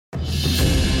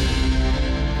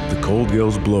Cold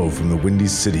gales blow from the windy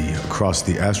city across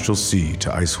the astral sea to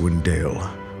Icewind Dale,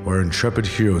 where intrepid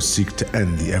heroes seek to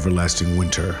end the everlasting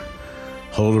winter.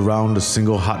 Huddled around a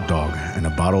single hot dog and a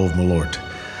bottle of Malort,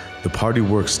 the party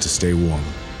works to stay warm.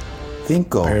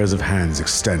 Finkel. Pairs of hands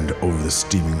extend over the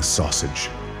steaming sausage.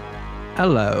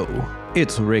 Hello,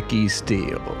 it's Ricky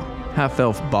Steele,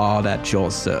 half-elf bard at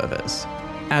your service.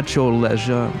 At your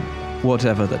leisure,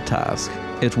 whatever the task,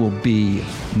 it will be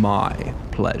my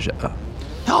pleasure.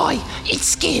 Hi, it's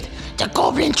Skid, the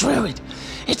Goblin Druid.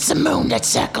 It's the moon that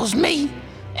circles me.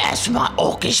 As for my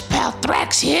orcish pal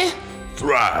Thrax here.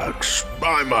 Thrax,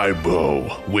 by my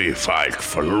bow, we fight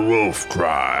for the wolf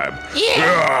tribe.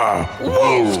 Yeah,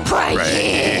 wolf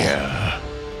prey, yeah.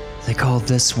 They call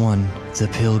this one the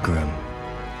Pilgrim,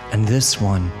 and this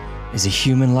one is a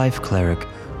human life cleric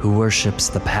who worships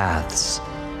the paths.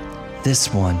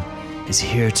 This one is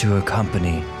here to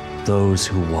accompany those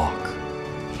who walk.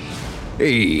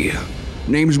 Hey,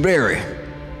 name's Barry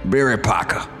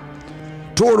Parker.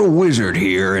 Turtle Wizard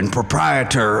here and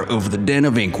proprietor of the Den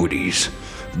of Inquities.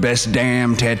 Best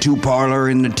damn tattoo parlor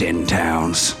in the 10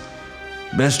 towns.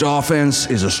 Best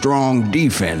offense is a strong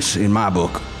defense in my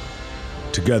book.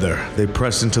 Together, they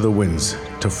press into the winds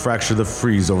to fracture the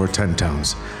freeze over 10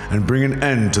 towns and bring an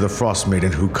end to the frost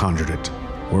maiden who conjured it.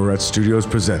 Red Studios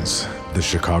presents The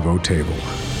Chicago Table.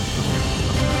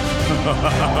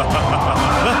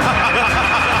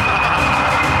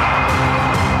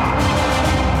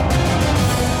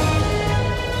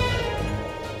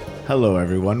 Hello,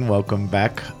 everyone. Welcome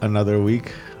back. Another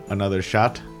week, another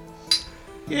shot.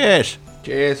 Yes.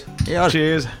 Cheers. Yeah.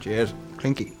 Cheers. Cheers.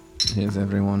 Clinky. Cheers,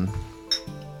 everyone.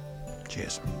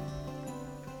 Cheers.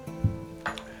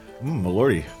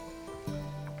 Malorty.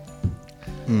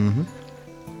 Mm-hmm.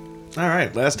 All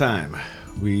right, last time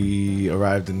we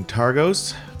arrived in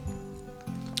Targos.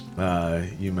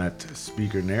 You met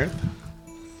Speaker Nerth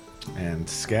and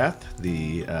Scath,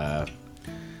 the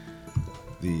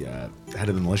head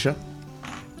of the militia.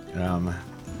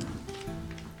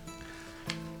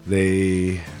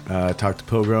 They talked to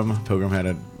Pilgrim. Pilgrim had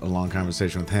a long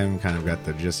conversation with him, kind of got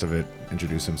the gist of it,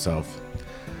 introduced himself.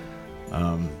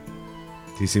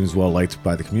 He seems well liked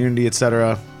by the community,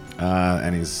 etc.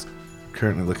 And he's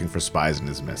currently looking for spies in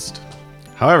his midst.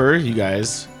 However, you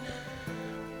guys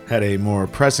had a more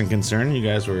pressing concern. You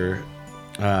guys were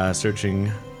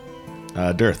searching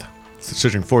for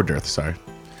Dirth, sorry.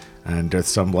 And Dirth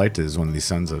Sunblight is one of the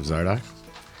sons of Zardoc.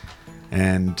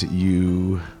 And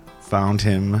you found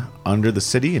him under the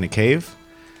city in a cave.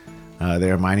 They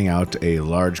are mining out a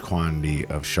large quantity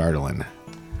of Chardolin.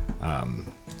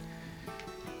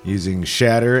 Using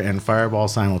Shatter and Fireball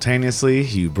simultaneously,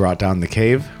 you brought down the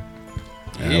cave,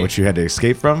 which you had to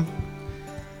escape from.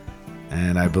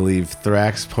 And I believe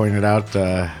Thrax pointed out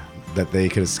that they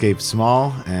could escape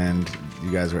small, and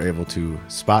you guys were able to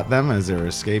spot them as they were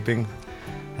escaping,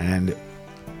 and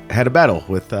had a battle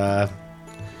with Dirth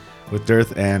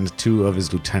and two of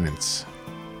his lieutenants.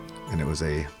 And it was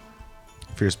a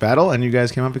fierce battle, and you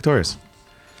guys came out victorious.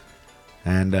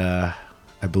 And I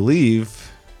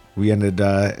believe we ended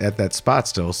at that spot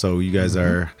still, so you guys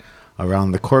are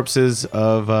around the corpses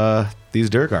of these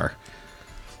Durgar.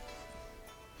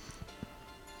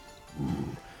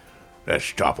 Let's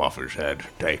chop off his head,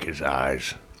 take his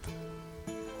eyes,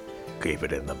 keep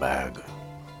it in the bag.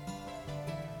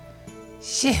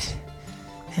 Shit.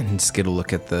 And Skid will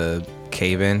look at the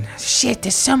cave-in. Shit,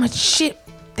 there's so much shit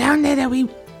down there that we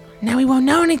won't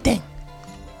know anything.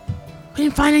 We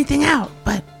didn't find anything out,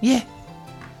 but yeah.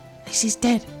 At least he's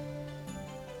dead.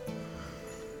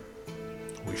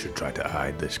 We should try to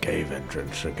hide this cave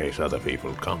entrance in case other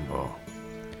people come. Well,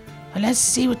 let's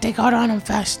see what they got on them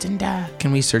first, and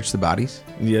Can we search the bodies?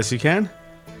 Yes, you can.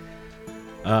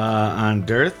 On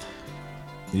Dirth,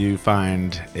 you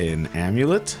find an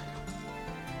amulet.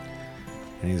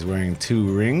 And he's wearing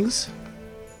 2 rings.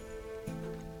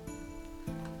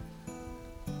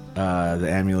 The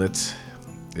amulet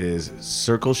is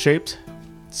circle-shaped,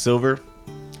 silver,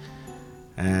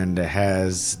 and it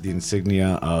has the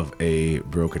insignia of a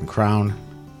broken crown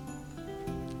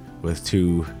with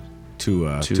two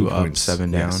up, points.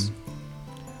 7 Yes.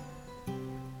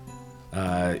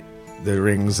 down. The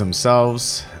rings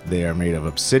themselves, they are made of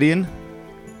obsidian.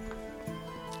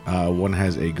 One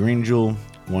has a green jewel,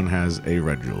 one has a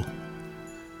red jewel.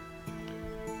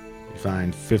 You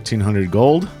find 1,500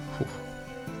 gold.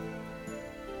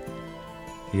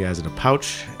 He has in a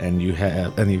pouch, and he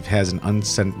has an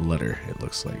unsent letter, it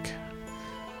looks like.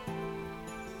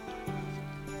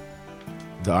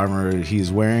 The armor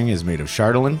he's wearing is made of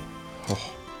Chardolin.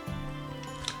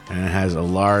 And it has a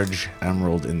large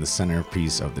emerald in the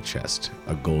centerpiece of the chest.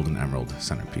 A golden emerald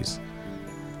centerpiece.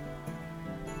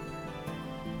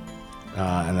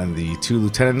 And then the two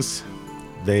lieutenants,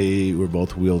 they were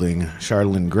both wielding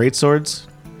Charlatan greatswords.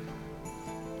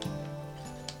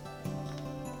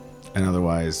 And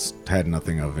otherwise had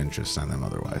nothing of interest on them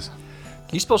otherwise.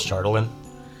 Can you spell Charlatan?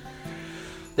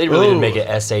 They really didn't make it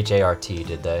S-H-A-R-T,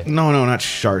 did they? No, not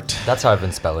shart. That's how I've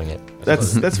been spelling it.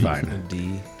 That's fine.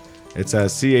 D. It's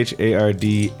Chardalyn.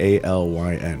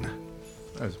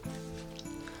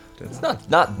 It's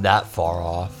not that far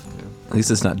off. At least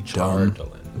it's not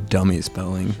dummy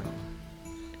spelling.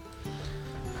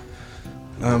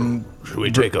 Should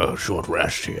we take a short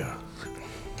rest here?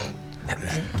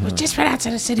 We're just right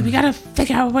outside the city. We gotta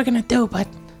figure out what we're gonna do, but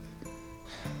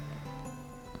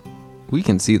We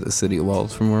can see the city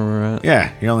walls from where we're at.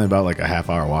 Yeah, you're only about like a half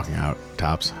hour walking out,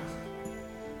 tops.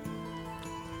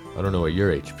 I don't know what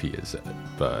your HP is at,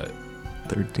 but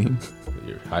 13.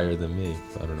 you're higher than me.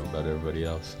 I don't know about everybody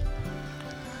else.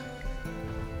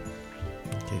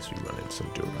 In case we run into some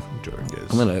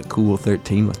Jorgas. I'm at a cool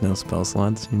 13 with no spell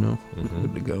slots, you know.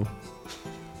 Good to go.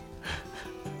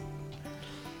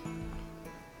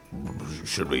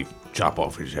 Should we chop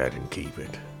off his head and keep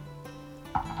it?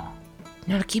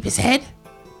 you want to keep his head?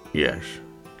 Yes.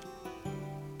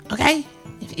 Okay.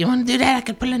 If you want to do that, I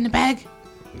could put it in the bag.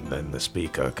 Then the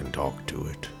speaker can talk to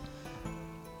it.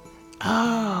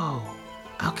 Oh.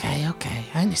 Okay.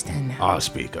 I understand now. Our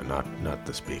speaker, not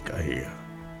the speaker here.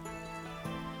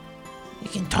 You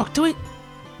can talk to it?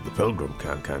 The pilgrim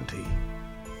can't he?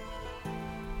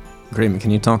 Grim,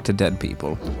 can you talk to dead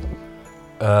people?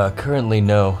 Currently,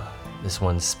 no. This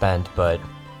one's spent, but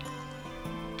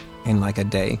In like a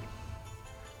day?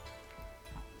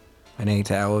 An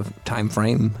 8-hour time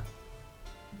frame?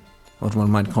 What one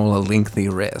might call a lengthy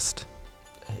rest.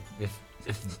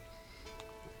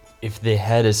 if the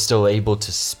head is still able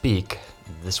to speak,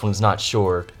 this one's not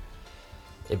sure.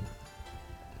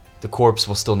 The corpse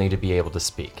will still need to be able to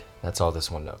speak. That's all this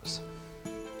one knows.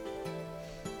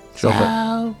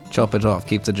 Chop it off,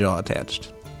 keep the jaw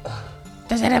attached.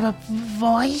 Does it have a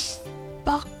voice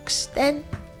box then?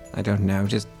 I don't know,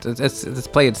 just let's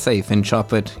play it safe and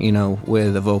chop it,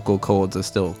 where the vocal cords are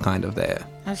still kind of there.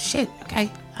 Oh shit, okay.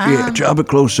 Yeah, chop it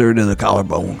closer to the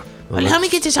collarbone. Well, let me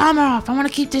get this armor off. I want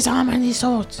to keep this armor and these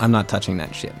swords. I'm not touching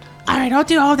that shit. Alright, I'll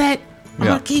do all that. I'm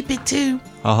Yeah. gonna keep it too.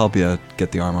 I'll help you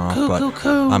get the armor off, but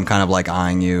Cool. I'm kind of like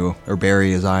eyeing you, or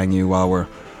Barry is eyeing you while we're.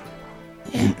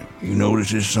 Yeah. You notice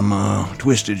there's some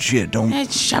twisted shit. Don't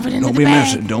Let's shove it into don't the be bag.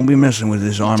 messing. Don't be messing with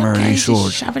this armor It's and okay, these just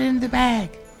swords. shove it into the bag.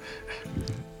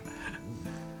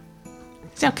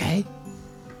 It's okay.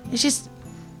 It's just,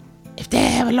 if they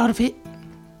have a lot of it,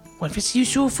 what if it's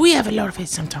useful if we have a lot of it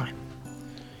sometime?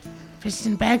 If it's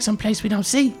in a bag someplace we don't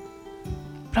see.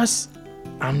 Plus,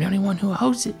 I'm the only one who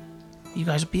holds it. You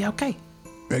guys will be okay.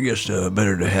 I guess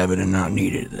better to have it and not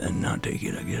need it than not take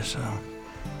it. I guess.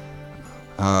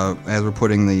 As we're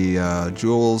putting the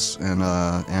jewels and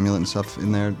amulet and stuff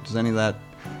in there, does any of that?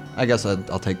 I guess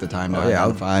I'll take the time to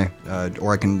identify,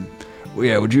 or I can. Well,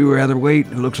 yeah. Would you rather wait?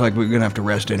 It looks like we're gonna have to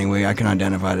rest anyway. I can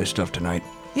identify this stuff tonight.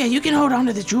 Yeah, you can hold on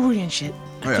to the jewelry and shit.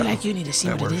 I Yeah, feel like you need to see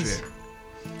that what it works, is.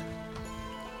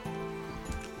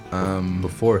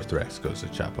 Before Thrax goes to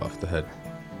chop off the head,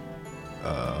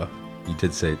 you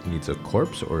did say it needs a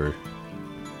corpse, or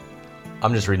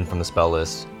I'm just reading from the spell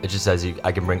list. It just says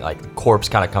I can bring, the corpse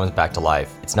kind of comes back to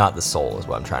life. It's not the soul, is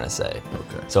what I'm trying to say.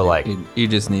 Okay. So, You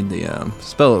just need the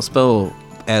spell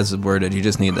as worded. You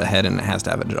just need the head, and it has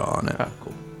to have a jaw on it.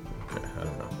 cool. Okay, I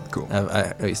don't know. Cool.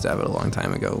 I used to have it a long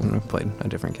time ago when we played a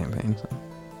different campaign. So.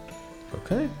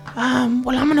 Okay.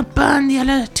 Well, I'm gonna burn the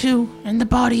other two in the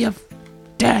body of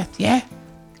death, yeah?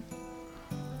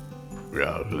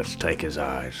 Yeah, let's take his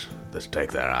eyes. Let's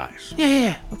take their eyes.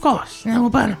 Yeah, of course. And then we'll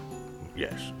burn them.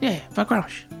 Yes. Yeah, for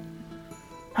Grumsh.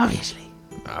 Obviously.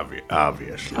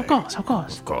 Obviously. Of course. Of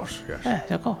course, yes.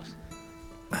 Yeah, of course.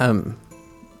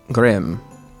 Grim,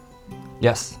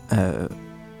 yes.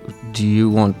 do you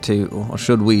want to, or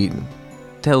should we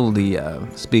tell the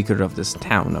speaker of this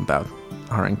town about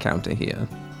our encounter here?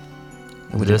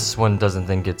 This one doesn't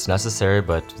think it's necessary,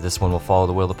 but this one will follow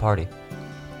the will of the party.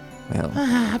 Well,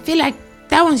 I feel like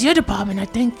that one's your department, I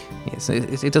think. yes,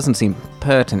 it doesn't seem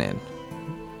pertinent.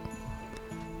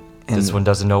 And This one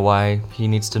doesn't know why he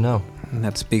needs to know.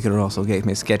 that speaker also gave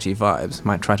me sketchy vibes.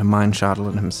 Might try to mind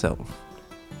Charlatan himself.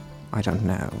 I don't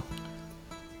know.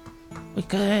 We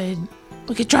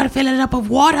could try to fill it up with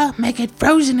water, make it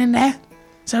frozen in there,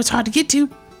 so it's hard to get to.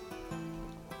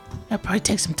 That'll probably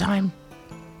take some time.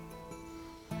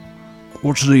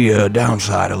 What's the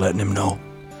downside of letting him know?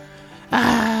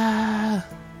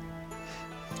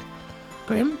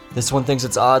 This one thinks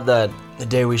it's odd that the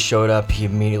day we showed up, he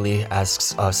immediately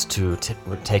asks us to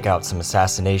take out some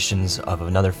assassinations of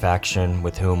another faction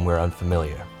with whom we're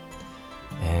unfamiliar.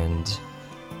 And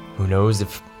who knows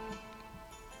if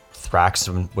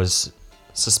Thrax was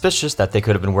suspicious that they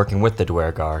could have been working with the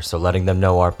Dwergar, so letting them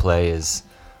know our play is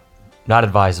not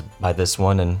advised by this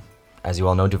one, and as you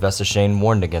all know, Duvessa Shane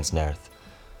warned against Nerth.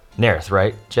 Nerth,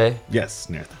 right, Jay? Yes,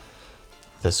 Nerth.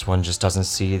 This one just doesn't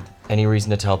see any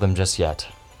reason to tell them just yet.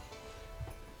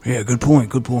 Yeah, good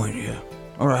point, yeah.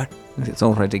 All right. It's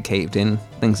already caved in.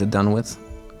 Things are done with.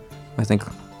 I think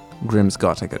Grimm's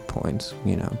got a good point,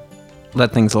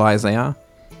 Let things lie as they are.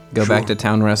 Go back to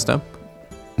town, rest up.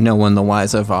 No one the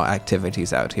wiser of our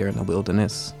activities out here in the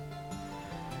wilderness.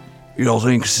 You all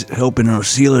think helping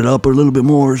seal it up a little bit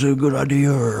more is a good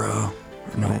idea, or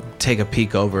no? Take a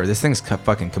peek over. This thing's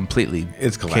fucking completely...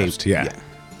 It's collapsed, caved. yeah.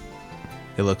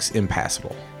 It looks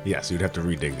impassable. Yes, you'd have to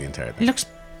redig the entire It thing. looks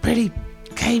pretty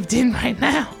caved in right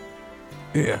now.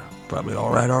 Yeah, probably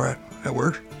all right. That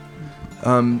works.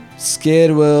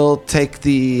 Skid will take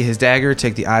his dagger,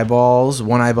 take the eyeballs,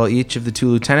 one eyeball each of the two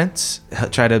lieutenants,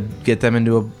 try to get them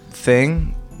into a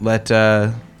thing. Let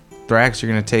Thrax,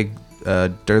 you're going to take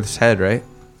Dirth's head, right?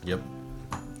 Yep.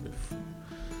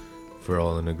 If we're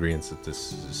all in agreement that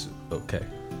this is okay.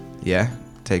 Yeah.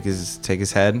 Take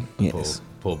his head. Yes.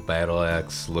 Pull battle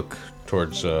axe, look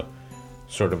towards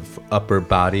sort of upper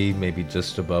body, maybe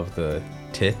just above the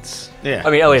tits. Yeah. I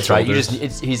mean, Elliot's right. You Shoulders. just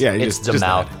it's just the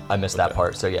mouth. the head. I missed that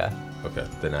part, so yeah. Okay,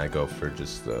 then I go for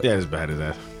just the... Yeah, just behead his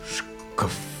ass.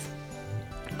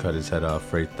 Cut his head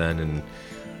off right then, and...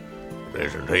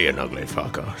 Isn't he an ugly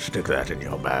fucker? Stick that in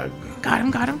your bag. Got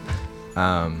him.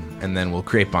 And then we'll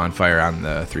create bonfire on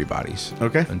the three bodies.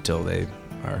 Okay. Until they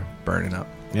are burning up.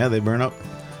 Yeah, they burn up.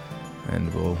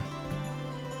 And we'll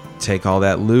take all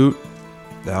that loot,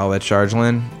 all that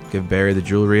chargeland, give Barry the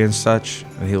jewelry and such,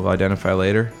 and he'll identify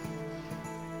later.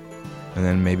 And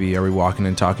then maybe are we walking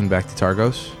and talking back to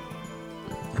Targos?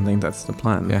 I think that's the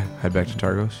plan. Yeah, head back to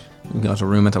Targos. We got a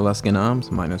room at Aluskan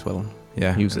Arms. Might as well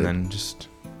Yeah, use and it. then just...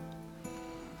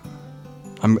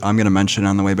 I'm gonna mention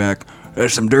on the way back.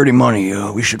 There's some dirty money.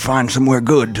 We should find somewhere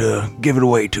good to give it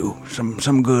away to.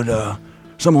 Some good.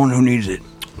 Someone who needs it.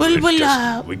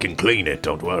 We can clean it,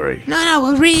 don't worry.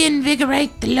 We'll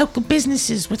reinvigorate the local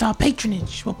businesses with our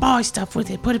patronage. We'll buy stuff with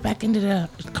it, put it back into the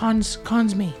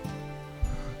cons me.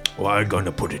 Why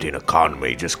gonna put it in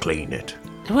economy? Just clean it.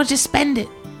 We'll just spend it.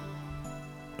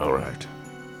 All right.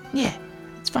 Yeah,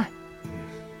 it's fine.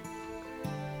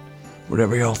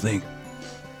 Whatever y'all think.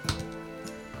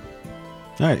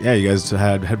 All right, yeah, you guys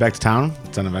head back to town.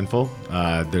 It's uneventful.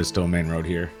 There's still a main road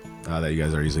here that you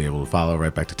guys are easily able to follow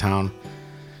right back to town.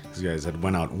 You guys had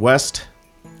went out west,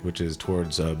 which is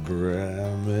towards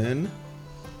Bremen.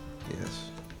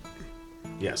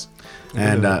 Yes.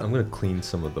 And I'm gonna clean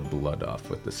some of the blood off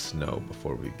with the snow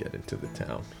before we get into the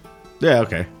town. Yeah,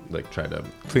 okay. Like try to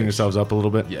Clean yourselves up a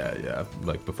little bit. Yeah.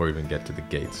 Like before we even get to the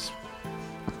gates.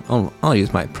 I'll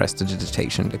use my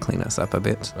prestidigitation to clean us up a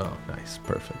bit. Oh, nice,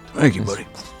 perfect. Thank you, buddy.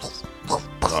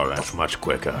 Oh, that's much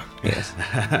quicker. Yes.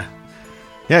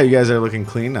 Yeah, you guys are looking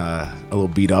clean. A little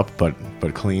beat up, but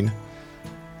clean.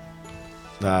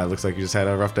 Looks like you just had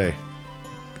a rough day.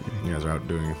 You guys are out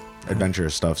doing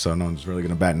adventurous stuff, so no one's really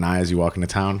gonna bat an eye as you walk into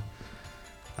town.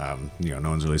 No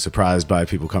one's really surprised by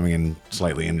people coming in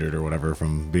slightly injured or whatever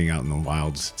from being out in the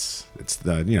wilds. It's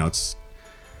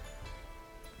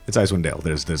Icewind Dale.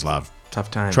 There's a lot of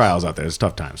Tough times. trials out there. It's a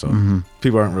tough time, so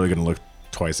people aren't really gonna look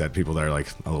twice at people that are like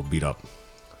a little beat up.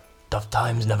 Tough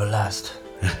times never last.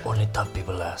 Only tough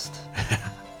people last.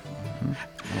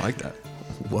 I like that.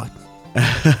 What?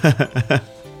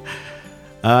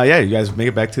 Yeah, you guys make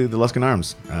it back to the Luskan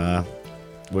Arms.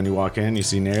 When you walk in, you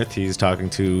see Nerth. He's talking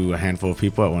to a handful of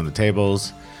people at one of the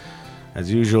tables,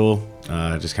 as usual.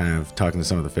 Just kind of talking to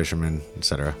some of the fishermen,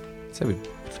 etc. So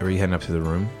are we heading up to the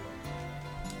room?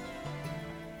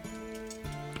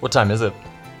 What time is it?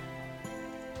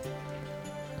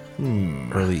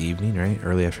 Early evening, right?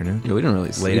 Early afternoon? Yeah, we didn't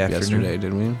really sleep afternoon. yesterday,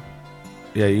 did we?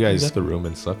 Yeah, you We guys. got the room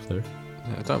and slept there.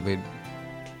 Yeah, I thought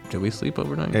did we sleep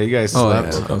overnight? Yeah, you guys Oh,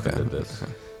 slept. yeah, okay. Did this.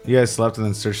 You guys slept and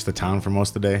then searched the town for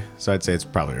most of the day. So I'd say it's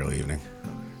probably early evening.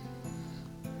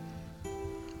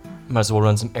 Might as well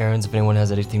run some errands if anyone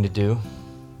has anything to do.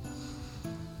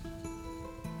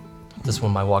 This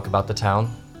one might walk about the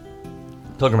town.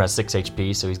 Pilgrim has 6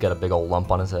 HP, so he's got a big old lump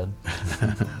on his head.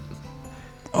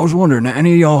 I was wondering,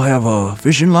 any of y'all have a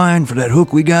fishing line for that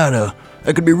hook we got?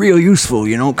 That could be real useful,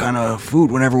 kind of food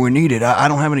whenever we need it. I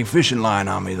don't have any fishing line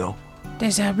on me, though.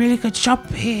 There's a really good shop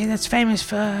here that's famous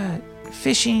for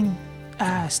fishing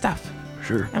stuff.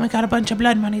 Sure. And we got a bunch of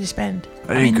blood money to spend.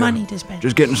 I mean, money to spend.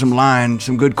 Just getting some line,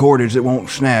 some good cordage that won't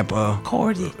snap.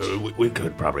 Cordage. We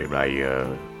could probably buy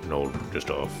just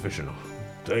a fishing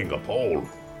thing, a pole.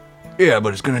 Yeah,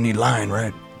 but it's gonna need line,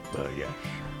 right? Yes.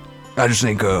 I just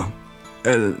think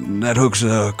that hooks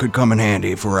could come in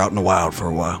handy if we're out in the wild for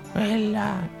a while. Well,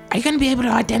 are you gonna be able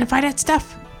to identify that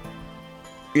stuff?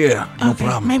 Yeah, no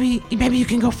problem. Maybe you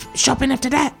can go shopping after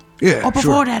that. Yeah, or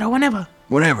before that, or whenever.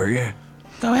 Whenever, yeah.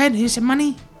 Go ahead. Here's some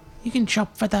money. You can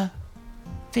shop for the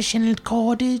fishing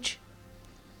cordage.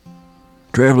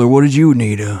 Traveler, what did you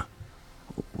need?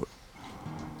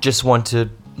 Just want to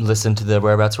listen to the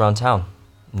whereabouts around town.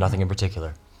 Nothing in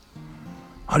particular.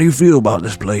 How do you feel about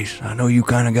this place? I know you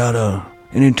kind of got an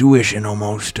intuition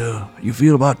almost. You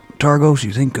feel about Targos?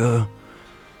 You think, I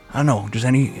don't know, just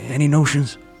any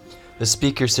notions? The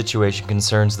speaker situation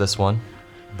concerns this one,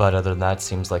 but other than that,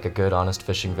 seems like a good, honest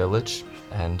fishing village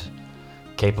and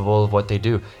capable of what they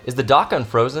do. Is the dock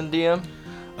unfrozen, DM?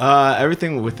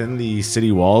 Everything within the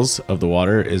city walls of the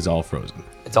water is all frozen.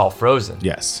 It's all frozen?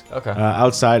 Yes. Okay.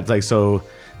 Outside, so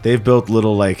they've built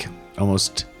little,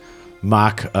 almost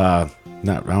mock, I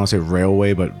don't want to say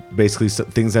railway, but basically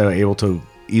things that are able to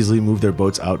easily move their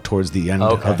boats out towards the end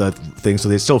of the thing, so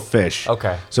they still fish.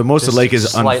 Okay. So most of the lake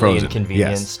is slightly unfrozen.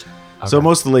 Inconvenienced. Yes. Okay. So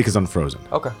most of the lake is unfrozen.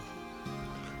 Okay.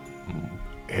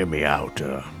 Hear me out.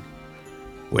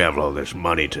 We have all this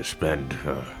money to spend.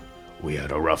 We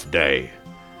had a rough day.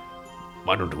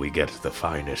 Why don't we get the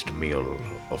finest meal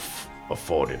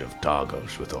afforded of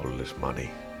Targos with all this money?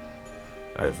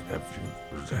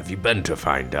 Have you been to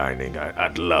fine dining?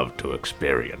 I'd love to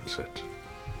experience it.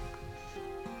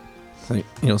 So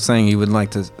you're saying you would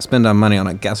like to spend our money on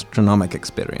a gastronomic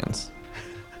experience?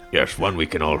 Yes, one we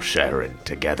can all share in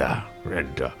together,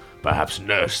 and perhaps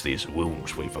nurse these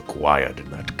wounds we've acquired in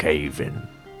that cave-in.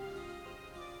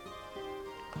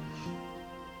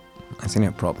 I see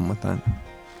no problem with that.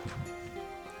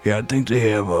 Yeah, I think they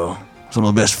have some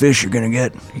of the best fish you're gonna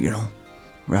get,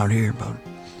 around here. But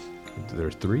there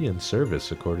are 3 in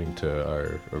service according to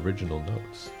our original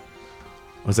notes.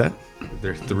 What's that?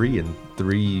 There are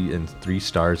 3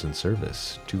 stars in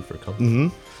service, 2 for company.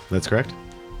 Mm-hmm. That's correct.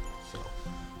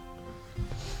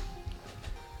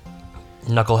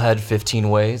 Knucklehead 15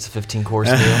 ways, 15-course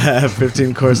meal.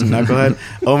 15-course knucklehead.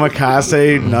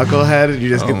 Omakase knucklehead. You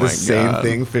just get the same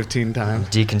thing 15 times.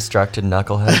 Deconstructed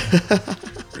knucklehead.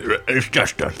 It's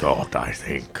just a thought, I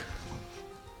think.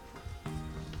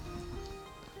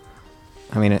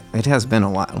 I mean, it has been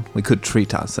a while. We could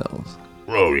treat ourselves.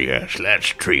 Oh, yes, let's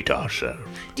treat ourselves.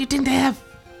 Do you think they have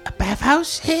a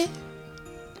bathhouse here?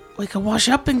 We could wash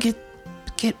up and get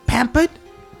pampered?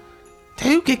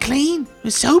 Too? Get clean?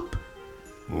 With soap?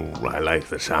 Ooh, I like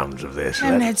the sounds of this. I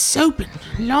haven't had soap in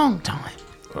a long time.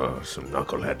 Oh, some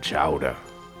knucklehead chowder.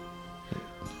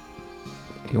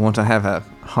 You want to have a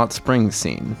hot spring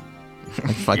scene?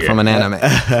 like from an anime.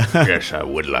 Yes, I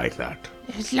would like that.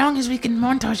 As long as we can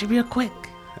montage it real quick.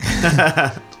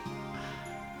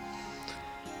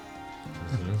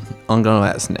 I'm gonna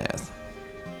ask Nath.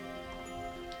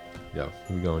 Yeah,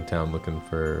 we go in town looking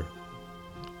for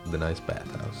the nice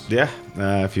bathhouse. Yeah,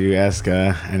 if you ask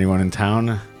anyone in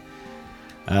town,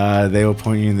 they will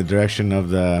point you in the direction of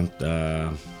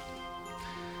the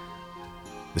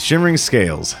Shimmering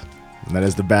Scales. And that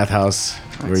is the bathhouse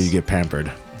where you get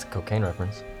pampered. It's a cocaine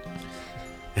reference.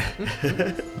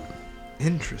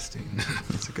 Interesting.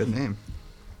 That's a good name.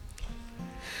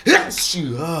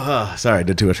 Sorry, I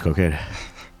did too much cocaine.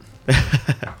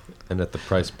 And at the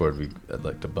price board, I'd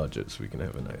like to budget so we can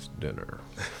have a nice dinner.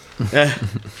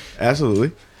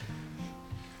 Absolutely.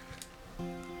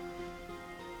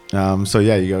 So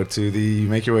yeah, you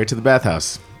make your way to the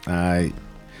bathhouse.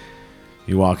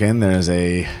 You walk in. There's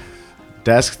a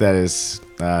desk that is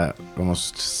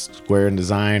almost square in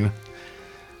design.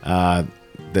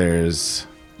 There's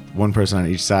one person on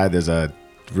each side. There's a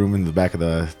room in the back of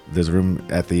there's a room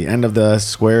at the end of the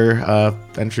square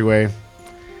entryway.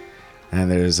 And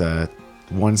there's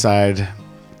one side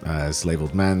is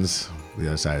labeled men's, the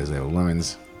other side is labeled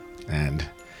women's. And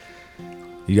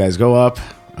you guys go up.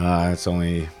 It's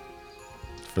only,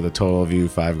 for the total of you,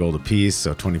 5 gold apiece,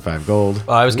 so 25 gold.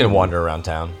 I was going to wander around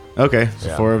town. Okay, so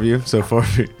Yeah. 4 of you. So 4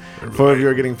 of you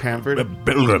are getting pampered.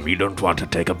 Pilgrim, you don't want to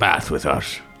take a bath with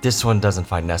us. This one doesn't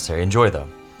find necessary. Enjoy, though.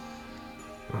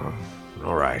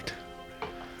 All right.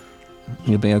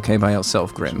 You'll be okay by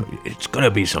yourself, Grim. It's gonna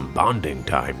be some bonding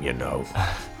time, you know.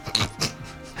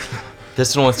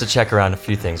 This one wants to check around a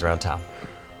few things around town.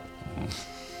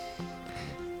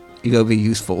 You go be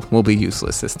useful. We'll be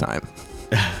useless this time.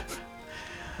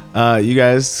 You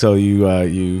guys, so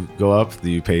you go up,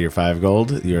 you pay your 5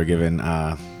 gold. You're given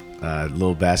a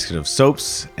little basket of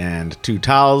soaps and 2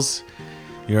 towels.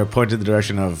 You're pointed the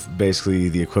direction of basically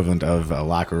the equivalent of a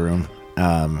locker room,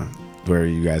 where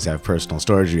you guys have personal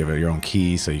storage. You have your own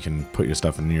key, so you can put your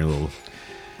stuff in your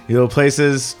little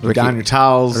places. Down your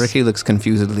towels. Ricky looks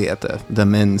confusedly at the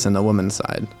men's and the women's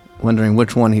side, wondering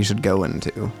which one he should go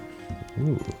into.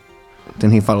 Ooh.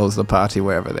 Then he follows the party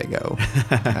wherever they go,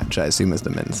 which I assume is the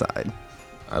men's side.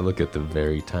 I look at the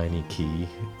very tiny key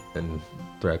in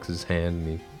Thrax's hand,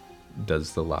 and he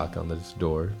does the lock on this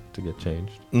door to get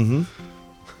changed. Mm-hmm.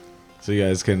 So you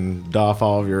guys can doff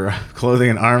all of your clothing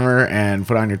and armor and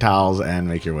put on your towels and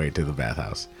make your way to the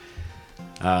bathhouse.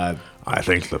 I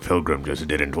think the pilgrim just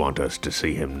didn't want us to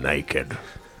see him naked.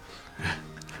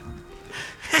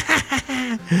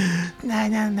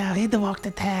 No. He had to walk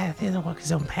the path. He had to walk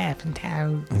his own path in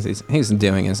town. He's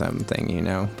doing his own thing, you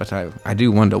know. But I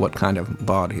do wonder what kind of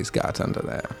bod he's got under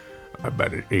there. I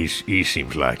bet he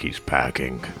seems like he's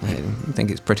packing. I think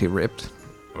he's pretty ripped.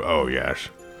 Oh, yes.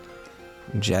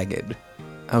 Jagged.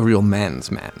 A real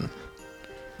man's man.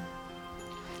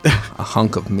 A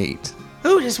hunk of meat.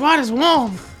 Ooh, this water's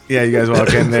warm. Yeah, you guys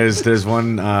walk in. There's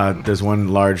one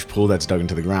large pool that's dug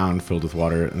into the ground, filled with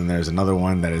water, and there's another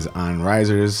one that is on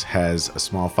risers, has a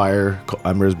small fire,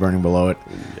 embers burning below it,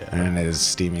 and it is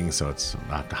steaming, so it's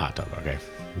not the hot tub. Okay,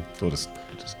 we'll just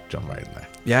jump right in there.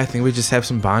 Yeah, I think we just have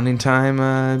some bonding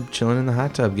time, chilling in the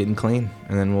hot tub, getting clean,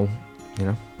 and then we'll,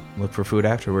 look for food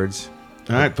afterwards.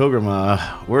 All right, Pilgrim,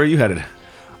 where are you headed?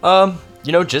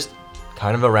 Just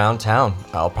kind of around town.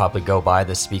 I'll probably go by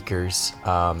the speakers.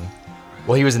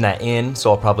 Well, he was in that inn,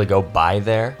 so I'll probably go by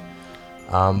there.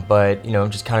 But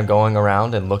just kind of going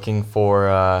around and looking for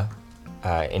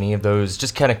any of those,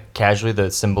 just kind of casually,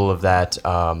 the symbol of that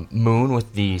moon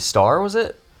with the star, was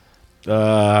it?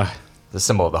 The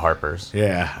symbol of the Harpers.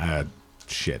 Yeah,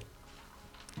 shit.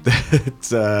 It's,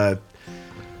 God,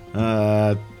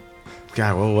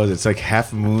 what was it? It's like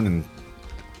half a moon and...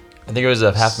 I think it was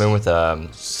a half moon with a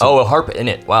harp in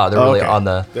it. Wow, they're really on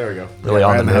the... There we go. Really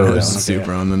on the nose.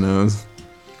 Super on the nose.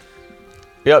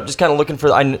 Yep, just kind of looking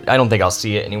for... I don't think I'll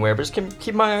see it anywhere, but just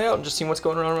keep my eye out and just seeing what's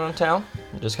going on around town.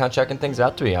 Just kind of checking things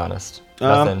out, to be honest.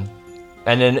 Nothing.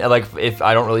 And then, if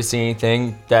I don't really see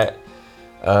anything that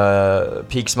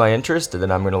piques my interest,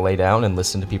 then I'm going to lay down and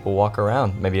listen to people walk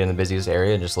around. Maybe in the busiest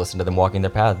area and just listen to them walking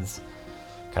their paths.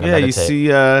 Kind of meditate. You see,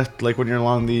 when you're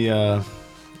along the...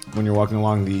 when you're walking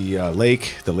along the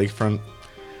lakefront,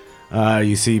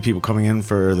 you see people coming in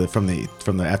from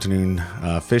the afternoon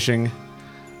fishing.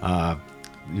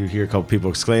 You hear a couple people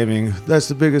exclaiming, "That's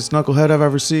the biggest knucklehead I've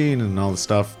ever seen," and all the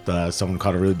stuff. Someone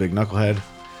caught a really big knucklehead.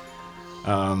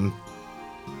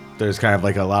 There's kind of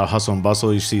like a lot of hustle and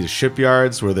bustle. You see the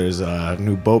shipyards where there's a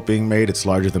new boat being made. It's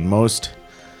larger than most.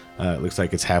 It looks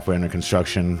like it's halfway under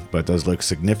construction, but does look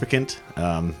significant.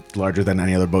 Larger than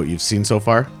any other boat you've seen so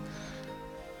far.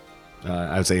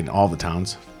 I would say in all the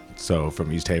towns. So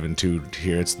from East Haven to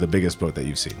here, it's the biggest boat that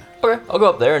you've seen. Okay, I'll go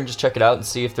up there and just check it out and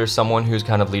see if there's someone who's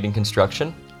kind of leading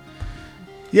construction.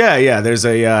 Yeah. There's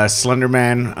a slender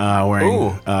man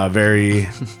wearing very...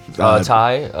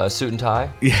 suit and tie?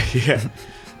 Yeah.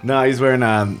 No, he's wearing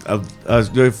a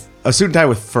suit and tie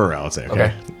with fur, I would say.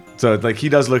 Okay. So he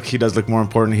does look more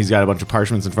important. He's got a bunch of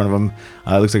parchments in front of him.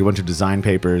 Looks like a bunch of design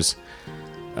papers.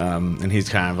 And he's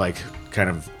kind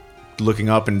of looking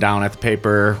up and down at the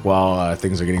paper while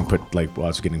things are getting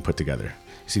put together.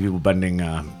 You see people bending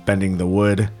the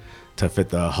wood to fit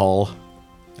the hull,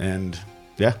 and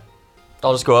yeah.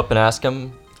 I'll just go up and ask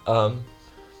him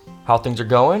how things are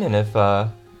going, and if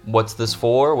what's this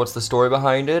for, what's the story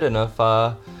behind it, and if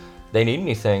they need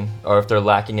anything, or if they're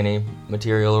lacking any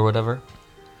material or whatever.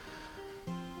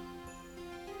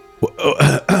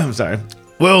 I'm sorry.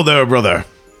 Well there, brother.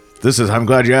 I'm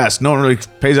glad you asked. No one really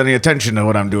pays any attention to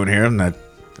what I'm doing here, and I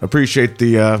appreciate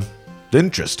the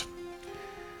interest.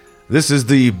 This is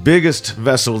the biggest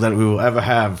vessel that we will ever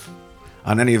have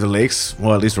on any of the lakes.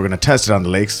 Well, at least we're going to test it on the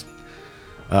lakes.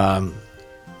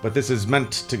 But this is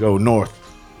meant to go north.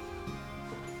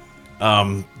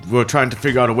 We're trying to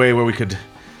figure out a way where we could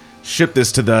ship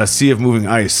this to the Sea of Moving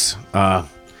Ice.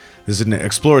 This is an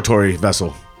exploratory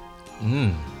vessel.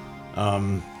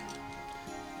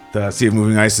 The Sea of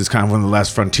Moving Ice is kind of one of the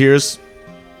last frontiers.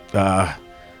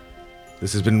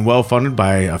 This has been well funded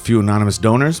by a few anonymous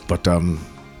donors, but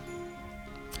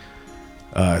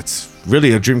it's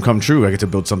really a dream come true. I get to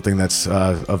build something that's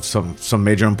of some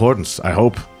major importance, I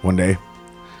hope, one day.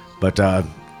 But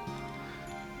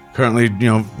currently,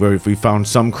 we found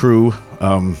some crew,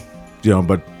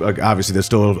 but obviously there's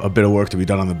still a bit of work to be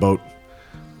done on the boat.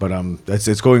 But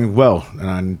it's going well,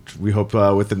 and we hope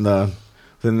within the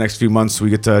next few months we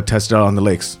get to test it out on the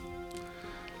lakes.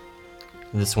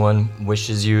 This one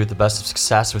wishes you the best of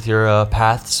success with your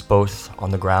paths, both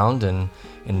on the ground and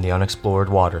in the unexplored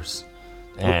waters.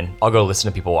 And I'll go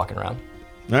listen to people walking around.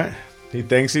 All right. He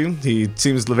thanks you. He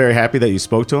seems very happy that you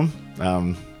spoke to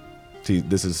him.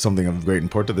 This is something of great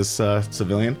import to this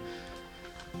civilian.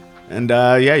 And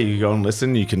you go and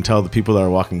listen. You can tell the people that are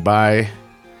walking by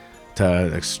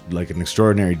to like an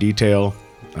extraordinary detail.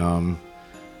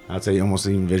 I'd say you almost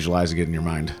even visualize it in your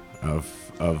mind of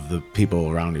the people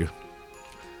around you.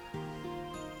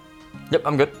 Yep,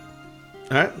 I'm good.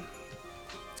 All right.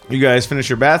 You guys finish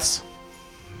your baths.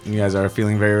 You guys are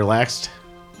feeling very relaxed.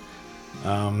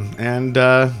 And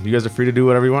you guys are free to do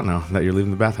whatever you want now that you're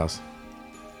leaving the bathhouse.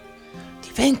 Do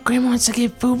you think Grim wants to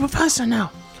get food with us or no?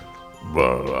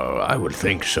 Well, I would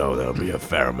think so. There'll be a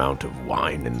fair amount of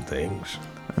wine and things.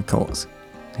 Of course.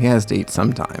 He has to eat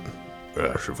sometime.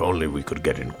 Yes, if only we could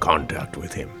get in contact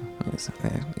with him. Yes,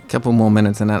 a couple more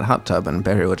minutes in that hot tub and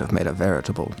Barry would have made a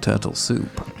veritable turtle soup.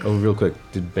 Oh, real quick.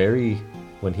 Did Barry,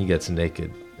 when he gets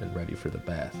naked and ready for the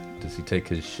bath, does he take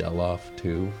his shell off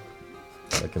too?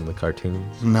 Like in the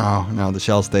cartoons? No, the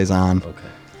shell stays on.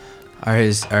 Are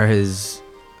his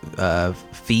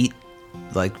feet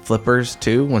like flippers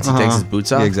too once he takes his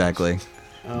boots off? Yeah, exactly.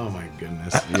 Oh my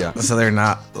goodness. Yeah. So they're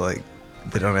not like,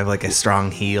 they don't have like a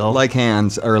strong heel? Like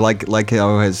hands, or like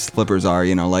how his flippers are,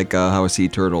 like how a sea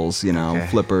turtle's,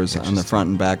 flippers on the front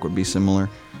and back would be similar.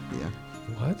 Yeah.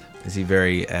 What? Is he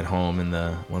very at home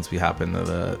once we hop into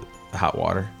the hot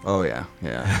water? Oh, yeah.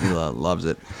 He loves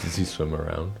it. Does he swim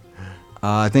around?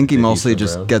 I think he mostly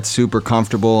just gets super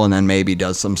comfortable and then maybe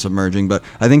does some submerging. But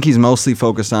I think he's mostly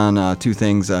focused on two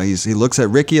things. He looks at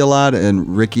Ricky a lot,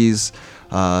 and Ricky's,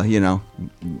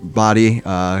 body. He's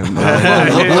kind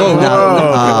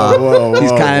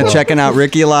of checking out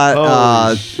Ricky a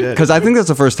lot. Because I think that's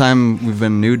the first time we've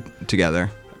been nude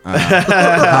together.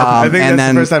 I think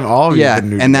that's the first time all of you have been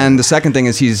nude. And then the second thing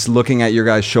is he's looking at your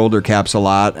guys' shoulder caps a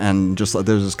lot, and just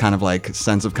there's this kind of like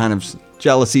sense of kind of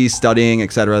jealousy, studying,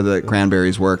 etc. The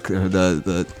Cranberries work,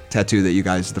 the tattoo that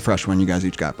the fresh one you guys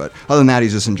each got. But other than that,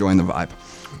 he's just enjoying the vibe.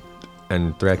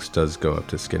 And Thrax does go up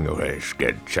to Skid and go, Hey,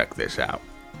 Skid, check this out.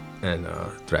 and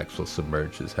Thrax will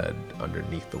submerge his head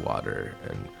underneath the water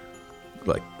and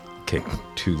like kick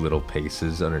 2 little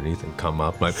paces underneath and come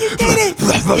up like. You did it! You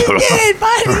did it,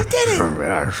 bud! You did it!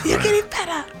 Yes, You're getting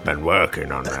better. been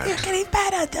working on You're that. getting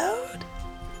better, dude.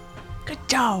 Good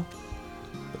job.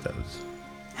 But that was...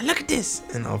 And look at this.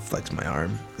 And I'll flex my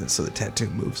arm so the tattoo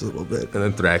moves a little bit. And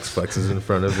then Thrax flexes in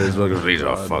front of his. These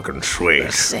are fucking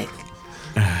sweet. Sick.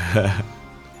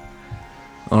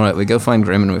 All right, we go find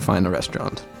Grim and we find a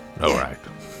restaurant. All right.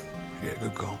 Yeah,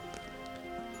 good call.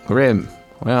 Grim,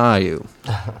 where are you?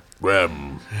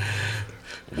 Grim.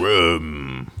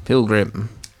 Pilgrim.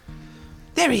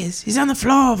 There he is. He's on the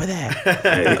floor over there.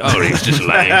 Oh, he's just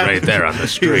laying right there on the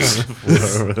street.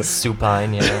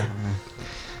 Supine, yeah.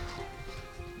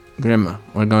 Grim,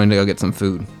 we're going to go get some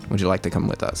food. Would you like to come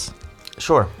with us?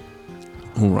 Sure.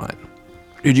 All right.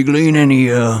 Did you glean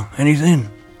anything?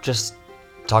 Just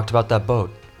talked about that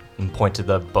boat. And point to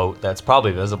the boat that's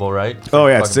probably visible, right? Oh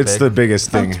yeah, it's Fucking the big.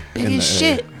 biggest thing. Big in as the-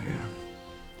 shit.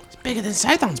 It's bigger than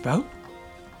Scython's boat.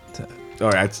 Oh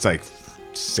yeah, it's like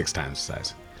 6 times the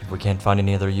size. If we can't find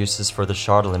any other uses for the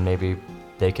Chardolin, maybe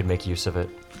they could make use of it.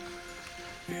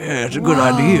 Yeah, it's a good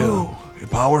idea. A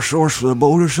power source for the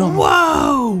boat or something?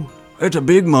 Whoa! It's a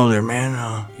big mother,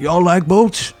 man. Y'all like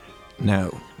boats?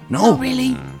 No. No? Not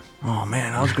really. Oh,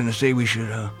 man, I was going to say we should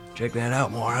check that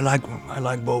out more. I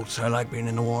like boats. I like being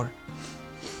in the water.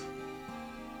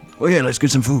 Well, yeah, let's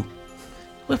get some food.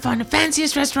 We'll find the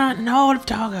fanciest restaurant in all of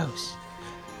Targos.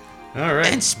 All right.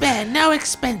 And spare no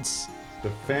expense. The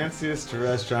fanciest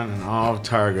restaurant in all of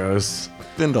Targos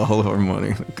Spend all of our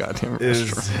money. Goddamn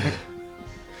is restaurant.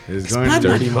 going my to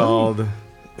money. be called.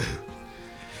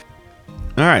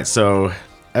 All right, so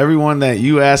everyone that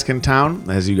you ask in town,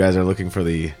 as you guys are looking for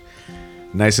the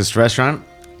nicest restaurant,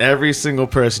 every single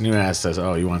person you ask says,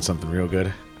 "Oh, you want something real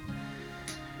good?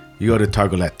 You go to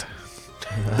Targolet."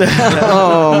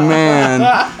 Oh man,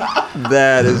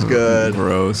 that is good.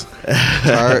 Gross.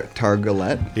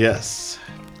 Targolet. Yes,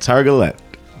 Targolet.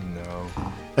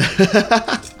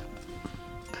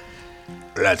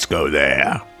 Let's go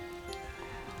there.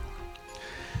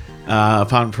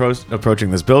 Upon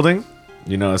approaching this building,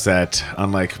 you notice that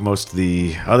unlike most of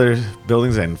the other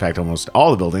buildings, and in fact almost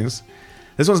all the buildings,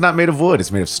 this one's not made of wood,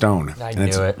 it's made of stone. I and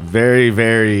it's knew it. very,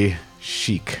 very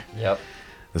chic. Yep.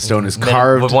 The stone is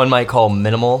carved. What one might call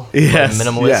minimal. Yes, like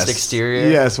minimalist yes. exterior.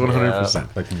 Yes,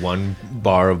 100%. Like one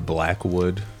bar of black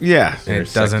wood. Yeah. And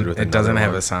it doesn't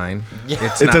have a sign. Yeah.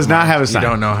 It does not have a sign. You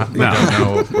don't know you don't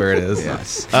know where it is.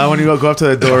 Yes. When you go up to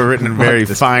the door, written in very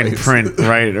this fine place. print,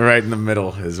 right in the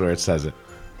middle is where it says it.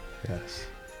 Yes.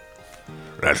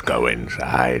 Let's go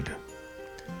inside.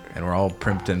 And we're all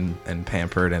primped and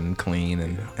pampered and clean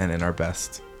and in our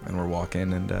best. And we're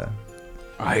walking and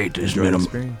I hate this enjoy the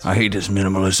experience. I hate this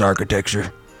minimalist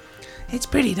architecture. It's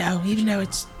pretty though, even though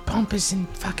it's pompous and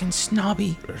fucking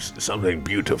snobby. There's something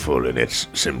beautiful in its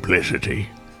simplicity.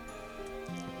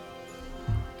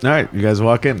 All right, you guys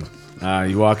walk in.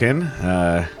 You walk in.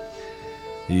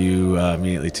 You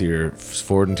immediately to your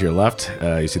forward and to your left,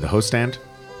 you see the host stand.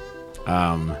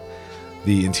 The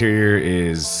interior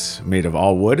is made of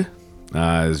all wood.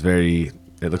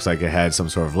 It looks like it had some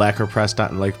sort of lacquer pressed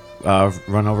on,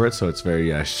 run over it, so it's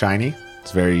very shiny.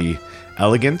 It's very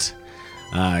elegant.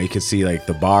 You can see like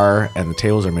the bar and the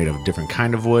tables are made of a different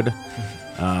kind of wood.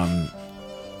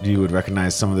 You would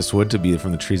recognize some of this wood to be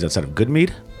from the trees outside of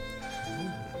Goodmead.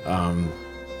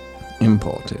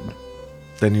 Imported.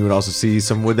 Then you would also see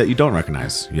some wood that you don't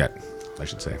recognize yet, I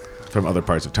should say, from other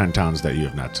parts of 10 towns that you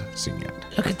have not seen yet.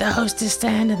 Look at the hostess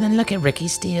stand and then look at Ricky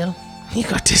Steele. He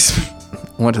got this.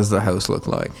 What does the house look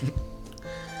like?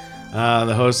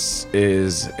 The host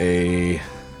is a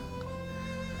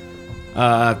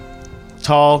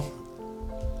tall,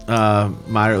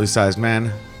 moderately sized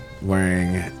man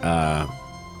wearing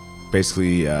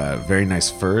basically very nice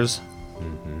furs.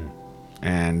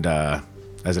 And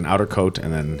as an outer coat,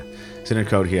 and then his inner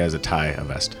coat, he has a tie, a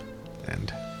vest,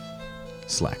 and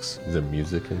slacks. Is there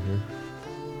music in here?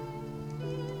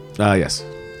 Yes.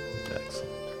 Excellent.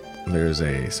 There's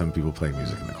some people playing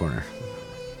music in the corner.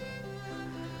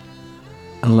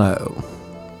 Hello.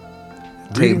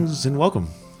 Greetings and welcome.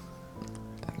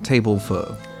 Table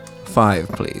for 5,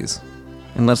 please.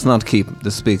 And let's not keep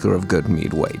the Speaker of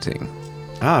Goodmead waiting.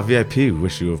 VIP.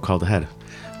 Wish you would have called ahead,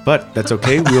 but that's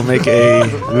okay. We'll make we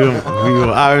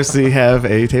will obviously have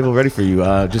a table ready for you.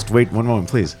 Just wait one moment,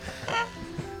 please.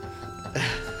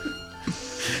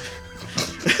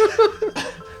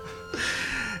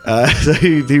 So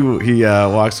he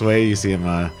walks away. You see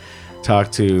him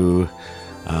talk to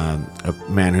a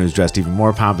man who's dressed even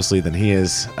more pompously than he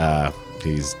is.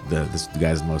 He's this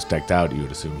guy's the most decked out. You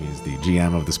would assume he's the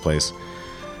GM of this place.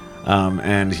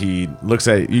 And he looks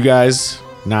at you guys,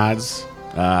 nods,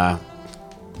 does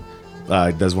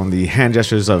one of the hand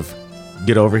gestures of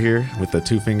 "get over here" with the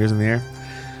 2 fingers in the air,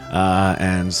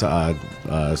 and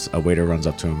a waiter runs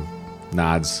up to him,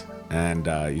 nods, and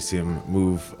you see him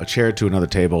move a chair to another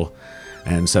table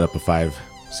and set up a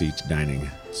 5-seat dining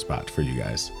spot for you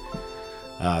guys.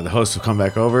 The host will come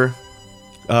back over.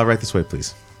 Right this way,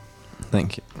 please.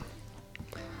 Thank you.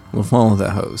 We'll follow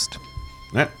the host.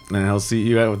 All right, and he'll seat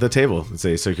you at the table. It's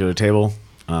a circular table,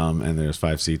 and there's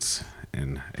 5 seats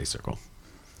in a circle.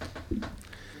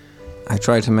 I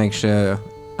try to make sure,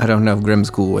 I don't know if Grim's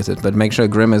cool with it, but make sure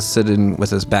Grim is sitting with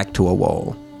his back to a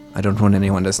wall. I don't want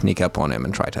anyone to sneak up on him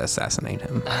and try to assassinate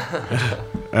him.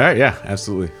 All right, yeah,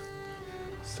 absolutely.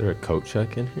 Is there a coat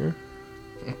check in here?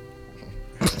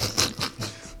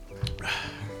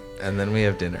 And then we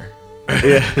have dinner.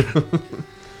 Yeah.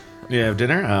 You have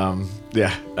dinner?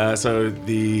 Yeah. So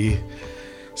the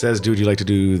says, would you like to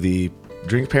do the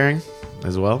drink pairing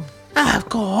as well? Of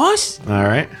course. All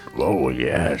right. Oh,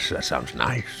 yes, that sounds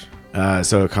nice.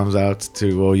 So it comes out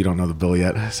to, well, you don't know the bill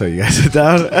yet, so you guys sit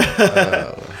down.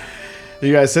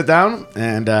 You guys sit down,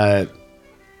 and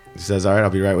he says, all right, I'll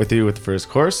be right with you with the first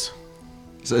course.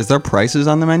 So is there prices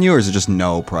on the menu, or is it just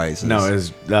no prices? No,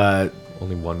 it's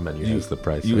Only one menu has the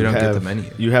price. We don't get the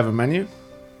menu. You have a menu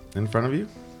in front of you,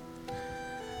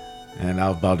 and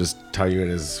I'll just tell you it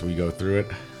as we go through it.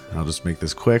 I'll just make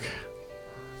this quick.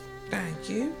 Thank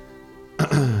you.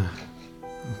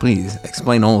 Please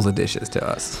explain all the dishes to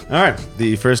us. All right.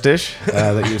 The first dish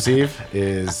that you receive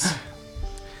is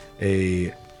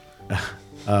a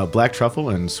black truffle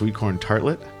and sweet corn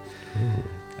tartlet.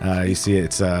 You see,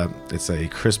 it's a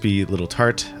crispy little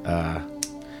tart.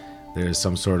 There's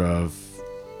some sort of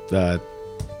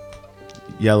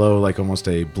yellow, like almost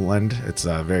a blend. It's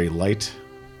very light.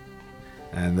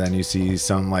 And then you see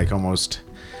some like almost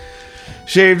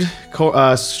shaved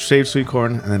sweet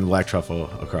corn, and then black truffle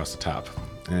across the top.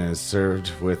 And it's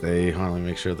served with a, hold on, let me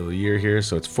make sure the year here.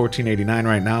 So it's $14.89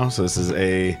 right now. So this is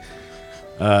a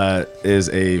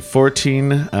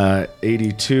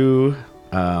 1482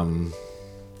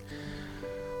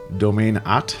 Domaine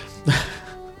At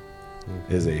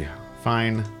is a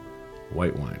fine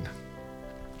white wine.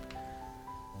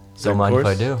 Don't mind if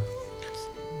I do.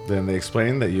 Then they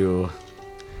explain that you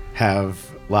have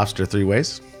lobster 3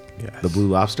 ways. Yes. The blue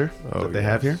lobster that they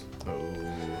have here.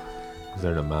 Is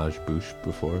there an amuse bouche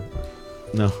before?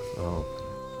 No. Oh,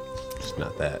 it's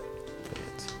not that.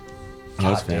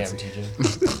 Oh, it's fancy.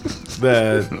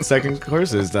 The second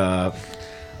course is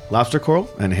lobster coral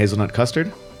and hazelnut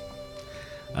custard.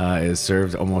 Is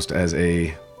served almost as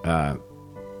a, I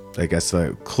guess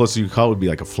the closest you call it would be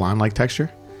like a flan-like texture.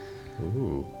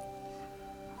 Ooh.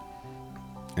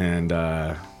 And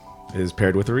is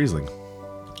paired with a Riesling.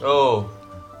 Oh.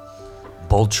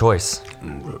 Bold choice.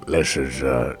 This is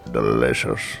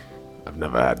delicious. I've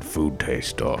never had food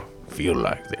taste or feel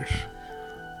like this.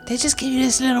 They just give you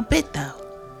this little bit, though.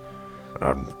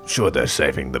 I'm sure they're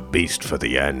saving the beast for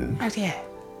the end. Oh, yeah.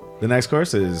 The next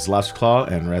course is lobster claw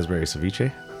and raspberry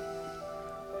ceviche.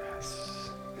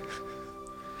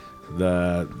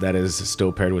 That is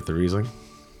still paired with the Riesling.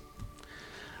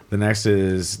 The next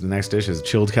dish is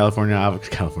chilled California.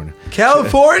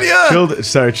 Chilled.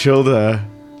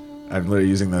 I'm literally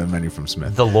using the menu from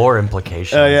Smith. The lore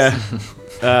implications. Oh yeah.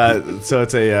 So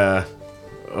it's a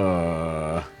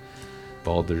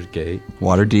Baldur's Gate.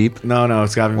 Waterdeep. no,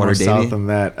 it's got to be more Water south Davy? than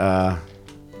that.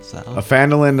 South? A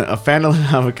fandolin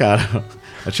avocado,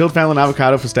 a chilled fandolin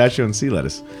avocado, pistachio, and sea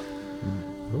lettuce.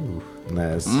 Ooh.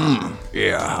 Nice.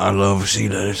 Yeah, I love sea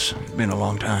lettuce. It's been a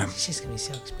long time. It's just gonna be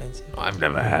so expensive. I've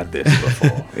never had this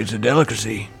before. It's a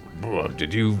delicacy. Bro,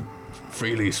 did you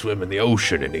freely swim in the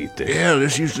ocean and eat this? Yeah,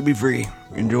 this used to be free.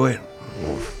 Enjoy it.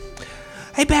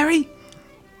 Hey, Barry.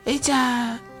 Is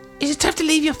it tough to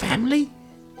leave your family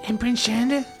in Prince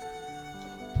Shander?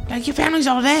 Like, your family's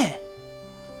all there.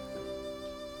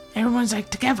 Everyone's, like,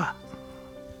 together.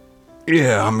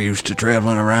 Yeah, I'm used to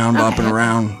traveling around, bopping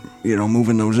around,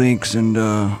 moving those inks and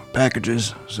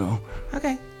packages, so.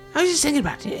 Okay. I was just thinking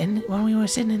about it when we were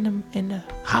sitting in the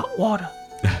hot water.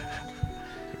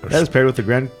 That is paired with the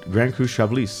Grand Cru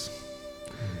Chablis.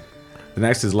 The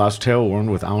next is lobster tail warmed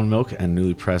with almond milk and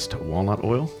newly pressed walnut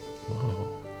oil.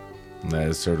 Whoa. And that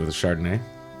is served with a Chardonnay.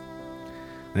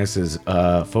 Next is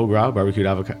foie gras, barbecued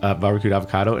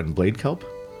avocado, and blade kelp.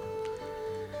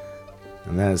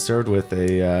 And that is served with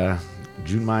a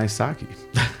Junmai sake.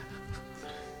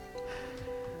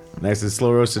 Next is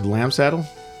slow roasted lamb saddle,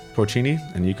 porcini,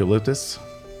 and eucalyptus.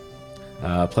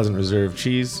 Pleasant Reserve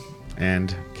cheese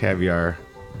and caviar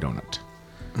donut.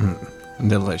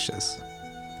 Delicious.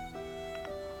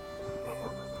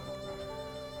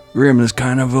 Grim, this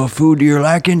kind of food you're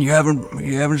liking? You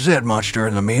haven't said much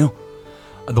during the meal.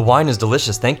 The wine is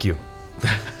delicious, thank you.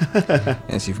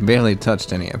 Yes, you've barely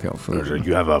touched any of your food.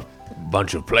 You have a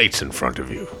bunch of plates in front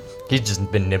of you. He's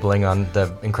just been nibbling on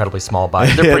the incredibly small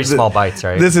bites. They're pretty small bites,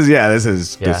 right? This is He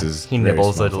very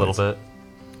nibbles small it a little plates.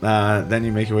 bit. Then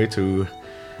you make your way to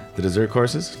the dessert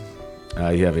courses.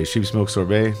 You have a sheep's milk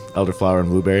sorbet, elderflower and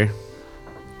blueberry.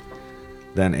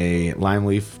 Then a lime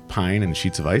leaf pine and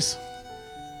sheets of ice.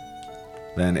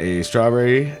 Then a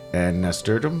strawberry and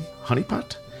nasturtium honey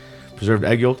pot, preserved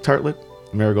egg yolk tartlet,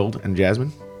 marigold, and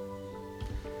jasmine.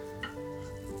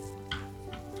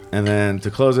 And then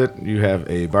to close it, you have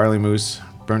a barley mousse,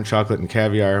 burnt chocolate and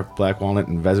caviar, black walnut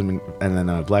and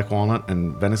black walnut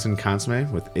and venison consomme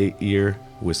with 8-year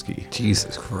whiskey.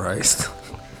 Jesus Christ.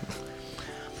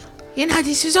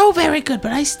 This is all very good,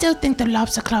 but I still think the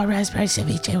lobster claw raspberry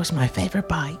ceviche was my favorite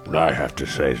bite. I have to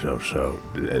say so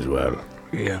as well.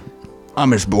 Yeah. I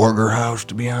miss Burger House,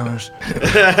 to be honest.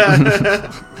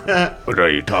 What are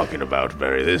you talking about,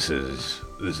 Barry? This is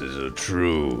a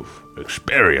true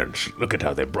experience. Look at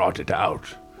how they brought it out.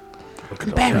 Look at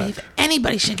all Barry, that. if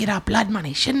anybody should get our blood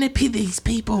money, shouldn't it be these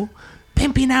people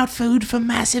pimping out food for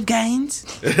massive gains?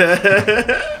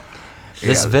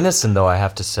 This venison, though, I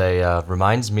have to say,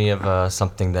 reminds me of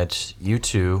something that you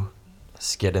two,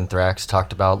 Skid and Thrax,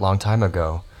 talked about a long time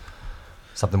ago.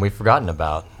 Something we've forgotten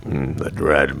about. The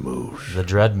Dreadmoose. The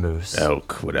Dreadmoose.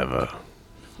 Elk, whatever.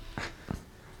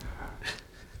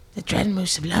 The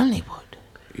Dreadmoose of Lonelywood.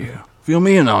 Yeah. Fill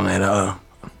me in on that,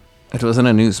 It was in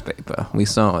a newspaper. We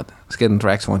saw it. Skid and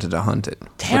Drax wanted to hunt it.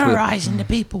 Terrorizing the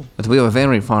people. But we were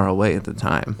very far away at the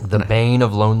time. The Bane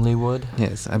of Lonelywood?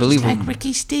 Yes, I believe Like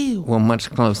Ricky Steele. we're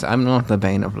much closer. I'm not the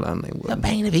Bane of Lonelywood. The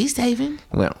Bane of East Haven.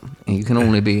 Well, you can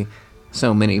only be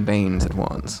so many Banes at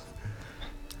once.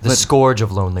 The Scourge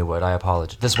of Lonelywood, I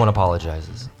apologize. This one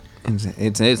apologizes.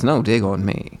 It's no dig on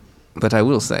me. But I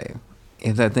will say,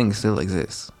 if that thing still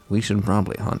exists, we should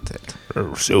probably hunt it.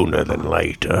 Sooner than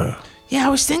later. Yeah, I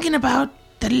was thinking about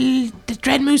the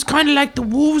Dreadmoose, kind of like the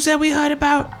wolves that we heard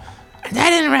about. And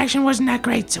that interaction wasn't that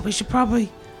great, so we should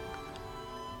probably,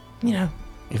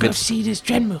 go see this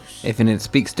Dreadmoose. If it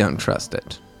speaks, don't trust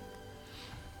it.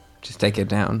 Just take it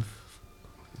down.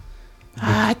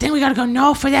 I think we gotta go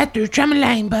north for that through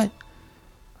Tremolane, but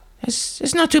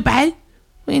it's not too bad.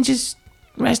 We can just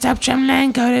rest up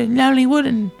Tremolane, go to Lonely Wood,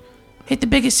 and hit the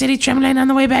biggest city, Tremolane, on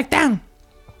the way back down.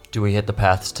 Do we hit the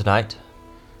paths tonight?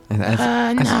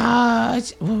 No.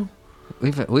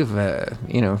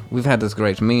 We've had this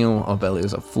great meal. Our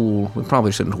bellies are full. We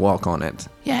probably shouldn't walk on it.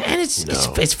 Yeah, and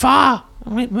it's far.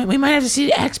 We might have to see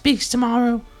the Axe Peaks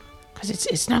tomorrow, because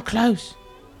it's not close.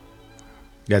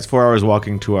 Yeah, it's 4 hours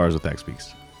walking, 2 hours with Axe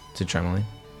Peaks. To Tremolane.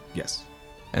 Yes.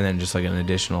 And then just like an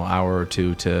additional hour or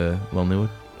two to Lonelywood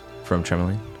from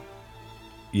Tremolane.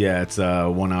 Yeah, it's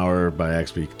 1 hour by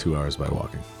Axe Peak, 2 hours by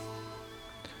walking.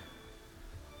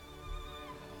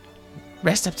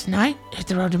 Rest up tonight, hit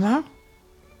the road tomorrow.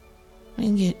 We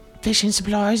can get fishing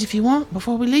supplies if you want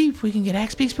before we leave. We can get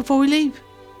Axe Peaks before we leave.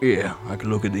 Yeah, I could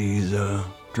look at these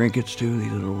trinkets too,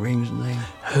 these little rings and things.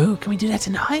 Oh, can we do that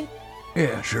tonight?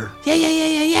 Yeah, sure.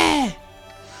 Yeah.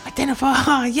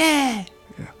 Identify, yeah.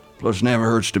 Plus, never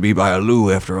hurts to be by a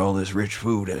loo after all this rich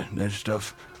food. That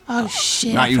stuff. Oh,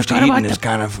 shit. Not used to eating this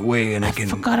kind of way, and it can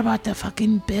forgot about the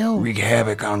fucking bill. wreak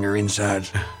havoc on your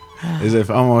insides. As if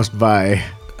almost by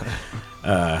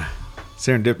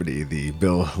serendipity, the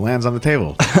bill lands on the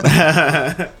table.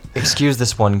 Excuse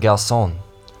this one, garçon.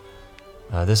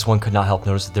 This one could not help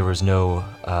notice that there was no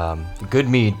good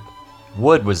mead.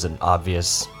 Wood was a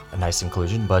nice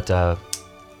inclusion, but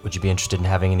would you be interested in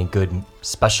having any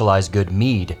specialized good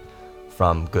mead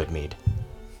from Good Mead?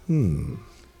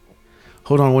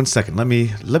 Hold on 1 second. Let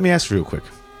me ask real quick.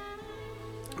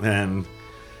 And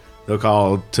they'll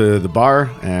call to the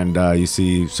bar, and you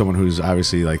see someone who's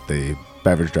obviously like the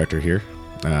beverage director here.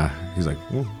 He's like,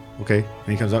 oh, okay.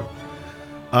 And he comes up.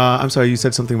 I'm sorry, you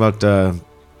said something about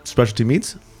specialty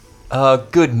meats?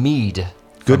 Good mead.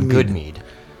 Good from mead. Good Mead.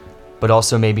 But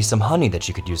also maybe some honey that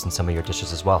you could use in some of your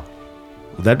dishes as well.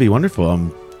 Well, that'd be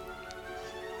wonderful.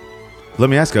 Let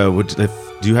me ask, do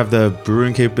you have the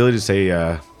brewing capability to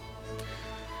say,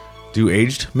 do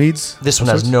aged meads? This one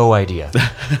has no idea.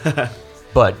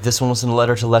 But this one was in a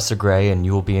letter to Lesser Gray, and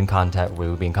we will be in contact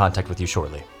with you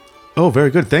shortly. Oh, very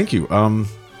good. Thank you.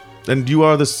 And you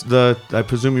are I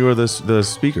presume you are the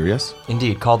speaker, yes?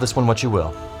 Indeed. Call this one what you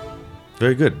will.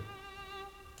 Very good.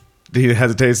 He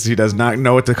hesitates. He does not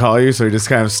know what to call you, so he just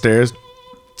kind of stares.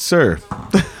 Sir.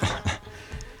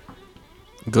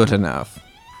 Good enough.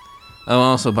 Oh,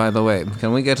 also, by the way,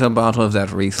 can we get a bottle of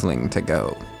that Riesling to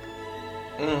go?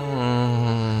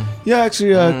 Yeah,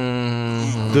 actually,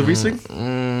 the Riesling?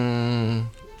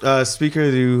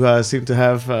 Speaker, do you seem to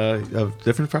have a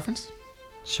different preference?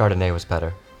 Chardonnay was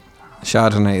better.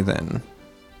 Chardonnay, then.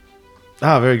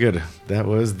 Ah, very good. That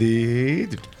was the...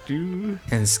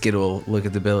 And Skid will look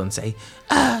at the bill and say,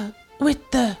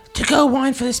 With the to-go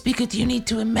wine for the speaker, do you need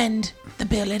to amend the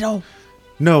bill at all?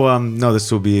 No,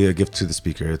 this will be a gift to the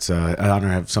speaker. It's an honor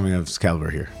to have something of this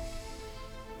caliber here.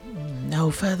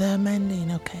 No further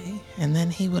amending, okay. And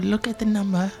then he will look at the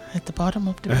number at the bottom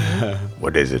of the bill.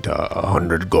 What is it,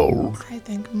 100 gold? I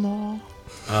think more.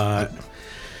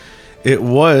 It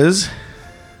was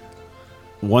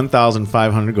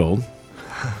 1,500 gold,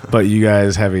 but you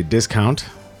guys have a discount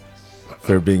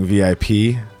for being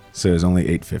VIP, so it's only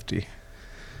 850.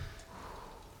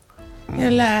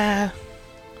 He'll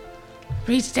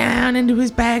reach down into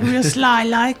his bag real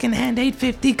sly-like and hand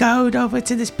 850 gold over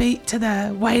to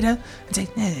the waiter and say,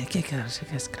 get closer,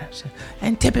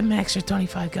 and tip him an extra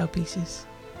 25 gold pieces.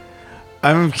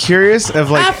 I'm curious of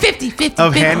 50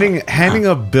 of handing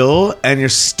a bill and you're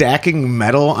stacking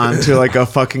metal onto like a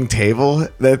fucking table.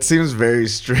 That seems very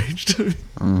strange to me.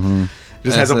 Mm-hmm.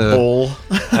 Just has a bowl.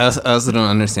 I also don't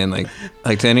understand like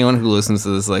to anyone who listens to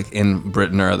this like in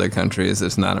Britain or other countries,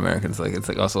 it's not Americans. Like it's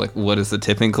like also like what is the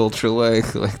tipping culture like?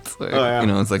 It's like yeah. You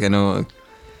know, it's like I know.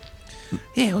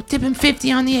 Yeah, we'll tip him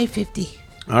 50 on the 850.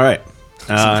 All right.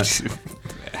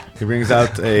 He brings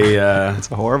out a. It's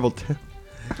a horrible tip.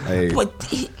 What?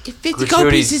 50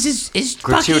 gold pieces is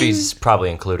gratuities is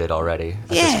probably included already at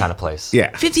this kind of place.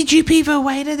 Yeah. 50 GP for a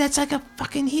waiter. That's like a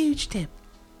fucking huge tip.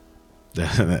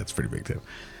 That's a pretty big tip.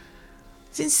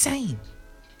 It's insane.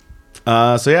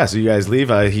 So you guys leave.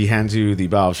 He hands you the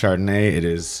bottle of Chardonnay. It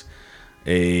is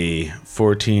a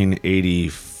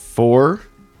 1484,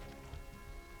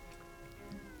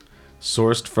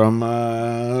 sourced from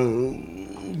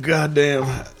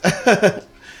goddamn.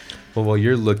 Well, while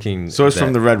you're looking, sourced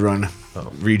from the Red Run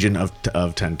region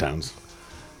of 10 towns.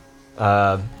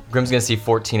 Grim's gonna see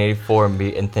 1484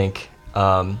 and think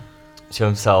to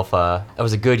himself, that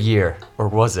was a good year, or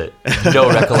was it? No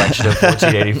recollection of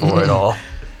 1484 at all.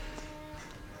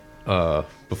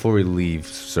 Before we leave,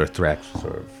 Sir Thrax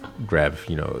sort of grab,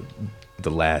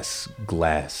 the last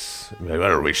glass.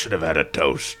 Well, we should have had a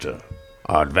toast.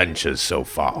 Our adventures so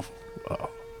far.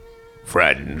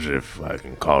 Friends, if I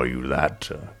can call you that.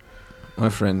 My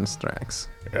friends, Drax.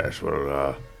 Yes,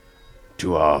 well,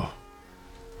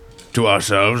 to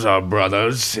ourselves, our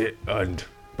brothers, and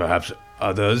perhaps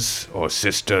others or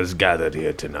sisters gathered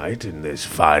here tonight in this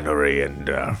finery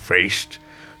and feast,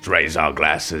 to raise our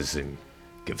glasses and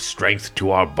give strength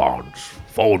to our bonds,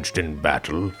 forged in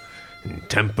battle and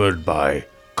tempered by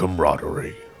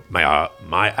camaraderie. May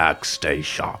my axe stay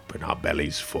sharp and our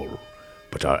bellies full,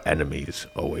 but our enemies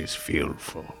always feel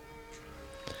full.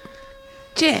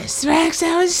 Cheers, Thrax.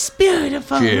 That was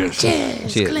beautiful. Cheers.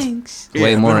 Cheers. Cheers. Clinks.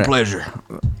 Way Been more, a pleasure.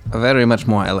 very much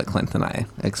more eloquent than I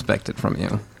expected from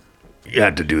you. You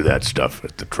had to do that stuff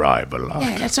at the tribe a lot.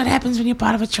 Yeah, that's what happens when you're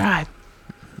part of a tribe.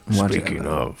 Speaking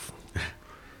of,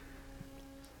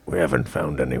 we haven't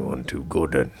found anyone too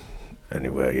good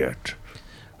anywhere yet.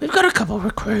 We've got a couple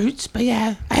recruits, but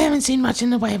yeah, I haven't seen much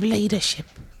in the way of leadership.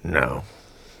 No.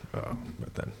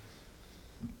 But then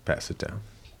pass it down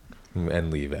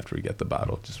and leave after we get the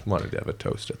bottle. Just wanted to have a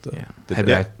toast at the. the Head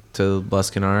deck. back to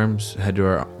Luskin Arms, head to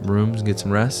our rooms, and get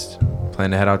some rest.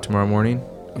 Plan to head out tomorrow morning.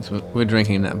 So we're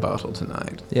drinking that bottle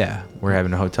tonight. Yeah, we're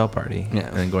having a hotel party. Yeah.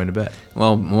 And then going to bed.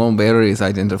 Well, Barry's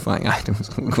identifying items.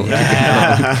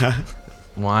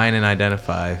 Wine and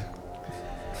identify.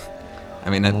 I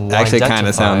mean, that Ooh, actually kind identify.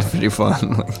 of sounds pretty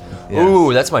fun. Yeah.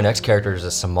 Ooh, that's my next character is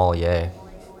a sommelier.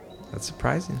 That's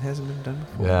surprising. It hasn't been done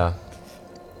before. Yeah.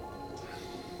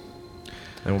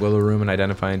 And we'll go to the room and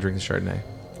identify and drink the Chardonnay.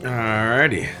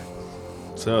 Alrighty.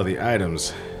 So the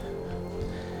items.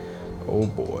 Oh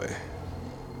boy.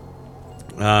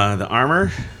 The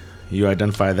armor, you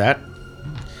identify that.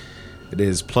 It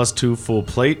is +2 full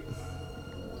plate.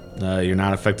 You're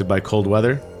not affected by cold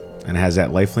weather, and it has that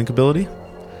lifelink ability.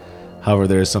 However,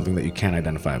 there is something that you can't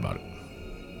identify about it.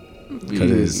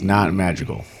 Because it is not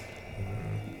magical.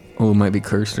 Oh, it might be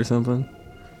cursed or something.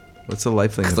 What's the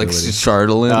lifelink It's like ability?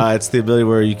 Chardolin. It's the ability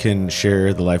where you can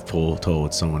share the life pool total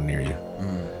with someone near you.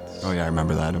 Oh yeah, I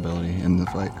remember that ability in the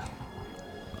fight.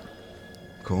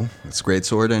 Cool. That's great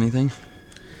sword. Anything?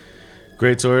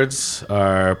 Great swords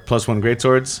are +1 great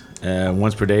swords.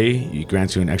 Once per day, it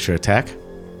grants you an extra attack.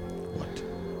 What?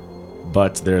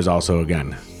 But there's also,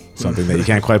 again, something that you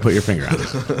can't quite put your finger on.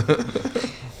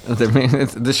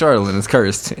 The Chardolin is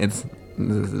cursed. It's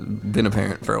been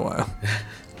apparent for a while.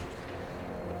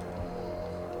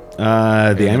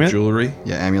 The amulet. Jewelry.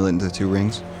 Yeah, amulet into 2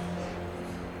 rings.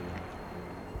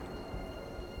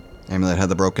 Amulet had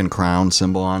the broken crown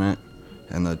symbol on it,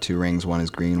 and the 2 rings. One is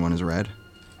green, one is red.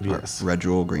 Yes. Or red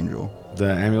jewel, green jewel.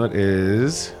 The amulet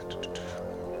is.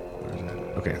 Where is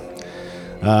it? Okay.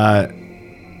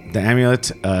 The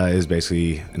amulet is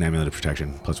basically an amulet of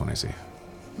protection, +1 AC.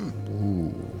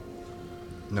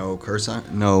 No curse on.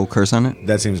 No curse on it.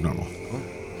 That seems normal.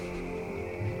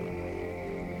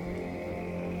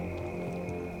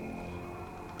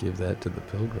 Give that to the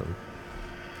pilgrim.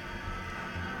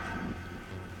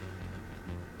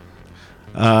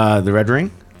 The red ring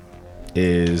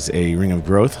is a ring of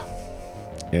growth.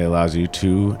 It allows you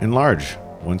to enlarge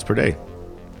once per day.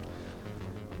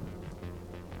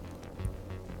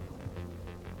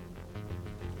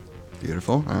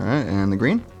 Beautiful. All right, and the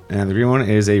green. And the green one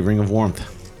is a ring of warmth.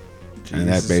 And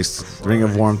that ring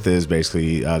of warmth is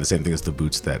basically the same thing as the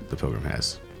boots that the pilgrim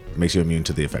has. It makes you immune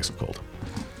to the effects of cold.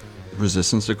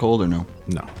 Resistance to cold or no?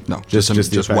 No. No, Just the the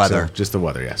just effects weather. just the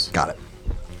weather, yes. Got it.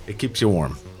 It keeps you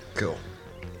warm. Cool.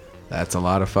 That's a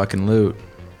lot of fucking loot.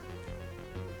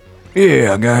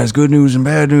 Yeah, guys, good news and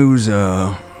bad news.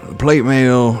 The plate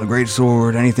mail, the great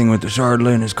sword, anything with the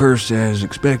Chardolin is cursed as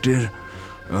expected.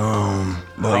 But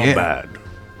How yeah, bad?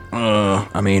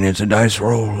 I mean, it's a dice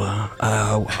roll.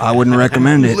 I wouldn't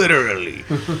recommend it. Literally.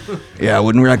 Yeah, I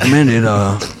wouldn't recommend it.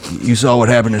 You saw what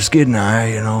happened to Skid and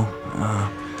I, you know.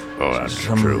 Oh, that's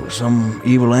true. Some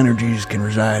evil energies can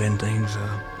reside in things.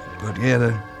 But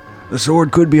yeah, the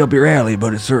sword could be up your alley,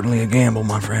 but it's certainly a gamble,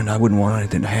 my friend. I wouldn't want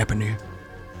anything to happen to you.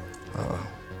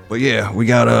 But yeah, we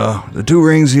got the 2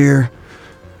 rings here.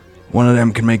 One of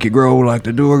them can make you grow like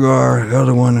the Durgar. The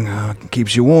other one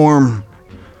keeps you warm.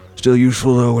 Still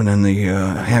useful though. And then the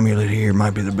amulet here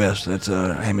might be the best. That's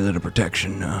an amulet of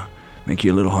protection. Make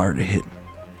you a little harder to hit.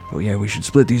 But yeah, we should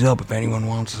split these up if anyone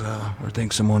wants or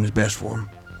thinks someone is best for them.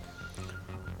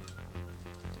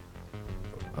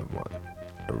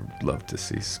 I would love to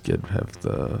see Skid have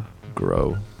the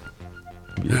grow.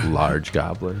 Be a large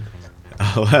goblin.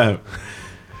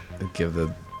 Give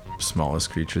the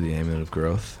smallest creature the amulet of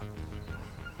growth.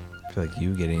 I feel like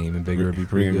you getting even bigger would be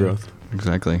pretty Ring of good. growth.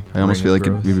 Exactly. I almost Ring feel of like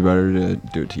it'd growth. be better to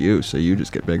do it to you, so you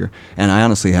just get bigger. And I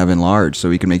honestly have enlarged, so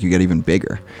we can make you get even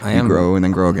bigger. I You am- grow and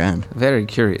then grow again. Very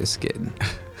curious, kid.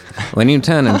 When you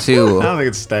turn I into don't think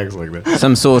it stacks like that.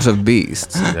 some sort of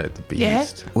beast, Yeah, the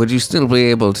beast. would you still be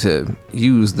able to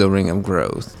use the ring of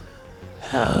growth?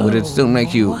 Would it still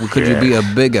make you? Could you be a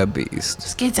bigger beast?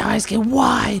 Skid's eyes get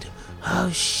wide. Oh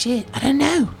shit! I don't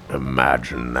know.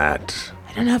 Imagine that.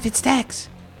 I don't know if it stacks.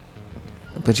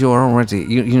 But you're already,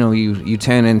 you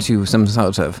turn into some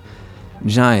sort of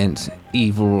giant,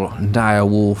 evil, dire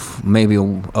wolf, maybe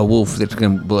a wolf that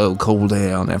can blow cold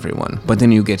air on everyone. But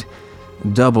then you get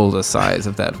double the size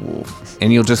of that wolf,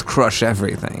 and you'll just crush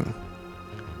everything.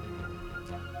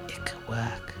 It could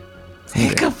work.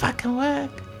 It could fucking work.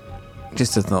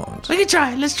 Just a thought. We can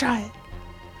try it. Let's try it.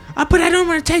 But I don't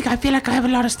want to take. I feel like I have a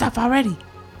lot of stuff already.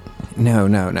 No.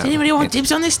 Does anybody want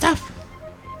tips on this stuff?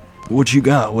 What you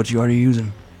got? What you already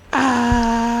using?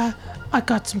 I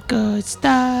got some good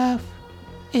stuff.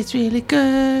 It's really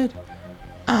good.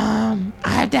 I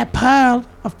have that pearl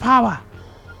of power.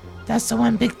 That's the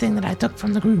one big thing that I took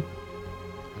from the group.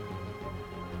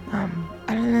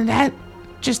 Other than that,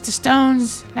 just the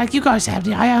stones, like you guys have,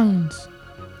 the ions.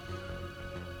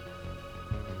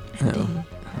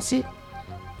 That's it.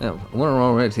 We're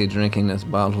already drinking this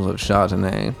bottle of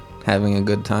Chardonnay, having a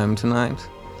good time tonight.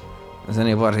 Does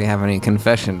anybody have any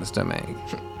confessions to make?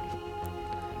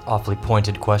 Awfully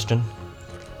pointed question.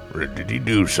 Or did he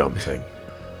do something?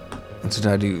 Did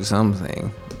I do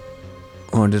something?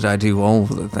 Or did I do all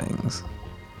the things?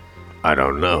 I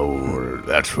don't know.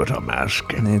 That's what I'm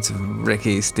asking. It's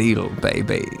Ricky Steele,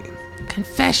 baby.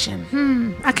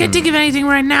 Confession. I can't think of anything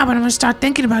right now, but I'm gonna start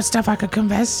thinking about stuff I could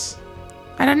confess.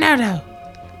 I don't know though.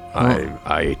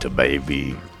 I ate a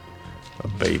baby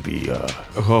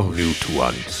newt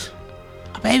once.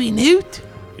 A baby newt?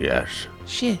 Yes.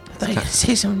 Shit, I thought you were gonna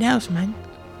say something else, man.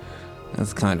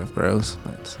 That's kind of gross,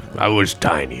 but I was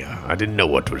tinier. I didn't know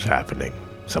what was happening.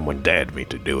 Someone dared me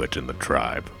to do it in the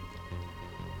tribe.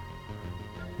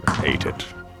 I ate it.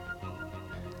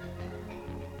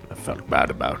 I felt bad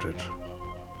about it.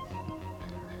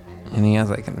 any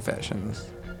other confessions?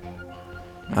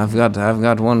 I've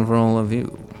got one for all of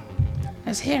you.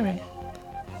 Let's hear it.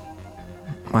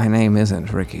 My name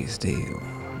isn't Ricky Steele.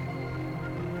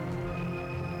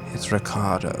 It's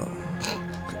Ricardo.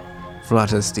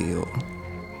 Flutter Steele.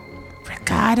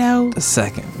 Ricardo The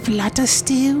second.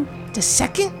 Fluttersteel the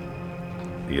second?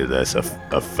 Yeah, that's a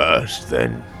first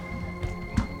then.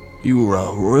 You were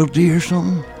royalty or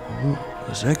something?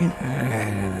 A second?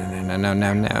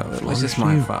 No. It was just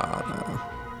my father.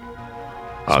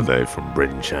 Are they from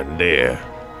Bryn Chandir?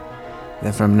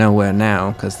 They're from nowhere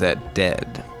now because they're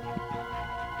dead.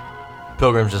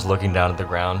 Pilgrim's just looking down at the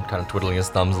ground, kind of twiddling his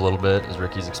thumbs a little bit as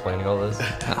Ricky's explaining all this.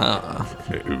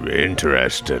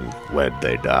 Interesting. Where'd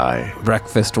they die?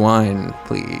 Breakfast wine,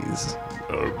 please.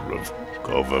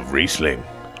 Of Riesling.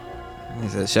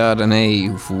 It's a Chardonnay,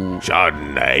 you fool.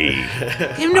 Chardonnay.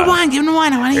 Give him the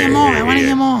wine, I want to hear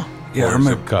more, Yeah, I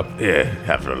remember. Cup. Yeah,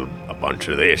 have a bunch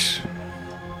of this.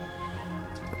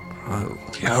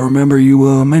 Yeah, I remember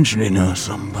you mentioning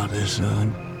something about this.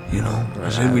 I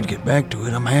said we'd get back to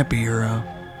it. I'm happy you're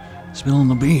spilling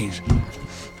the beans.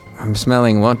 I'm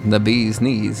smelling what the bees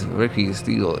needs. Ricky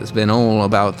Steele has been all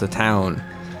about the town.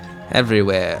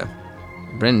 Everywhere.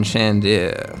 Bryn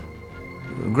Chandir.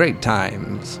 Great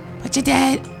times. But your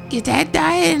dad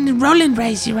died in Roland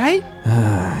raised you, right?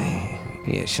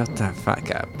 Yeah, shut the fuck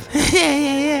up.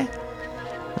 yeah.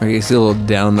 Ricky Steele will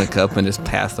down the cup and just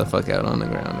pass the fuck out on the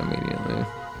ground immediately.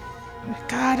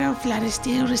 Ricardo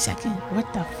Fluttersteel the second.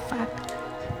 What the fuck?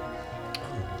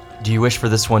 Do you wish for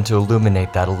this one to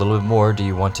illuminate that a little bit more, or do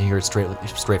you want to hear it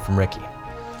straight from Ricky?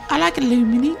 I like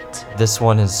illuminate. This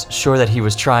one is sure that he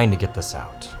was trying to get this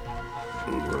out.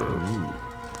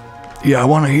 Yeah, I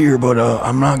want to hear, but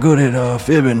I'm not good at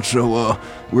fibbing, so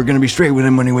we're going to be straight with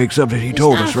him when he wakes up that he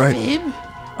told us, right? Fib.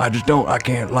 I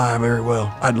can't lie very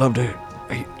well. I'd love to.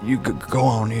 You could go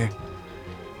on here.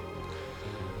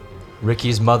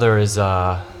 Ricky's mother is,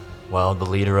 the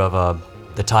leader of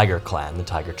the Tiger Clan, the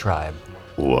Tiger Tribe.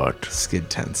 What? Skid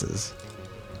tenses.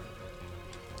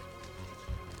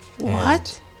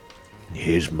 What?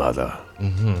 His mother.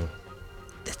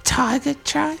 The Tiger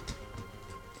Tribe?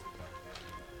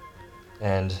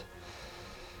 And,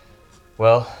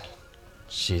 well,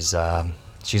 she's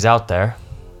out there,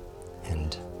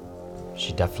 and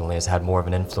she definitely has had more of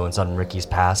an influence on Ricky's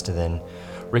past than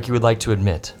Ricky would like to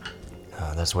admit.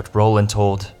 That's what Roland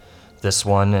told this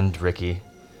one and Ricky.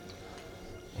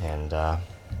 And I'm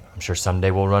sure someday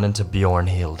we'll run into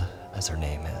Bjornhild, as her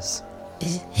name is.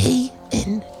 He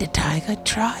within the Tiger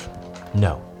tribe?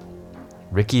 No.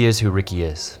 Ricky is who Ricky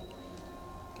is.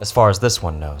 As far as this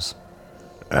one knows.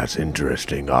 That's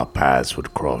interesting. Our paths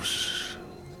would cross,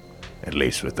 at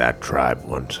least with that tribe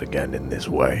once again in this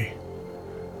way.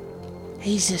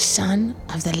 He's the son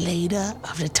of the leader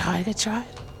of the Tiger tribe?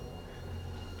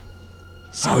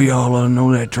 How y'all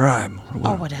know that tribe?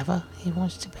 Or whatever he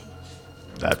wants to be.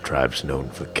 That tribe's known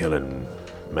for killing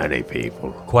many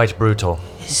people. Quite brutal.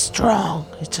 It's strong.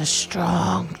 It's a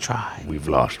strong tribe. We've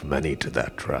lost many to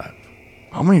that tribe.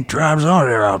 How many tribes are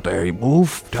there out there?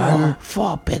 Wolf, tiger?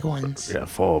 Four big ones. Yeah,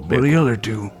 4 What big. are the other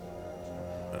 2?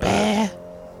 Bear,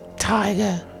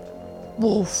 tiger,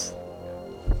 wolf,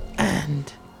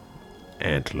 and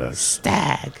Antlers.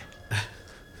 stag.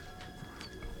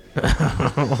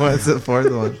 What's the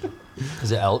fourth one?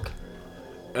 Is it elk?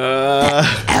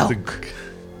 Elk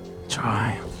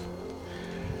tribe.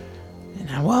 And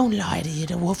I won't lie to you,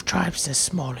 the wolf tribe's the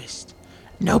smallest.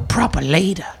 No proper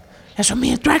leader. That's what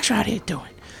me and Thrax are out here doing.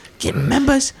 Getting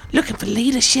members, looking for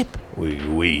leadership.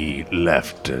 We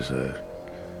left as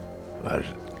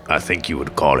I think you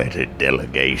would call it a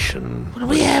delegation. Well,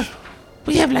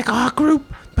 we have like our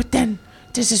group, but then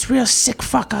there's this real sick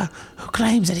fucker who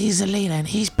claims that he's the leader and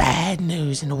he's bad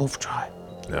news in the wolf tribe.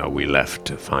 Now we left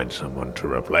to find someone to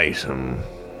replace him.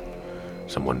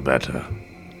 Someone better.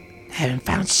 Haven't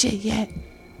found shit yet.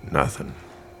 Nothing.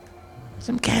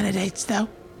 Some candidates though.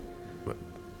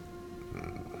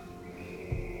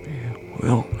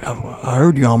 Well, I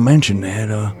heard y'all mention that.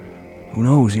 Who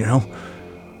knows,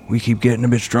 We keep getting a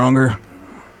bit stronger.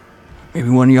 Maybe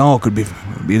one of y'all could be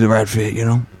the right fit,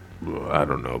 Well, I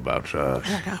don't know about us.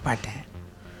 I don't know about that.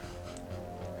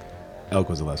 Elk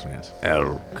was the last one, yes.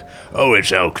 Elk. Oh,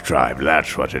 it's Elk Tribe.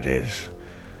 That's what it is.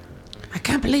 I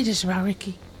can't believe this about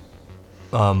Ricky.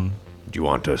 Do you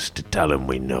want us to tell him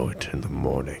we know it in the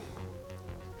morning?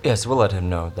 Yes, we'll let him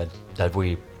know that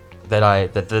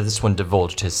this one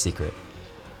divulged his secret.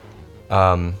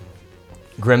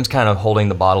 Grim's kind of holding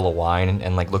the bottle of wine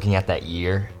and like looking at that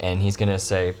year, and he's gonna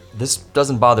say, "This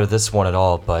doesn't bother this one at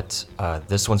all, but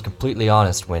this one's completely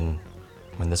honest when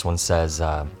this one says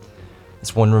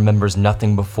this one remembers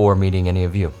nothing before meeting any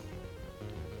of you.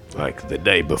 Like the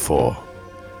day before.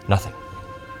 Nothing.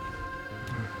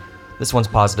 This one's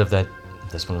positive that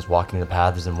this one was walking the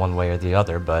paths in one way or the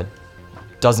other, but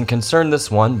doesn't concern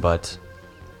this one, but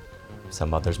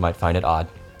some others might find it odd."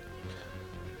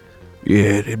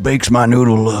 Yeah, it bakes my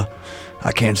noodle.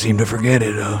 I can't seem to forget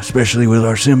it, especially with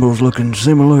our symbols looking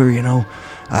similar,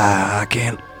 I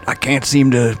can't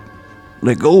seem to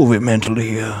let go of it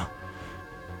mentally.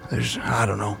 I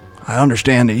don't know. I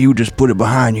understand that you just put it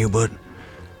behind you, but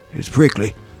it's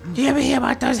prickly. Do you ever hear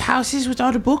about those houses with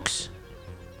all the books?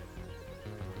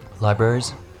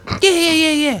 Libraries?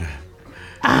 Yeah.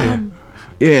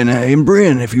 Yeah, and in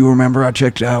Bryn, if you remember, I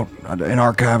checked out an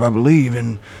archive, I believe,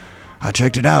 and I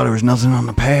checked it out. There was nothing on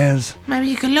the paths. Maybe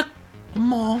you can look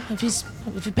more if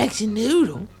it bakes your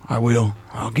noodle. I will.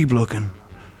 I'll keep looking.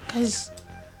 Because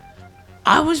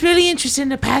I was really interested in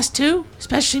the past too,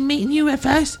 especially meeting you at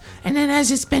first. And then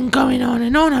as it's been going on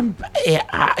and on,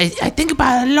 I think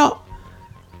about it a lot.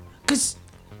 Because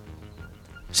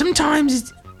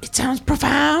sometimes it sounds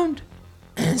profound,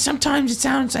 and sometimes it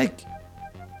sounds like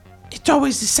it's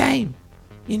always the same,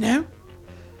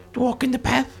 walking the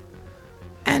path.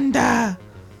 And,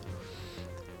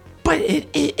 but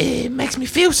it makes me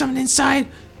feel something inside.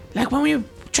 Like when we were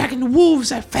tracking the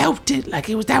wolves, I felt it, like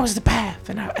that was the path.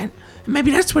 And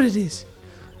maybe that's what it is.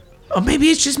 Or maybe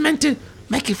it's just meant to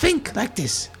make you think like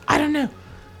this. I don't know.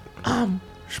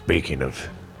 Speaking of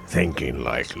thinking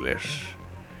like this,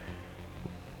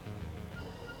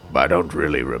 I don't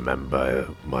really remember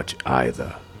much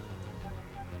either.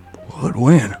 What,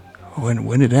 when?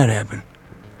 When did that happen?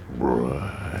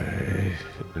 Right.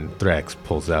 And Thrax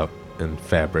pulls out in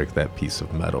fabric that piece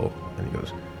of metal, and he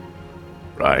goes,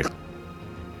 Right.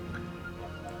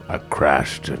 I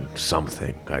crashed in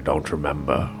something. I don't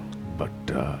remember, but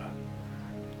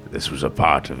this was a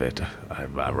part of it.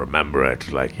 I remember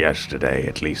it like yesterday,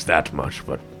 at least that much,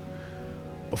 but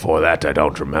before that I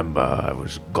don't remember. I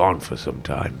was gone for some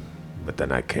time, but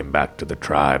then I came back to the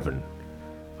tribe and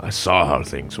I saw how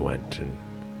things went, and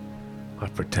I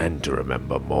pretend to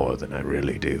remember more than I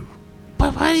really do.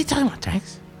 But what are you talking about,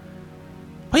 Drax?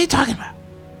 What are you talking about?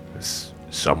 It's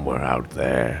somewhere out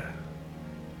there,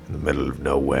 in the middle of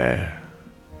nowhere,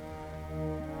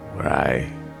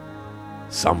 where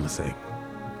something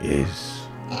is.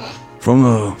 From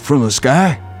the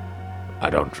sky? I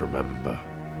don't remember.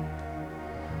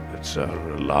 It's a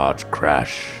large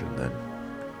crash and then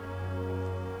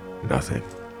nothing.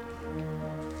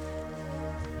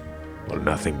 Well,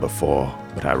 nothing before,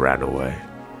 but I ran away.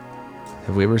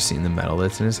 Have we ever seen the medal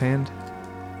that's in his hand?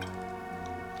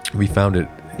 We found it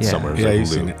Yeah. somewhere. Yeah, Like you've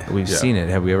seen loot. it. We've Yeah. seen it.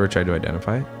 Have we ever tried to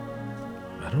identify it?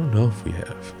 I don't know if we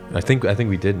have. I think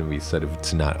we did, and we said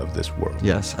it's not of this world.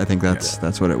 Yes, I think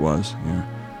that's what it was.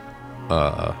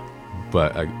 Yeah.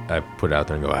 But I put it out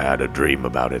there and go, I had a dream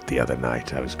about it the other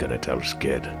night. I was gonna tell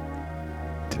Skid.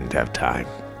 Didn't have time.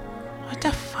 What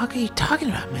the fuck are you talking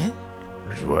about, man?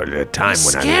 Well, the time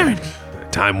You're when scaring me.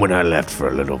 time when I left for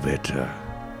a little bit.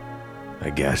 I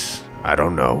guess I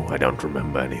don't know. I don't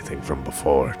remember anything from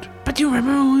before it. But do you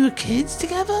remember when we were kids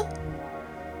together?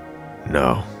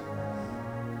 No.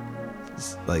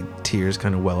 It's like tears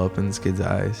kind of well up in this kid's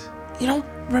eyes. You don't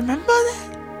remember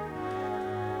that?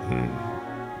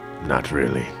 Not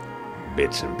really.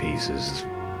 Bits and pieces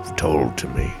told to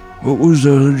me. What was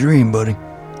the dream, buddy?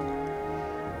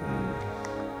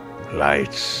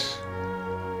 Lights,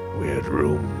 weird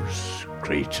rooms,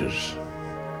 creatures.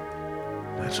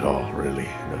 That's all, really.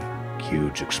 And a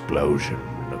huge explosion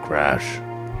and a crash.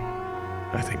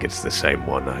 I think it's the same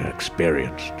one I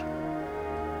experienced.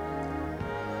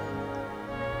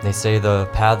 They say the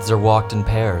paths are walked in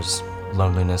pairs.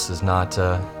 Loneliness is not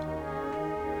a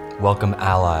welcome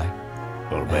ally.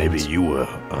 Well, maybe you were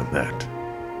on that.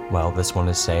 Well, this one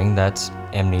is saying that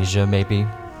amnesia maybe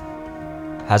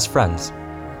has friends.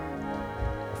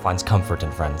 Or finds comfort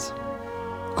in friends.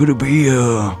 Could it be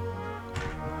the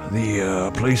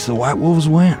place the White Wolves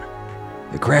went?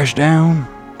 They crashed down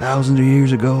thousands of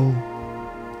years ago.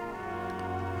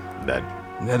 That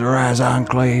Netherrise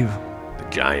Enclave. the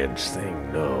Giants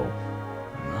thing, no.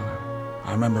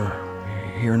 I remember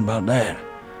hearing about that.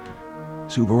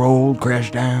 Super old,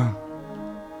 crashed down.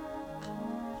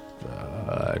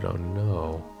 I don't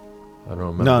know. I don't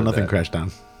remember. No, nothing that. crashed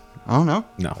down. Oh no.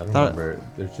 No. I don't Thought- remember.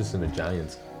 There's just in a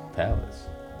giant's palace.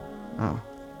 Oh,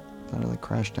 thought it like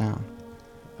crashed down.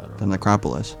 I don't The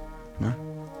necropolis. No.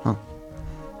 Huh.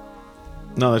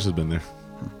 No, that's just been there.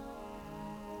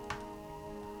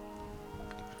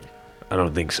 I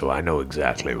don't think so. I know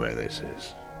exactly where this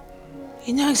is.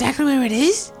 You know exactly where it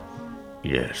is?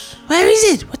 Yes. Where is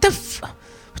it? What the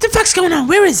fuck's going on?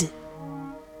 Where is it?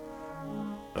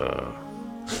 I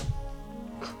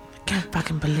can't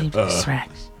fucking believe this,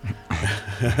 Rex.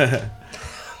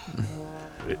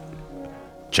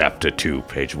 Chapter 2,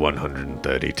 page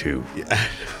 132.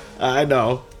 I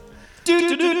know.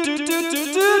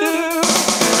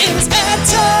 It's ad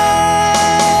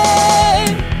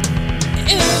time.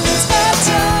 It's ad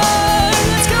time.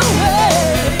 Let's go away.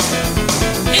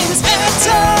 It's ad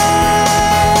time.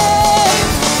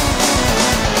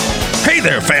 Hey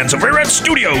there, fans of Rare Rat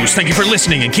Studios! Thank you for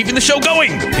listening and keeping the show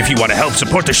going. If you want to help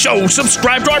support the show,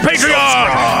 subscribe to our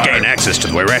Patreon. Gain access to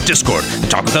the Rare Rat Discord,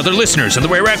 talk with other listeners and the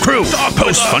Rare Rat crew,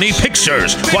 post funny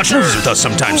pictures, watch movies with us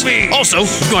sometimes. Also,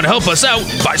 if you want to help us out,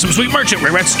 buy some sweet merch at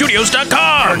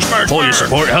RareRatStudios.com. All your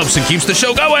support helps and keeps the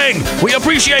show going. We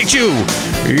appreciate you.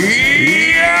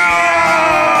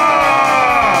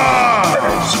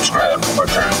 Yeah! Subscribe for more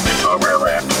time to Rare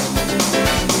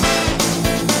Rat.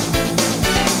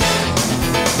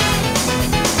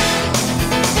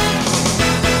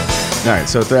 All right,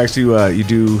 so Thrax, you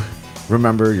do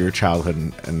remember your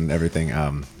childhood and everything.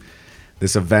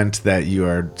 This event that you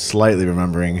are slightly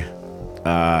remembering.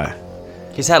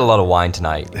 He's had a lot of wine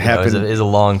tonight. You know, Happened- it's a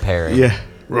long pairing. Yeah.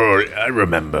 Rory, I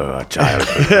remember our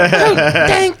childhood.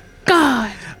 Thank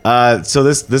God. So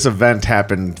this event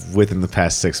happened within the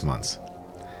past 6 months,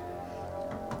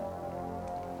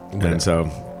 and so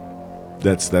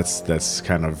that's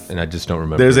kind of. And I just don't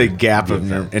remember. There's a gap the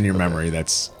in event. your memory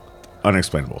that's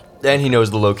unexplainable. And he knows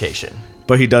the location.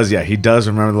 But he does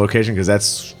remember the location because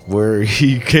that's where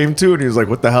he came to, and he was like,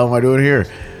 "What the hell am I doing here?"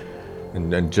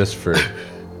 And just for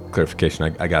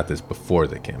clarification, I got this before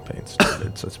the campaign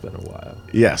started, so it's been a while.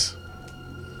 Yes.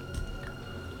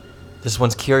 This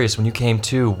one's curious. When you came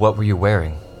to, what were you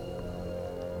wearing?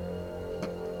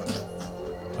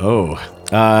 Oh,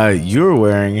 you were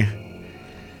wearing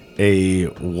a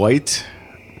white,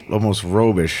 almost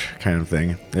robe-ish kind of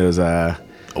thing. It was A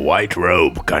white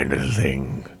robe kind of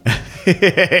thing.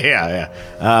 yeah.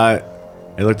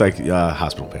 It looked like a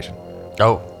hospital patient.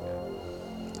 Oh,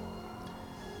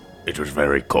 It was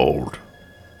very cold.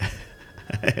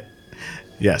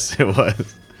 Yes, it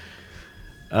was.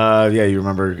 Yeah, you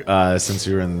remember, since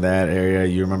you were in that area,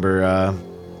 you remember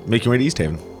making your way to East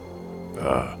Haven.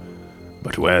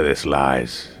 But where this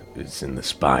lies is in the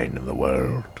spine of the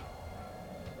world.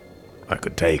 I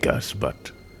could take us,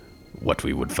 but what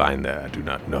we would find there, I do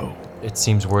not know. it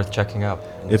seems worth checking out.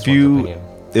 in this If one's you opinion.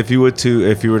 if you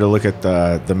were to look at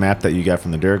the map that you got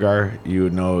from the Durgar, you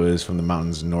would know it is from the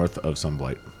mountains north of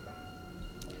Sunblight.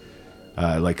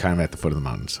 like kind of at the foot of the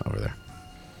mountains over there.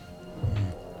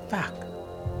 Fuck.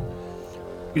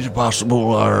 Is it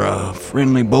possible our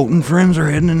friendly boating friends are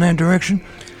heading in that direction?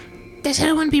 They said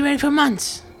it wouldn't be ready for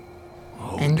months.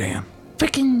 Oh, And damn.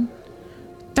 Frickin'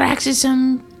 Thrax is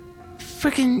some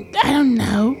frickin' I don't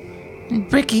know.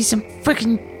 And Ricky's some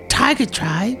frickin' tiger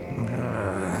tribe.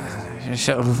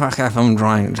 Shut the fuck up, I'm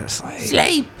trying to sleep.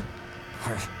 Sleep.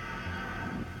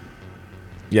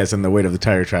 Yes, and the weight of the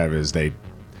tiger tribe is they.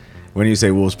 When you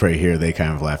say wolves prey here, they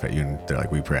kind of laugh at you and they're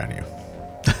like, "We prey on you."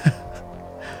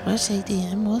 We'll see,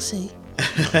 DM. We'll see.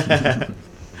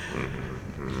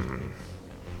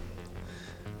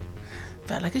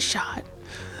 Felt like a shot.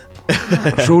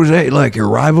 So is that like your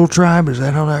rival tribe? Is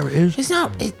that how that is? It's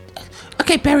not.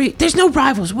 Okay, Barry, there's no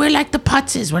rivals. We're like the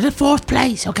Putzes. We're the 4th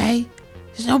place, okay?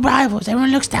 There's no rivals.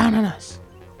 Everyone looks down on us.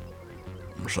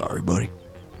 I'm sorry, buddy.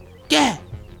 Yeah,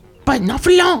 but not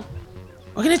for long.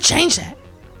 We're gonna change that.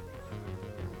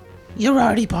 You're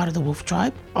already part of the wolf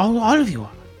tribe. All of you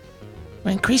are.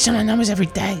 We're increasing our numbers every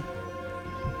day.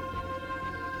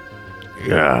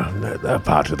 Yeah, they're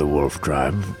part of the wolf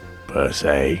tribe, per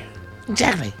se.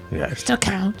 Exactly. Yes. Still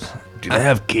counts. Do they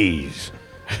have keys?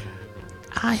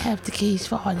 I have the keys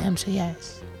for all them, so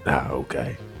yes. Ah,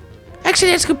 okay.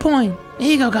 Actually, that's a good point.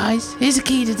 Here you go, guys. Here's the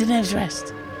key to Denev's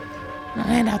Rest. I'll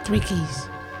hand out 3 keys.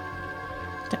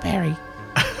 To Barry.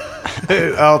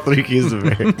 All 3 keys of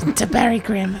Barry. To Barry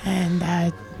Grimm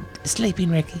and Sleeping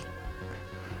Ricky.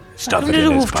 Stuff Welcome it to in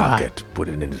the his wolf tribe. pocket. Put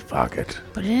it in his pocket.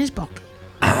 Put it in his pocket.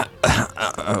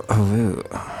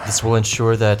 This will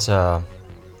ensure that a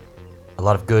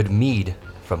lot of good mead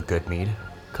from Good Mead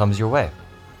comes your way.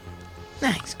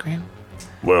 Thanks, Grimm.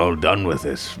 We're all done with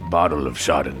this bottle of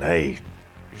Chardonnay.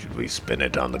 Should we spin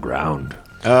it on the ground?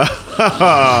 Good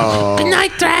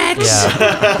night, Drax.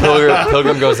 Yeah.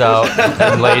 Pilgrim goes out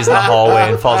and lays in the hallway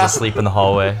and falls asleep in the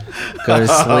hallway. Go to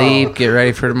sleep. Get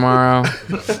ready for tomorrow.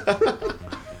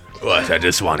 What? I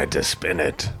just wanted to spin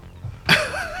it.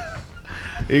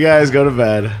 You guys go to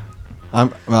bed.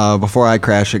 Before I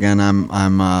crash again,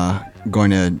 I'm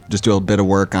going to just do a bit of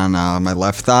work on my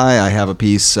left thigh. I have a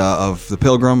piece of the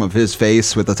pilgrim of his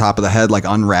face with the top of the head like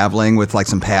unraveling with like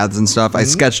some pads and stuff. I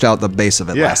sketched out the base of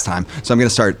it last time, so I'm going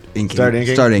to start inking. Start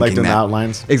inking like doing the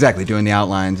outlines. Exactly, doing the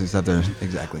outlines and stuff there.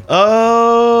 Exactly.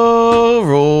 Oh,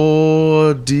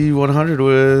 roll D100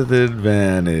 with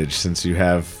advantage since you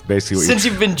have basically what Since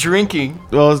you've been drinking.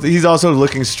 Well, he's also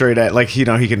looking straight at like he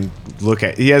can look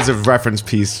at. He has a reference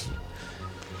piece.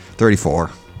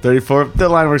 34. 34. The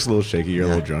line works a little shaky. You're a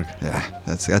little drunk. Yeah,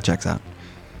 that checks out.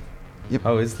 Yep.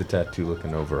 How is the tattoo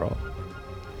looking overall?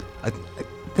 I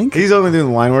think he's only doing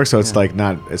the line work, so it's like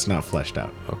it's not fleshed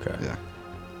out. Okay.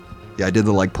 Yeah, I did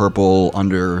the like purple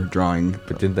under drawing.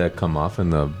 But did that come off in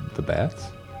the baths?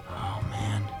 Oh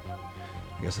man,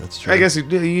 I guess that's true. I guess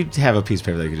you have a piece of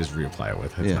paper that you could just reapply it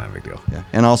with. It's not a big deal. Yeah,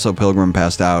 and also Pilgrim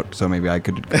passed out, so maybe I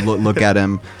could look at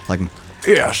him like.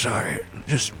 Yeah, sorry.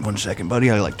 Just 1 second, buddy.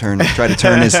 I like try to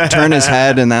turn his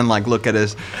head and then like look at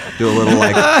his, do a little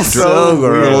like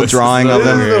little drawing of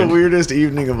him. This is the weirdest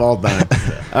evening of all time.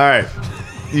 All right,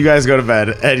 you guys go to bed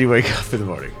and you wake up in the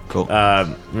morning. Cool.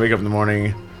 You wake up in the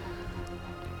morning.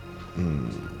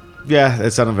 Yeah,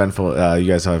 it's uneventful. You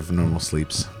guys have normal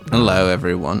sleeps. Hello,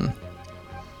 everyone.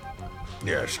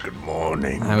 Yes, good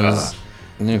morning.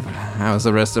 How was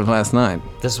the rest of last night?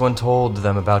 This one told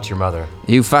them about your mother.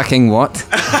 You fucking what?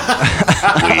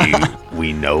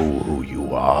 we know who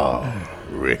you are,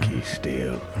 Ricky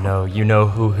Steele. No, you know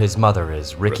who his mother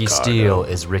is. Ricky Ricardo. Steele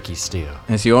is Ricky Steele.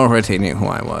 Yes, you already knew who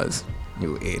I was.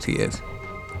 You idiot.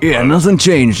 Yeah, nothing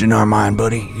changed in our mind,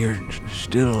 buddy.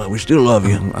 We still love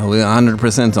you. We're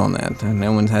 100% on that. And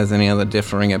no one has any other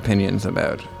differing opinions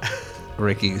about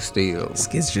Ricky Steele.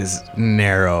 Skid's just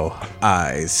narrow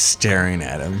eyes staring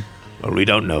at him. Well, we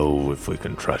don't know if we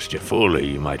can trust you fully.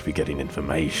 You might be getting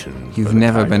information. You've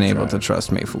never been able to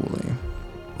trust me fully.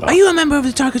 Are you a member of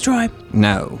the Tiger tribe?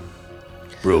 No.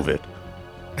 Prove it.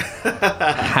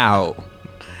 How?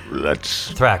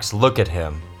 Let's. Thrax, look at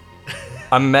him.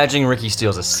 I'm imagining Ricky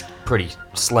Steele's a pretty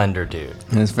slender dude.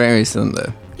 It's very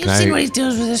slender. You've seen what he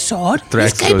deals with his sword. Thrax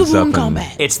He's capable goes up in and-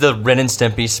 combat. It's the Ren and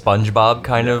Stimpy SpongeBob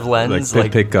kind of lens.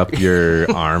 Like pick up your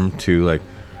arm too, like.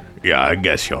 Yeah, I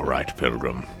guess you're right,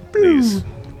 Pilgrim. These,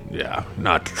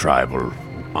 not tribal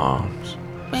arms.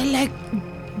 Well, like,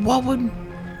 what would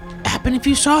happen if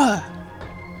you saw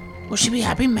her? Would she be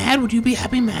happy mad? Would you be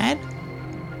happy mad?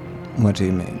 What do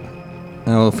you mean?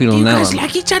 Oh, if you Do don't you know guys him.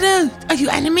 like each other? Are you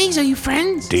enemies? Are you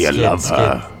friends? Do you love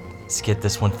her? Skid,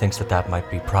 this one thinks that might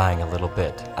be prying a little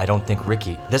bit. I don't think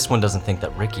this one doesn't think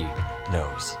that Ricky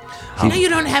knows. I know you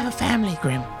don't have a family,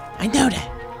 Grim. I know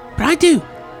that. But I do.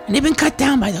 And they've been cut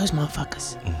down by those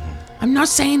motherfuckers. I'm not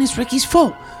saying it's Ricky's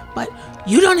fault, but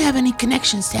you don't have any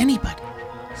connections to anybody.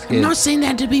 I'm not saying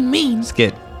that to be mean.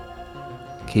 Skid,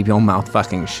 keep your mouth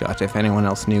fucking shut. If anyone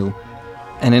else knew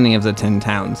in any of the 10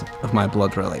 towns of my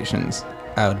blood relations,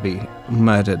 I would be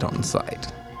murdered on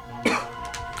sight.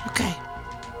 Okay.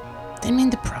 Didn't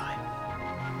mean to pry.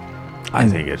 I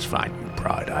think it's fine, you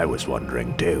pride. I was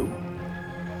wondering too.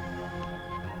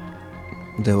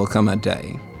 There will come a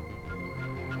day,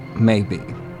 maybe,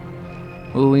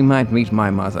 where we might meet my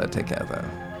mother together.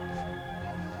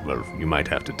 Well, you might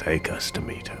have to take us to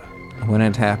meet her. When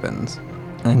it happens,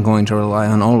 I'm going to rely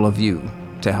on all of you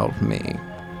to help me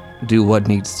do what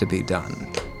needs to be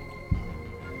done.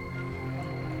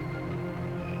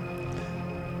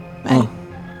 Barry,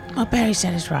 what Barry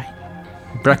said is right.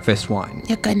 Breakfast wine.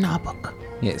 You're good in our book.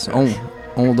 Yes,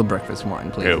 all the breakfast wine,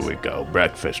 please. Here we go.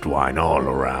 Breakfast wine all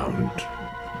around.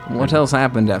 What else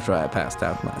happened after I passed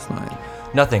out last night?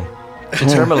 Nothing.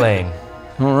 It's Hermelane.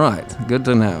 All right, good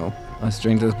to know. Let's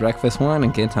drink this breakfast wine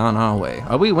and get on our way.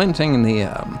 Are we renting the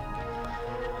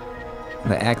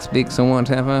axe beaks or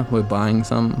whatever? We're buying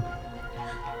some.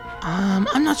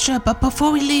 I'm not sure, but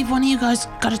before we leave, one of you guys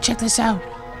gotta check this out.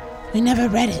 We never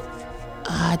read it.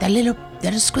 The little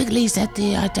squigglies that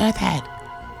the Death had.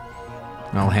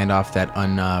 I'll hand off that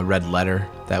unread letter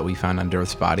that we found on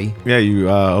Dirth's body. Yeah, you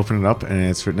open it up and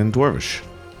it's written in Dwarvish.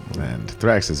 And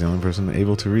Thrax is the only person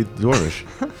able to read Dwarvish.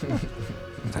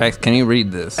 Thrax, can you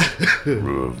read this?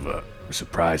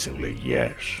 Surprisingly,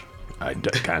 yes. I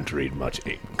can't read much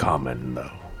common,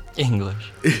 though.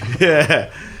 English.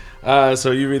 Yeah.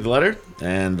 So you read the letter,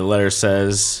 and the letter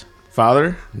says,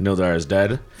 Father, Nildar is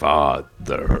dead.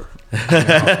 Father.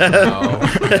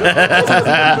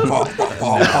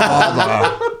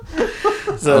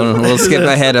 So we'll skip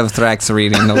ahead of Thrax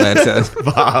reading the letter.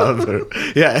 Father.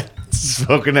 Yeah,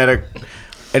 spoken at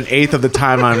an eighth of the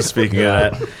time I'm speaking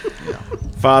at.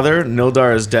 Father,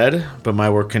 Nildar is dead, but my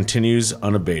work continues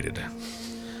unabated.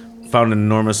 Found an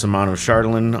enormous amount of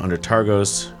Chardalyn under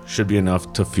Targos. Should be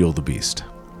enough to fuel the beast.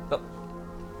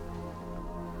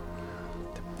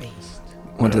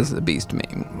 What does the beast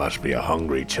mean? Must be a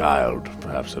hungry child,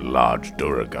 perhaps a large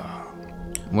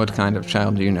Duragar. What kind of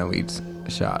child do you know eats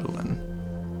Chardalyn?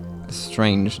 A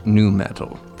strange new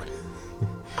metal.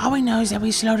 All we know is that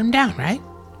we slowed them down, right?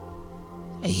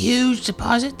 A huge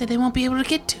deposit that they won't be able to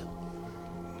get to.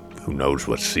 Who knows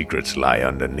what secrets lie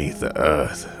underneath the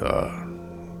earth?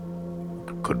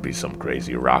 Could be some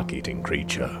crazy rock-eating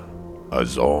creature. A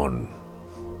Zorn.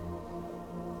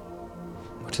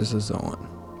 What is a Zorn?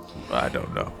 I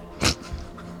don't know.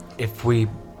 If we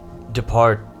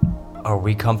depart, are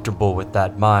we comfortable with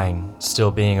that mine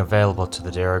still being available to the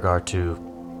Duragar to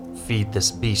feed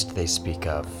this beast they speak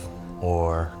of?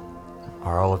 Or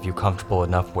are all of you comfortable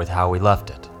enough with how we left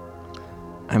it?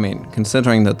 I mean,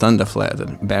 considering the thunder flare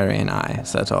that Barry and I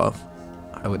set off,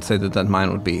 I would say that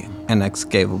mine would be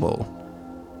inexcavable.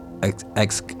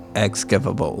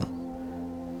 Excavable.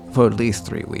 For at least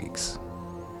 3 weeks.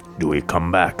 Do we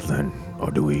come back then? Or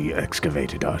do we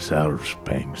excavate it ourselves,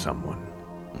 paying someone?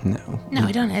 No. No,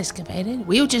 we don't excavate it.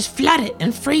 We'll just flood it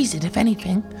and freeze it, if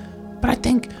anything. But I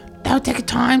think that would take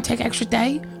time, take extra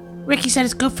day. Ricky said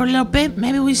it's good for a little bit.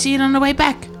 Maybe we see it on the way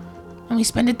back. And we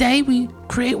spend a day, we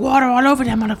create water all over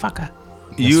that motherfucker.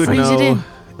 You would freeze it know. in.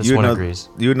 This one agrees.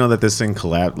 You would know that this thing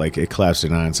collapsed. Like it collapsed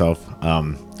in on itself.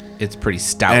 It's pretty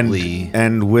stoutly.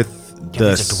 And with the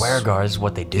These are Duragar is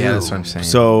what they do. Yeah, that's what I'm saying.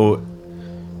 So,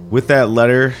 with that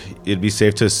letter, it'd be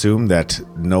safe to assume that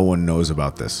no one knows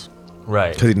about this.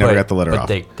 Right. Because he never got the letter off.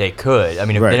 But they could. I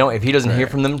mean, if Right. they don't, if he doesn't hear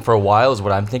from them for a while, is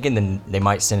what I'm thinking. Then they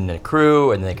might send in a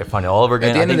crew, and they could find it all over again.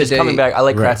 At the end I of think the just coming day- back. I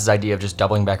like Right. Kratz's idea of just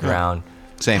doubling back around.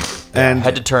 Same. And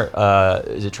Head to turn.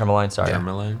 Is it Tremoline? Sorry.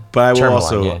 but I will Tourmaline,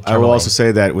 also yeah, I will also Tourmaline.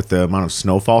 say that with the amount of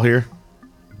snowfall here,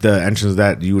 the entrance of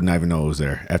that you wouldn't even know it was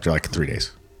there after like 3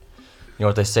 days. You know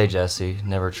what they say, Jesse?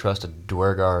 Never trust a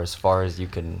Duragar as far as you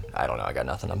can. I don't know. I got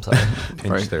nothing. I'm sorry.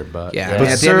 Pinch their butt. yeah, Yeah. But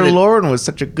at the, Sir end of the, Lauren was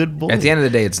such a good boy. at the end of the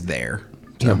day, it's there.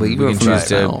 Yeah, but you we go can for choose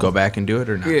that to now. go back and do it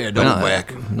or not. Yeah, But double not,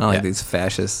 whack. not like Yeah. these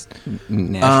fascist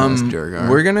nationalist Durgar.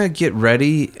 We're gonna get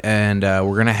ready and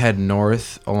we're gonna head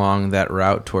north along that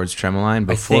route towards Tremoline.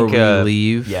 Before think, we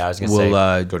leave, yeah, I was gonna we'll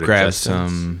say- Go to grab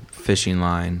Justin's. some fishing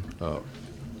line. Oh,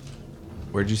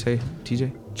 Where'd you say,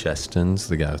 TJ? Justin's,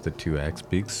 the guy with the 2 axe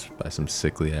beaks, buy some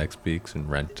sickly axe beaks and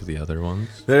rent to the other ones.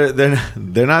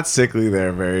 They're not sickly.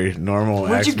 They're very normal.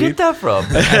 Where'd you axe get beat. that from?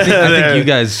 I think you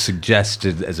guys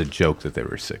suggested as a joke that they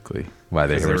were sickly. Why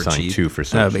they Because were they were selling cheap. 2 for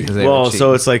so cheap. because they Well, were so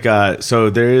cheap. it's like so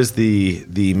there is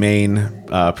the main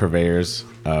purveyors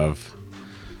of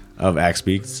axe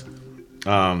beaks.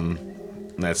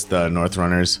 That's the North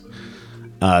Runners.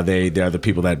 They are the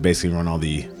people that basically run all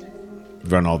the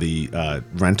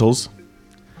rentals.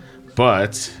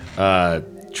 But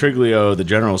Triglio, the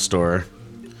general store,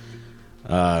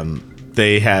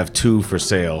 they have 2 for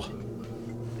sale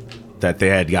that they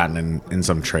had gotten in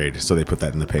some trade, so they put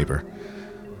that in the paper.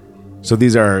 So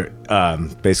these are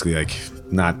basically like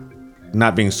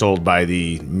not being sold by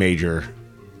the major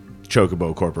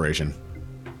Chocobo Corporation.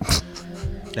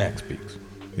 X-Beaks.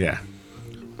 Yeah.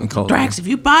 Drax, if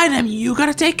you buy them, you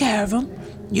gotta take care of them.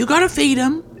 You gotta feed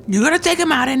them. You gotta take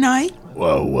them out at night.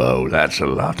 Whoa, that's a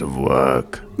lot of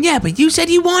work. Yeah, but you said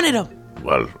you wanted them.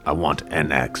 Well, I want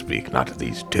an X-Beak, not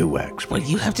these 2 X-Beaks. Well,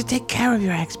 you have to take care of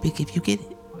your X-Beak if you get it.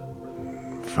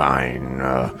 Fine,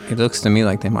 It looks to me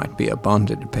like they might be a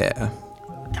bonded pair.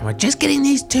 And we're just getting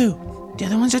these 2. The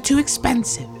other ones are too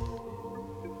expensive.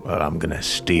 well, I'm gonna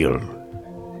steal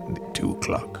the 2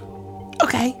 o'clock.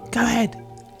 Okay, go ahead.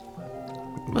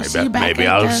 We'll see you back Maybe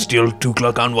at, I'll steal 2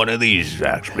 o'clock on one of these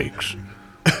X-Beaks.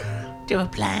 Do you have a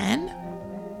plan?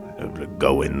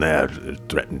 Go in there,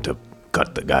 threaten to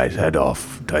cut the guy's head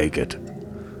off, take it.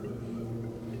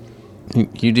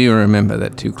 You do remember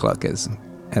that 2 o'clock is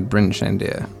at Bryn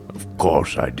Shandir. Of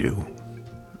course I do.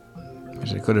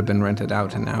 It could have been rented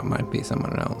out and now it might be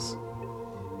someone else.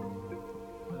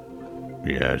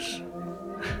 Yes.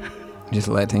 Just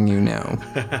letting you know.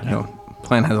 Your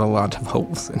plan has a lot of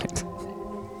holes in it.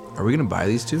 Are we gonna buy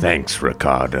these 2? Thanks,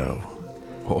 Ricardo.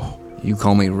 Oh, you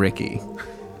call me Ricky.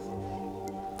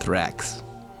 Thrax.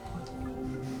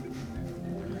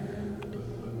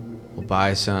 We'll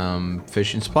buy some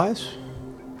fishing supplies.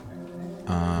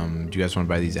 Do you guys want to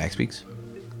buy these X-Beaks?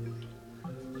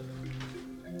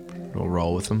 We'll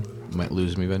roll with them. Might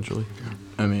lose them eventually.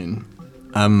 I mean,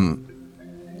 I'm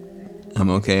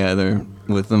okay either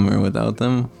with them or without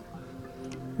them.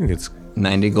 I think it's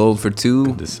 90 gold for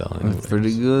 2. to sell That's anyways.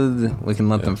 pretty good. We can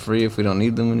let them free if we don't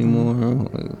need them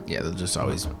anymore. Yeah, they'll just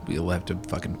always, we'll have to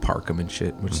fucking park them and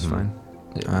shit, which is fine.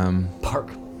 Park.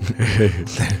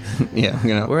 Yeah,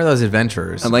 you know. Where are those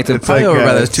adventurers? I'd like to It's like, over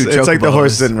by those 2 it's like the chocobos.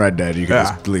 horses in Red Dead. You can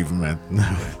Yeah. just leave them at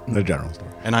the general store.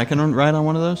 And I can ride on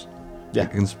one of those? Yeah.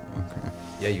 Okay.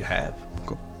 Yeah, you have.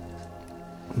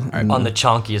 On the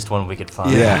chonkiest one we could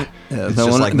find. Yeah. It's the just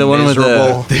one, like the one with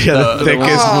miserable. the The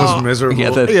thickest, most miserable.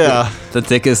 yeah, the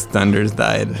thickest thunders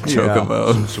died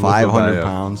chocobo. So we'll go 500 buy a-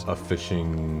 pounds. A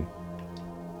fishing.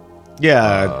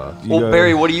 Yeah. you Well, go-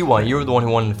 Barry, what do you want? You were the one who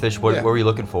wanted to fish. What Yeah. were you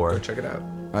looking for? Check it out.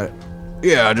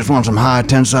 Yeah, I just want some high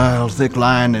tensile, thick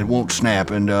line that won't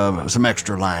snap, and some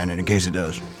extra line in case it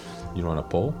does. You want a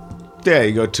pole? Yeah,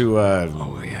 you go to.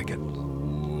 Oh yeah, I get.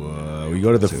 We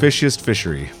go to the Fishiest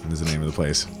Fishery. Is the name of the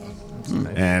place,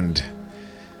 and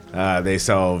they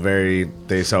sell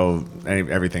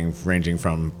everything ranging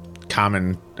from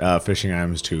common fishing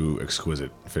items to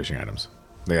exquisite fishing items.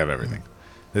 They have everything.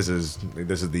 This is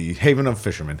the haven of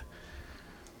fishermen.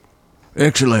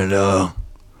 Excellent.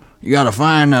 You got a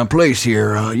fine place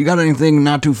here. You got anything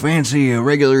not too fancy? A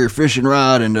regular fishing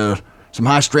rod and some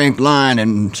high strength line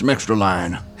and some extra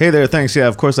line. Hey there, thanks. Yeah,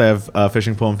 of course I have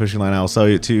fishing pole and fishing line. I'll sell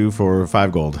it to you for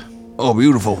 5 gold. Oh,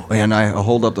 beautiful. And I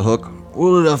hold up the hook.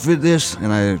 Will it fit this?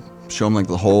 And I show them like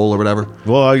the hole or whatever.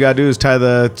 Well, all you gotta do is tie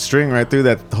the string right through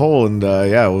that hole, and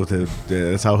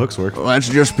that's how hooks work. Well, that's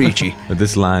just peachy. But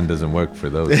this line doesn't work for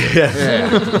those.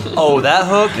 Oh, that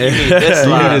hook? You need this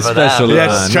You line need a for that special hook. Yeah, line.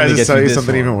 just Let tries me to get sell you this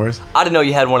something one. even worse. I didn't know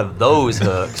you had one of those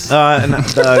hooks. And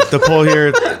the pole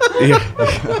here,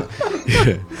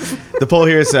 the pole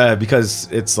here is because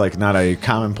it's like not a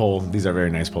common pole. These are very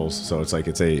nice poles, so it's like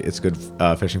it's a good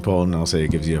fishing pole, and I'll say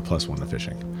it gives you a +1 to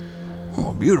fishing.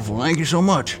 Oh, beautiful. Thank you so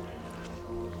much.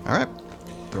 All right.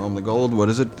 Throw them the gold. What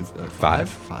is it? 5?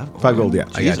 5 gold, yeah.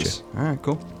 I got you. All right,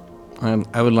 cool.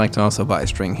 I would like to also buy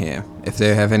string here, if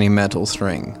they have any metal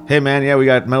string. Hey man, yeah, we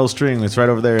got metal string. It's right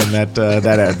over there in that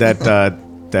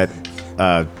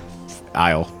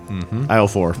aisle. Aisle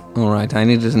 4. All right, I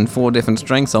need it in 4 different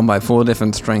strengths. I'll buy 4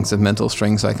 different strengths of metal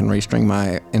string so I can restring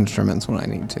my instruments when I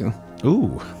need to.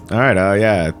 Ooh. All right.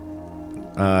 Yeah.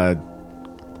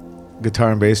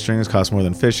 Guitar and bass strings cost more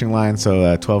than fishing line,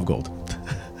 so 12 gold.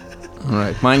 All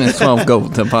right, mine is 12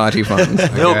 gold to party funds.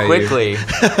 Real quickly,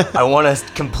 I want to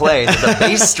complain that the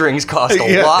bass strings cost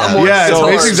a lot more Yeah, than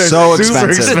bass strings are So super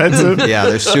expensive. Yeah,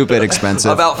 they're stupid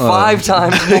expensive. about 5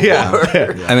 times more.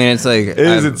 I mean, it's like... It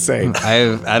is insane.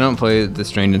 I don't play the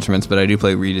stringed instruments, but I do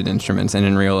play reeded instruments, and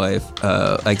in real life,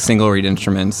 like single reed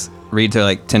instruments, reeds are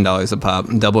like $10 a pop,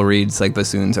 and double reeds, like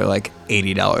bassoons, are like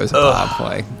 $80 a pop.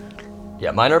 Like, Yeah,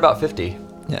 mine are about 50.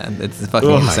 Yeah, it's fucking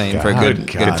Oh my insane God. for a good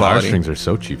God. good quality. Strings are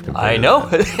so cheap compared I to know.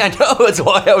 I know. That's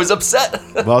why I was upset.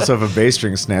 But also, if a bass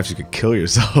string snaps, you could kill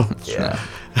yourself. Yeah.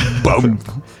 Boom.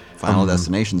 Final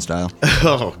Destination style.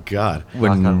 Oh God.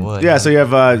 Knock on wood. Yeah. So you have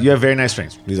very nice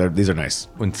strings. These are nice.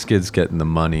 when Skid's getting the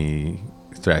money,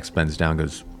 Thrax bends down,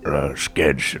 goes,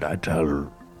 Skid, should I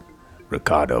tell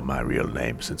Ricardo my real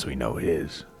name since we know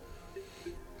his?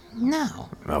 No.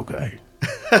 Okay.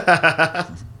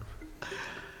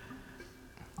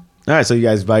 All right. So you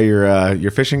guys buy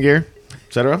your fishing gear,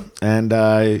 etc. And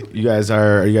are you guys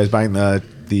buying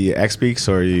the X Beaks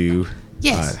or are you?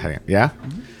 Yes. Yeah.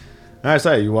 All right.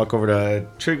 So you walk over to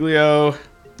Triglio.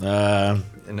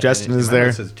 Justin is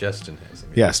there. Says Justin has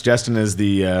him. Yes, Justin is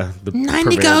the 90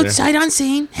 purveyor gold, there. sight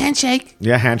unseen, handshake.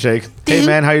 Yeah, handshake. Hey Dude.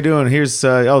 man, how you doing? Here's you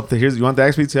want the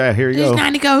X Beats? Yeah, here you Here's go.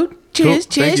 90 gold. Cheers,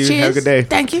 Cool. Thank cheers, you. cheers. Have a good day.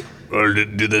 Thank you. Well,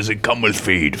 does it come with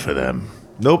feed for them?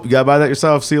 Nope, you gotta buy that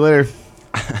yourself. See you later.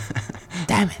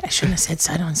 Damn it, I shouldn't have said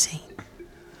sight unseen.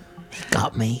 He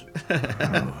got me.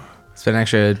 Spend an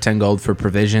extra 10 gold for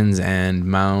provisions and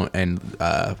mount and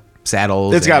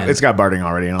saddles. It's and- got barding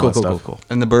already and all that stuff. Cool.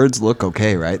 And the birds look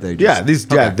okay, right? They Yeah, just,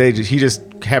 he just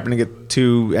happened to get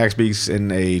 2 X Beaks in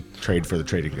a trade for the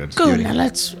trading goods. Good, now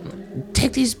let's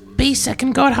take these beasts that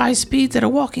can go at high speeds at a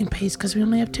walking pace because we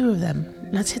only have 2 of them.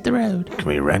 Let's hit the road. Can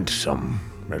we rent some?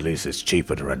 At least it's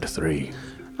cheaper to rent 3.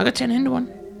 I could turn into one,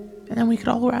 and then we could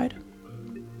all ride.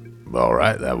 All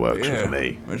right, that works for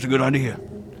me. That's a good idea.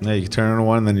 Yeah, you can turn into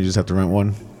one, and then you just have to rent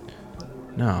one.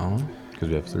 No, Because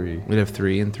we have 3. we'd have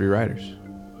 3 and 3 riders.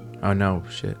 Oh no,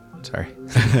 shit. Sorry.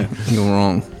 You're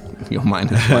wrong. You'll mind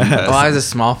one person. Well, as a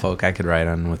small folk, I could ride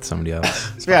on with somebody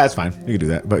else. Yeah, that's fine. You can do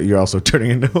that, but you're also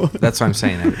turning into one. That's what I'm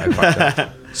saying. I fucked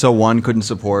up. So one couldn't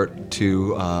support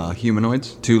 2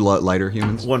 humanoids, 2 lighter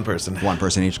humans. One person. One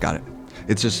person each. Got it.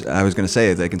 It's just I was gonna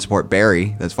say they can support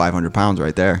Barry. That's 500 pounds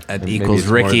right there. That Maybe equals it's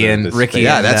more Ricky the- and the Ricky. space.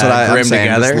 Yeah, and, that's what I'm Grim saying.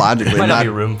 Just together. logically, Might not not be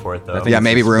room for it though. yeah,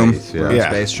 maybe room. space, yeah. Room Yeah.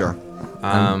 space, sure.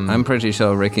 I'm pretty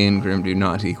sure Ricky and Grim do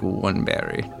not equal 1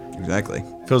 berry. Exactly.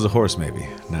 If it was a horse, maybe.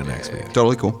 Not an X Beak.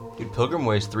 Totally cool. Dude, Pilgrim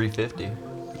weighs 350.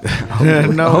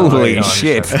 No. Holy No, I'm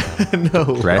shit. just joking. No.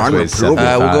 Thrax weighs We'll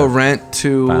 75 We'll go rent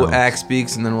 2 pounds. axe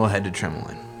beaks and then we'll head to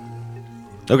Tremolin.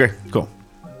 Okay, cool.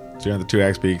 So you're on the 2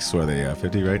 X Beaks. What are they,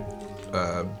 50, right?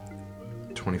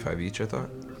 25 each, I thought.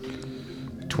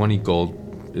 20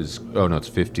 gold is... Oh, no, it's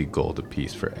 50 gold a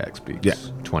piece for X Beaks. Yeah.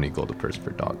 20 gold a person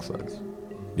for dog sleds.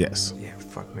 Yes. Yeah,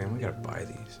 fuck, man, we gotta buy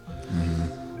these.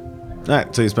 All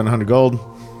right, so you spend 100 gold,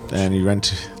 and you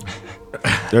rent...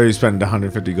 or you spend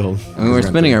 150 gold. I mean, we're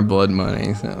spending our blood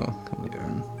money, so come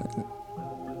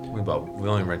on. We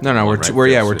only rent... No, one we're rent we're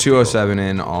feels yeah, we're 50 gold. 207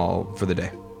 in all for the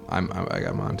day. I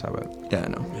got mine on top of it. Yeah, I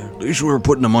know. At least we're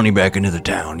putting the money back into the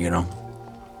town, you know.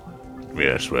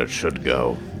 Yes, where it should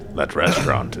go. That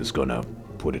restaurant is gonna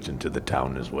put it into the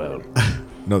town as well.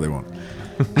 No, they won't.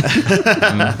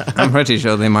 I'm pretty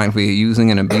sure they might be using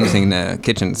and abusing the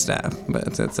kitchen staff, but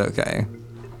it's okay.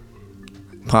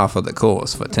 Par for the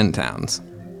course for 10 towns.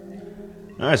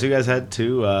 All right, so you guys head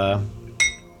to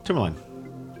Tourmaline.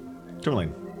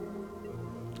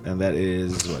 And that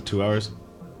is, what, 2 hours?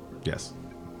 Yes.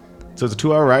 So it's a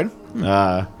 2-hour ride.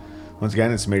 Once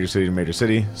again, it's major city to major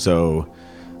city, so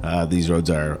these roads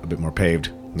are a bit more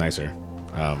paved, nicer.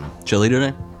 Chilly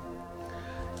today?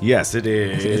 Yes, it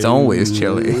is. It's always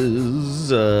chilly.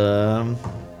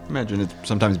 Imagine it's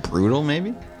sometimes brutal,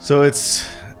 maybe? So it's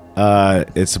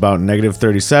about negative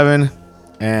 37,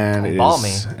 and it balmy.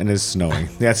 is and it's snowing.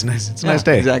 Yeah, it's nice. It's a nice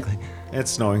day. Exactly.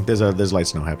 It's snowing. There's light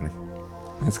snow happening.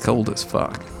 It's cold as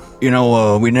fuck. You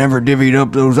know, we never divvied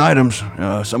up those items.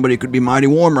 Somebody could be mighty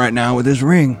warm right now with this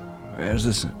ring. As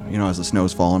this, as the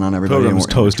snow's falling on everybody. Pilgrim's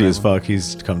and we're- toasty as fuck.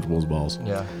 He's comfortable as balls.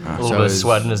 Yeah. Ah. A little So bit of is-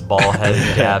 sweat in his ball head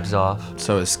and dabs off.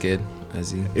 So is Skid,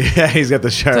 as he Yeah, he's got the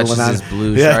Charlatan Touches on. his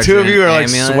blue Yeah, 2 of you are like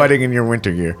amulet. sweating in your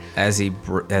winter gear. as he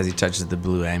touches the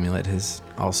blue amulet, his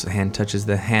also hand touches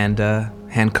the hand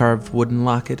carved wooden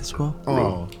locket as well.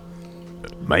 Oh,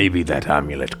 Maybe that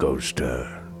amulet goes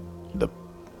to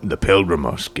the pilgrim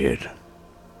or Skid.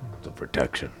 The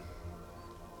protection.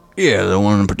 Yeah, the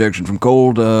one protection from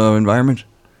cold environments.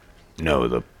 No,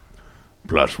 the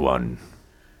 +1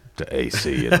 to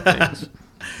AC and things.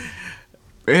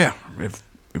 Yeah,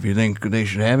 if you think they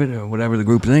should have it, or whatever the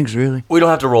group thinks, really. We don't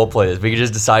have to role play this. We can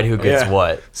just decide who gets Yeah.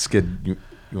 what. Skid, you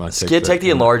want to Skid, take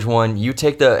the enlarged one. You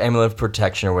take the amulet of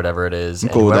protection or whatever it is.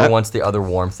 And cool with whoever that. wants the other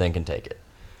warm thing can take it.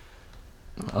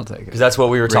 I'll take it. Because that's what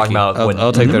we were talking about. when,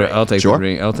 I'll take the I'll take Sure. the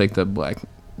ring. I'll take the black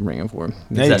ring of war. Yeah,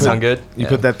 Does you that put- sound good? You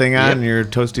put that thing on, and you're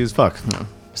toasty as fuck.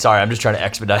 Sorry, I'm just trying to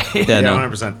expedite. Yeah, no.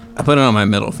 100%. I put it on my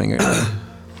middle finger.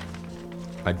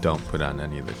 I don't put on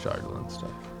any of the Chardonnay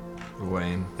stuff.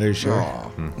 Wayne. Are you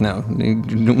sure? No,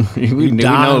 we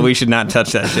know we should not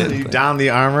touch that shit. You don the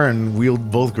armor and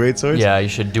wield both greatswords? Yeah, you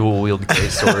should dual wield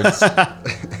great swords.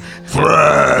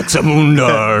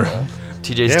 Fraxamundar.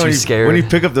 TJ's Yeah, too when scared. when you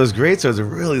pick up those greatswords, they're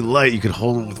really light. You can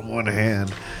hold them with one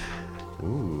hand.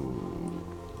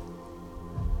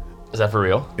 Is that for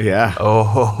real? Yeah.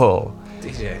 Oh.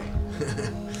 DJ.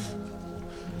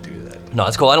 No,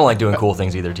 it's cool. I don't like doing cool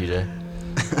things either, TJ.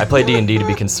 I play D&D to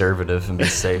be conservative and be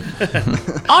safe.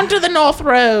 Onto the North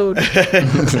Road.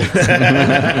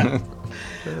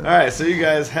 All right, so you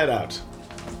guys head out.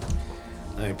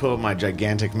 Let me pull up my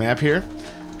gigantic map here.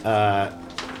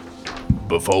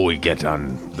 Before we get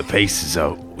on the paces,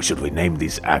 should we name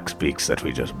these axe beaks that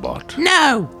we just bought?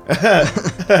 No.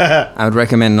 I would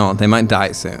recommend not. They might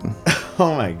die soon.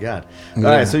 Oh my god. All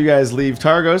right, so you guys leave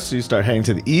Targos. So you start heading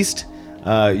to the east.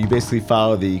 You basically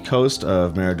follow the coast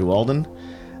of Mare Dualden,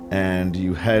 and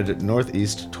you head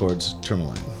northeast towards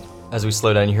Tourmaline. As we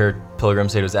slow down, you hear Pilgrim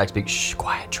say to his axe beak, "Shh,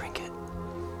 quiet, drink it."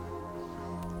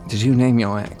 Did you name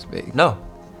your axe beak? No.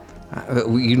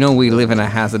 You know we live in a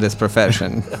hazardous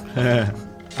profession.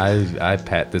 I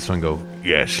pat this one and go,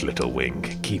 Yes, little wing.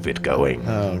 Keep it going.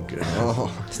 Oh, good.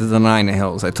 This is the Nine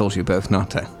Hills. I told you both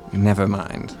not to. Never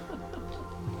mind.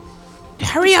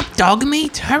 Hurry up, dog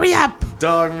meat. Hurry up.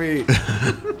 Dog meat.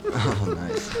 Oh,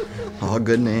 nice. All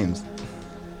good names.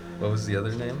 what was the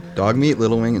other name? Dog meat,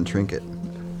 Little Wing, and Trinket.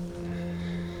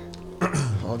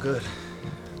 All good.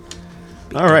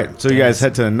 All right, so you guys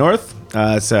head to the north.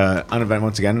 It's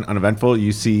uneventful.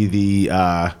 You see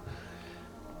the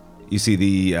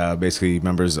basically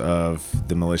members of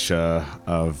the militia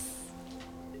of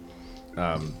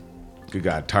good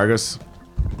God, Targus.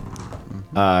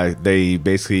 They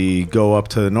basically go up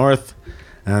to the north,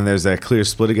 and then there's that clear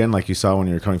split again, like you saw when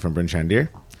you were coming from Bryn Shandir.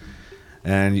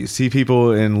 And you see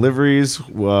people in liveries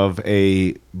of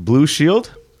a blue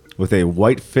shield with a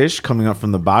white fish coming up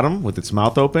from the bottom with its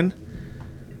mouth open.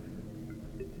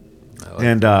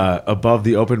 And above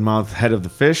the open mouth head of the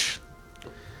fish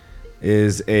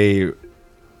is a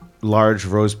large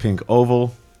rose pink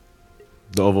oval.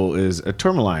 The oval is a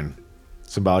tourmaline,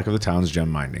 symbolic of the town's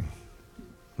gem mining.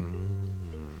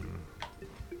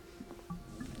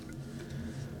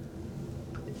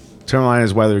 Tourmaline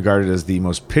is widely regarded as the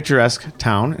most picturesque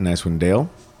town in Icewind Dale.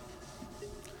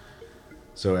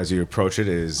 So as you approach it,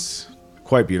 it is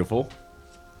quite beautiful.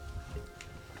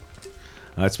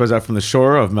 It spreads out from the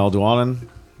shore of Meldualan,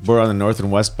 bordered on the north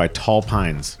and west by tall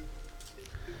pines.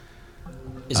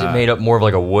 Is it made up more of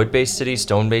like a wood-based city,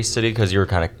 stone-based city? Because you were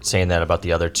kind of saying that about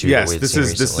the other two. Yes, that we had this seen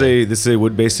is recently. a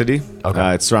wood-based city.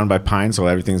 Okay. It's surrounded by pine, so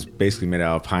everything's basically made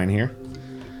out of pine here.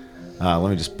 Let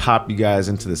me just pop you guys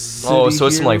into the city. Oh, so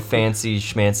it's some here. like fancy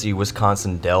schmancy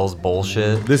Wisconsin Dells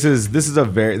bullshit. This is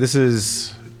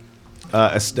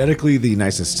aesthetically the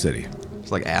nicest city.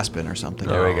 It's like Aspen or something.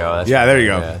 There we go. That's Yeah, there you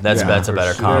go. Yeah, that's Yeah, a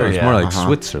better It's comment. Yeah. more like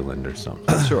Switzerland or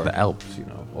something. Sure. The Alps,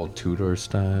 old Tudor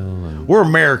style. We're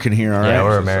American here, all right? Yeah,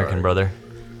 we're American, brother.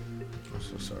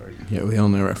 Yeah, we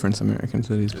only reference American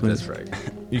cities, please. That's right.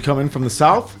 You come in from the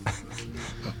south.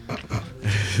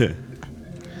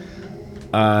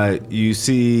 You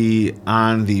see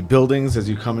on the buildings as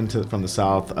you come into from the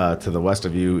south to the west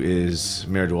of you is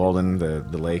Mare Dualden,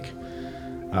 the lake.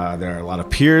 There are a lot of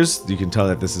piers. You can tell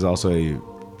that this is also a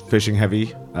fishing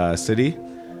heavy city.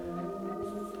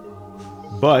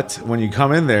 But when you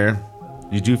come in there,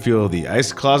 you do feel the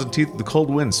ice claws and teeth of the cold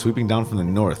wind sweeping down from the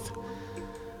north.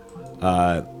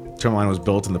 Tourmaline was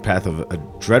built in the path of a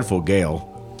dreadful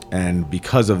gale, and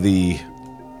because of the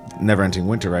never-ending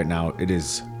winter right now, it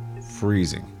is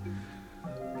freezing.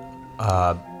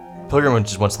 Pilgrim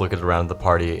just wants to look at around the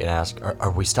party and ask,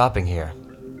 are we stopping here?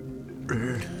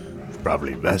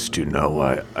 Probably best to know.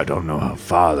 I don't know how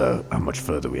much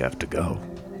further we have to go.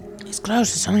 It's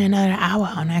close. It's only another hour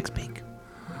on X-Peak.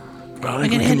 I We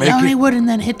can hit Lonelywood and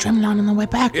then hit Tremlon on the way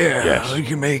back. Yes. We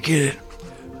can make it.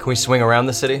 Can we swing around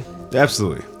the city?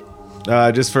 Absolutely.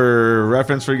 Just for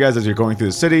reference for you guys, as you're going through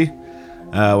the city,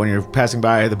 when you're passing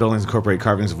by, the buildings incorporate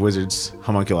carvings of wizards,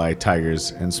 homunculi,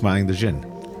 tigers, and smiling the Jinn.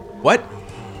 What?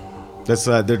 That's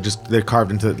they're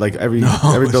carved into like every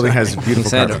building has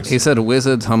beautiful carvings. He said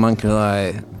wizards,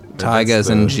 homunculi, tigers,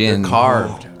 and jinn.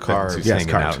 Carved. He's Yes, hanging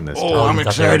carved. out in this Oh, I'm I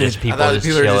thought they were excited. just people I thought just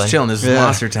people were just chilling. This is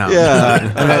Monster Town.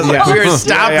 Yeah. We were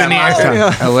stopping here.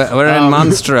 We're in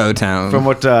Monstro Town.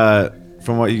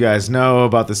 From what you guys know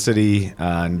about the city,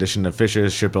 in addition to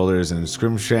fishers, shipbuilders, and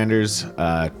scrimshanders,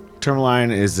 Tourmaline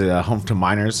is home to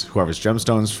miners who harvest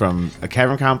gemstones from a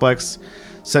cavern complex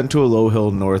set into a low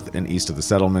hill north and east of the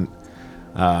settlement.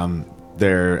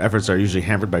 their efforts are usually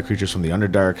hampered by creatures from the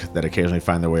Underdark that occasionally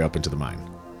find their way up into the mine.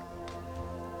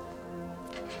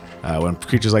 When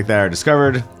creatures like that are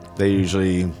discovered, they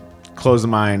usually close the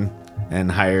mine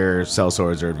and hire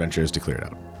sellswords or adventurers to clear it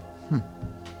out.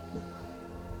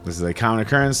 This is a common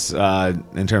occurrence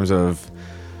in terms of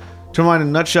Termline in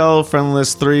a nutshell.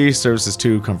 Friendliness 3, services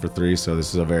 2, comfort 3. So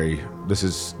this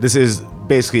is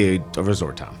basically a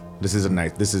resort town. This is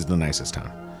the nicest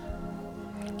town.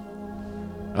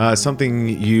 Something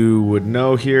you would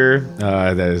know here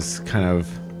that is kind of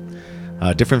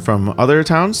different from other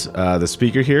towns. The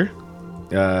speaker here,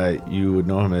 you would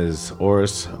know him as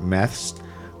Oris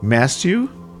Mastu,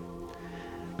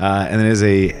 and it is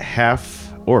a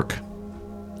half orc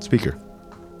speaker.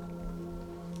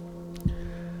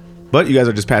 But you guys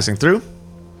are just passing through,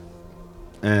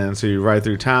 and so you ride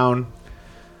through town.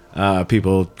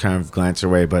 People kind of glance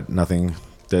your way, but nothing.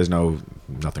 There's nothing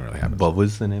really happens. What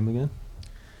was the name again?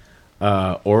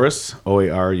 Oris,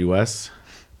 Oarus,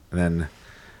 and then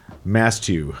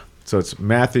Mastu. So it's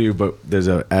Matthew, but there's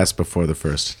a S before the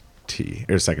first T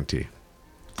or second T.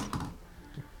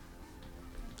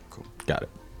 Cool. Got it.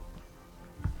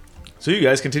 So you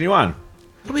guys continue on.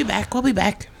 We'll be back.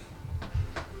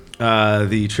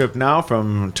 The trip now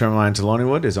from Termline to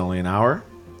Lonelywood is only an hour,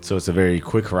 so it's a very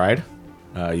quick ride.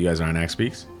 You guys are on Axe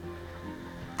Peaks.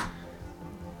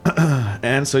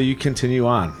 And so you continue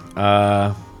on.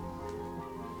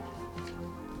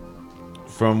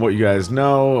 From what you guys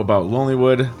know about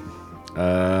Lonelywood,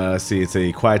 see, it's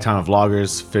a quiet town of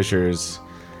loggers, fishers,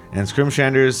 and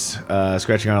scrimshanders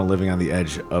scratching around and living on the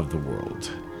edge of the world.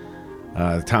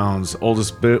 The town's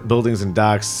oldest buildings and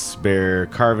docks bear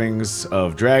carvings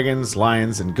of dragons,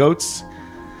 lions, and goats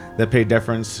that pay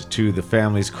deference to the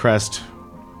family's crest,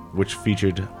 which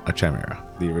featured a chimera.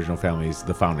 The original family's,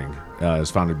 the founding,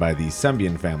 is founded by the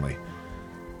Sembian family.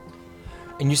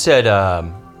 And you said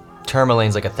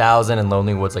Tourmaline's like 1,000 and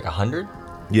Lonelywood's like 100?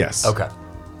 Yes. Okay.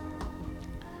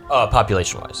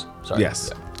 Population-wise. Sorry. Yes.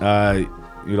 Yeah.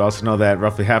 You'd also know that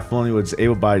roughly half of Lonelywood's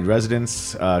able-bodied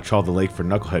residents trawl the lake for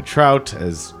knucklehead trout,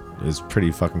 as is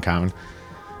pretty fucking common.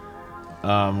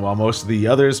 While most of the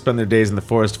others spend their days in the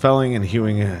forest felling and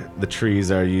hewing the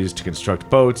trees are used to construct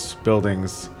boats,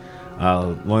 buildings.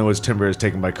 Lonelywood's timber is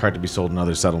taken by cart to be sold in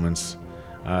other settlements,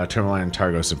 Tourmaline and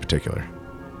Targos in particular.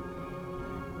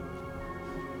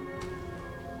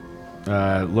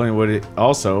 Lonelywood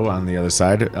also, on the other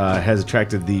side, has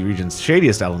attracted the region's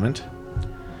shadiest element,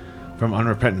 from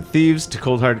unrepentant thieves to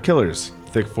cold-hearted killers.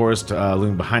 Thick forest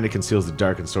looming behind it conceals the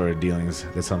dark and sordid dealings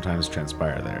that sometimes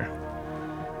transpire there.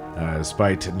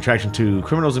 Despite attraction to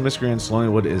criminals and miscreants,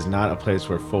 Lonelywood is not a place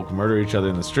where folk murder each other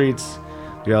in the streets.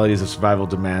 The realities of survival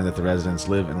demand that the residents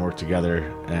live and work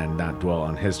together and not dwell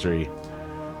on history.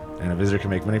 And a visitor can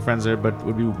make many friends there, but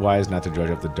would be wise not to drudge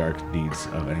up the dark deeds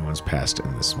of anyone's past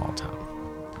in this small town.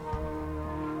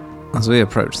 As we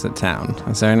approach the town,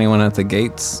 is there anyone at the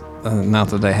gates? Not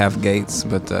that they have gates,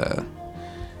 but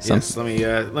yes. Let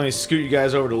me scoot you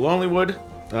guys over to Lonelywood.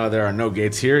 There are no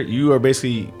gates here. You are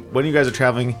basically, when you guys are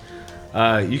traveling,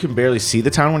 you can barely see the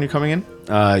town when you're coming in.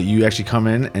 You actually come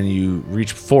in and you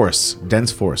reach forest,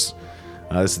 dense forest.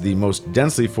 This is the most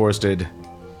densely forested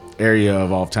area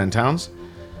of all of 10 towns,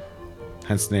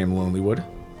 hence the name Lonelywood.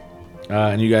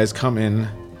 And you guys come in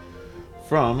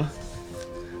from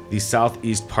the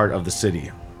southeast part of the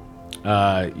city.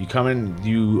 You come in,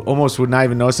 you almost would not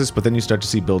even notice this, but then you start to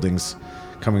see buildings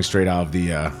coming straight out of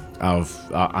the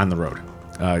on the road.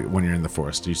 When you're in the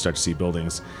forest, you start to see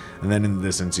buildings, and then in the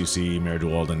distance you see Mayor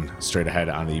Walden straight ahead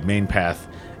on the main path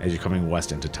as you're coming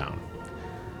west into town.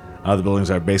 The buildings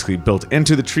are basically built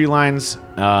into the tree lines.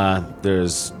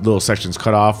 There's little sections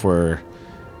cut off where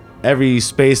every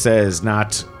space that is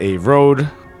not a road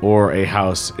or a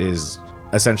house is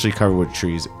essentially covered with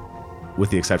trees, with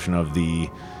the exception of the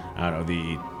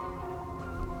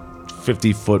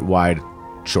 50-foot wide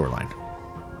shoreline.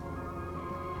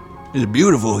 It's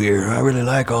beautiful here. I really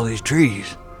like all these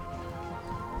trees.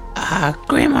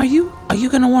 Graham, are you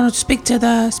gonna want to speak to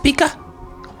the speaker?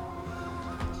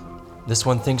 This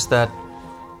one thinks that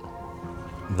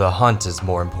the hunt is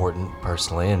more important,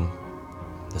 personally, and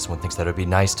this one thinks that it would be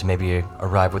nice to maybe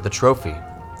arrive with a trophy,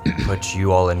 put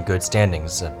you all in good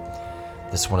standings.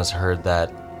 This one has heard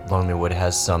that Lonelywood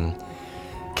has some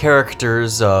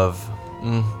characters of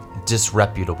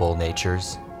disreputable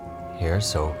natures here,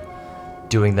 so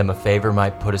doing them a favor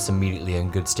might put us immediately in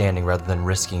good standing rather than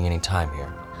risking any time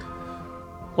here.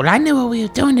 Well, I knew what we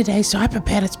were doing today, so I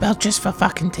prepared a spell just for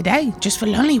fucking today, just for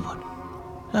Lonelywood.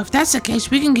 So if that's the case,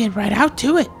 we can get right out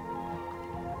to it.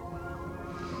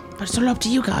 But it's all up to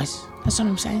you guys. That's what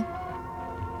I'm saying.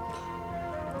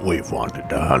 We've wanted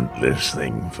to hunt this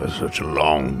thing for such a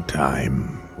long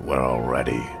time. We're all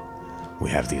ready. We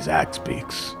have these axe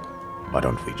beaks. Why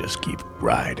don't we just keep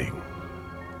riding?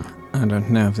 I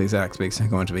don't know if these axe beaks are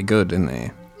going to be good in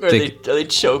the Are they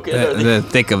choking? the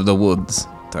thick of the woods,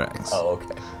 Thrax. Oh,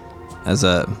 okay. As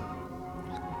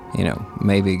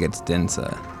maybe it gets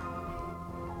denser.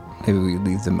 Maybe we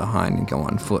leave them behind and go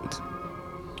on foot.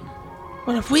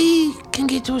 Well, if we can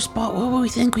get to a spot where we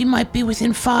think we might be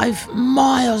within 5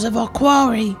 miles of our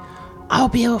quarry, I'll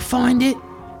be able to find it,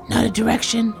 know the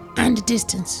direction and the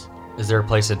distance. Is there a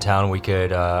place in town we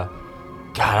could, God,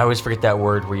 I always forget that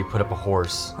word where you put up a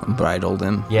horse. Bridle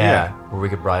them. Yeah, where we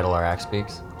could bridle our axe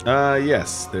beaks.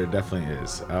 Yes, there definitely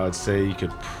is. I would say you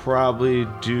could probably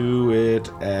do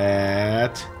it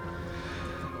at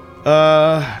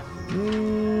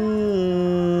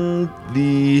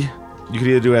you could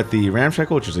either do it at the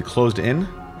Ramshackle, which is a closed inn,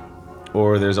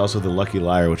 or there's also the Lucky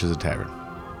Liar, which is a tavern.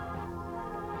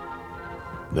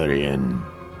 The inn.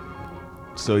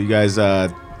 So you guys,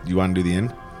 you want to do the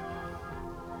inn?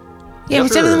 Yeah,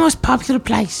 whichever the most popular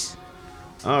place.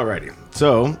 Alrighty.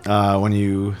 So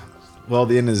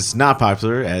the inn is not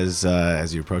popular. As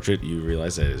you approach it, you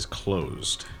realize that it is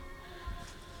closed.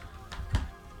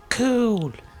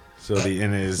 Cool. So the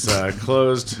inn is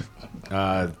closed.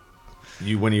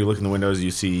 When you look in the windows,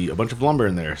 you see a bunch of lumber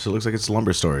in there. So it looks like it's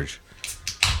lumber storage.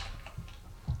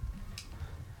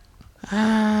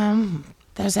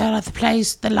 There's that other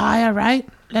place, the Liar, right?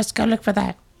 Let's go look for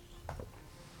that.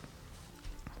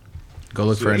 Go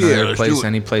look for another place,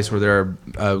 any place where there are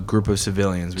a group of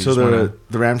civilians. The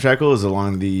Ramshackle is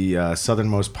along the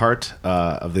southernmost part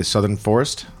of the southern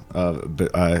forest.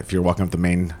 If you're walking up the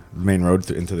main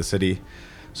road into the city,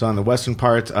 so on the western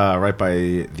part, right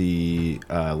by the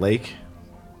lake,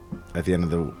 at the end of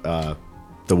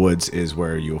the woods is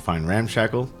where you will find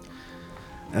Ramshackle.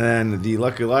 And then the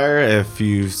Lucky Liar,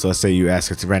 let's say you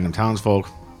ask it to random townsfolk,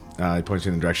 it points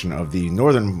you in the direction of the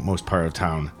northernmost part of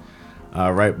town.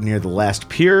 Right near the last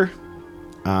pier,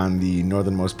 on the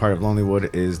northernmost part of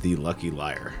Lonelywood, is the Lucky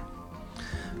Liar.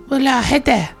 Well, head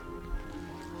there.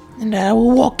 And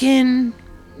we'll walk in,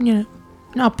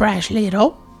 not brashly at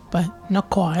all, but not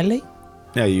quietly.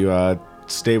 Yeah, you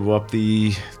stable up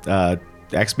the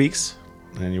axe beaks,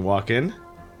 and you walk in.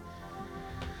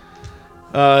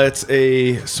 It's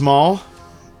a small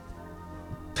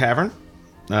tavern.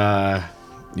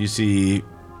 You see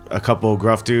a couple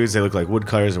gruff dudes. They look like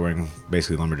woodcutters. They're wearing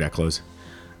basically lumberjack clothes.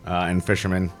 And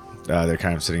fishermen. They're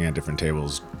kind of sitting at different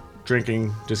tables,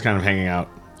 drinking, just kind of hanging out.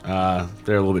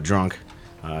 They're a little bit drunk.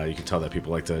 You can tell that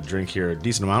people like to drink here a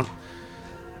decent amount.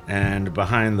 And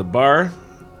behind the bar,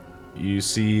 you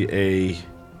see a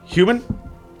human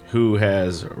who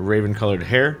has raven-colored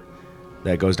hair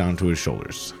that goes down to his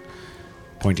shoulders,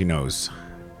 pointy nose,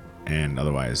 and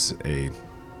otherwise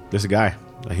there's a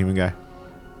human guy.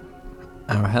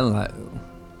 Oh, hello.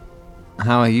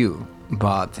 How are you,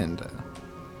 bartender?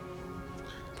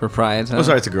 Proprietor? Oh,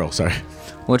 sorry, it's a girl, sorry.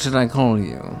 What should I call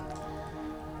you?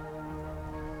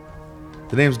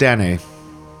 The name's Danae.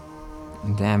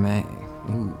 Danae.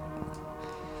 Ooh.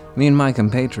 Me and my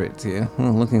compatriots here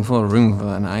are looking for a room for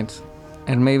the night,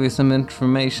 and maybe some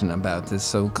information about this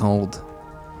so-called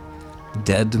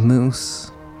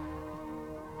Dreadmoose.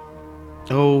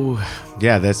 Oh,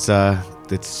 yeah, that's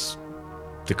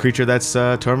the creature that's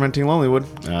tormenting Lonelywood.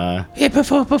 Yeah,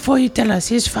 before you tell us,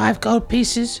 here's 5 gold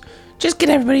pieces. Just get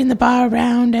everybody in the bar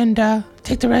around and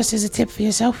take the rest as a tip for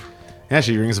yourself. Yeah,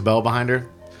 she rings a bell behind her.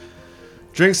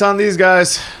 Drinks on these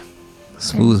guys.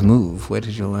 Smooth move. Where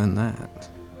did you learn that?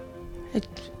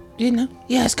 You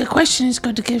ask a question, it's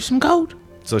good to give some gold.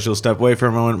 So she'll step away for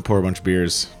a moment, pour a bunch of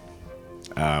beers,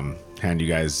 hand you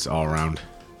guys all around.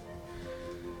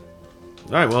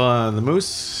 All right, well, the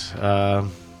moose,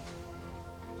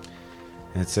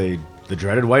 it's the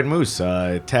dreaded white moose.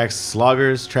 It attacks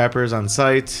loggers, trappers on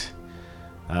sight.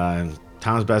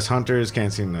 Town's best hunters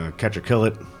can't seem to catch or kill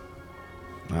it.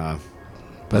 But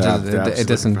it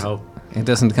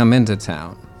doesn't come into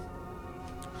town.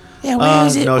 Yeah, where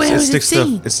is it? No, Where is it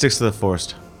seen? It sticks to the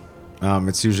forest.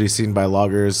 It's usually seen by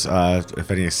loggers.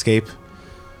 If any escape,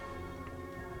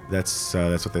 that's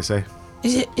what they say.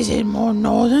 Is it more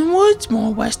northern woods,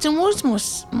 more western woods,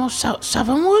 more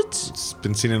southern woods? It's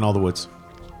been seen in all the woods.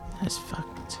 That's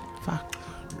fucked. Fuck.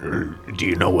 Do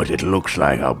you know what it looks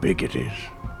like? How big it is?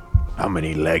 How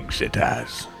many legs it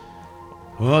has?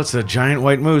 Well, it's a giant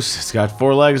white moose. It's got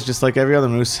 4 legs, just like every other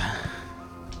moose.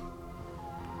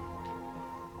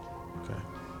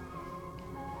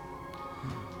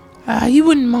 You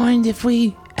wouldn't mind if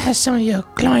we asked some of your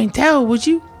clientele, would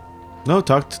you? No,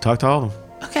 talk to all of them.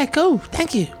 Okay, cool.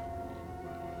 Thank you.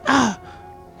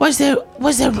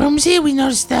 Was there rooms here? We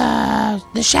noticed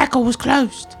the shackle was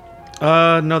closed.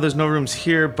 No, there's no rooms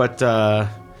here, but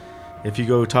if you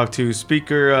go talk to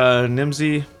Speaker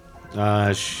Nimsy,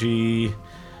 she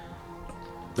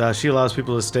allows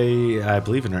people to stay, I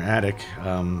believe, in her attic.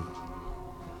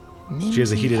 She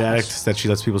has a heated attic that she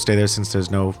lets people stay there since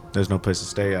there's no place to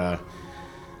stay.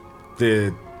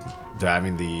 The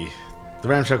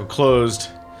ramshackle closed.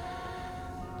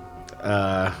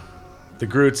 The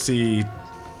Groots, he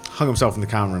hung himself in the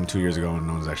common room 2 years ago, and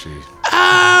no one's actually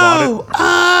bought it.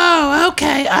 Oh,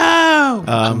 okay.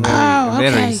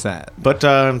 Very Okay. sad. But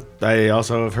I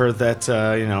also have heard that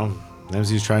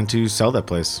Nimsy's trying to sell that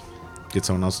place, get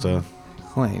someone else to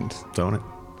Wait, own it.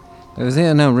 there's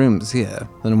here no rooms here.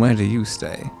 Then where do you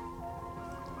stay?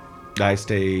 I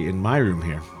stay in my room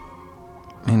here.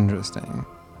 Interesting.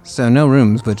 So no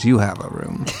rooms, but you have a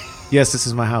room. Yes, this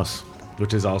is my house,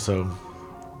 which is also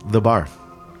the bar.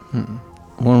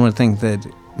 One would think that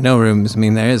no rooms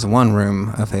mean there is one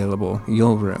room available,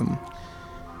 your room.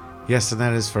 Yes, and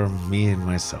that is for me and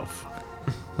myself.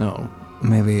 Oh,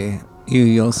 maybe you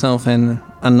yourself and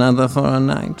another for a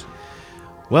night?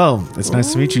 Well, it's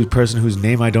nice to meet you, person whose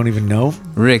name I don't even know.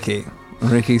 Ricky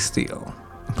Steele.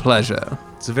 Pleasure.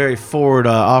 It's a very forward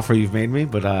offer you've made me,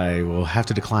 but I will have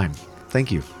to decline.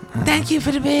 Thank you. Thank you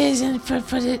for the beers and for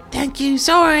the. Thank you.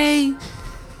 Sorry.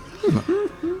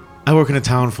 I work in a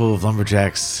town full of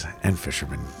lumberjacks and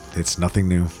fishermen. It's nothing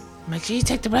new. Make sure you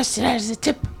take the rest of that as a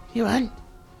tip. You want?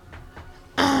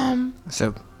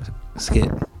 So,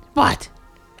 Skid, What?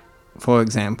 for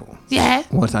example, Yeah.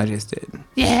 what I just did.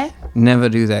 Yeah. Never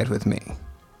do that with me.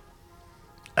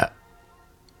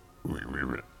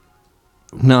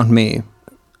 Not me.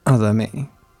 Other me.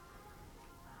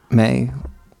 May.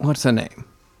 What's her name?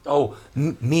 Oh,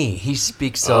 me. He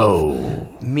speaks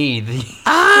of me, the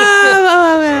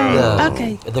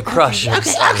Okay. the crush.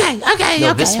 Okay.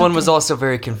 No, this one was also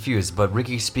very confused, but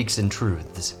Ricky speaks in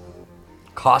truths.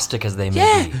 Caustic as they may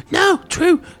Yeah. be. No.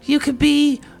 True. You could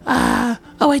be a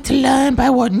way to learn by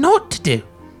what not to do.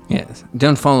 Yes.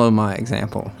 Don't follow my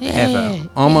example. Yeah, Ever.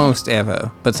 Almost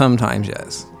ever. But sometimes,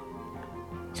 yes.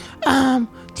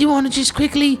 Do you want to just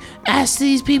quickly ask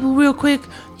these people real quick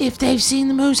if they've seen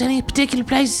the moose any particular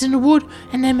places in the wood,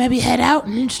 and then maybe head out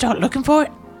and start looking for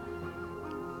it?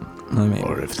 I mean,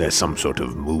 Or if there's some sort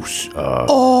of moose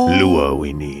lure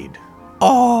we need.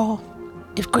 Or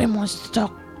if Grim wants to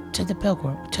talk to the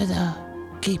pilgrim, to the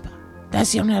keeper.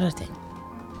 That's the only other thing.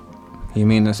 you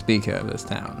mean the speaker of this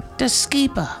town? The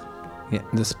skeeper. Yeah,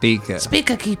 the speaker.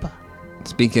 Speaker keeper.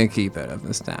 Speaker keeper of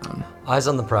this town. Eyes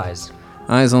on the prize.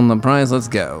 Eyes on the prize, let's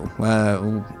go.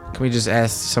 Can we just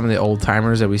ask some of the old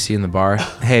timers that we see in the bar?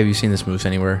 Hey, have you seen this moose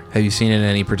anywhere? Have you seen it in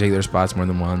any particular spots more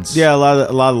than once? Yeah, a lot of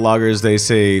the loggers, they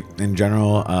say in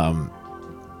general,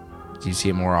 Do you see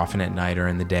it more often at night or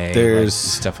in the day? There's-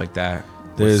 like, stuff like that.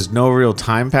 there's no real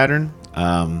time pattern.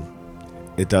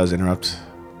 It does interrupt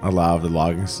a lot of the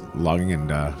logging and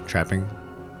trapping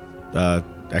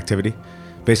activity.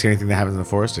 Basically, anything that happens in the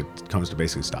forest, it comes to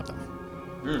basically stop them.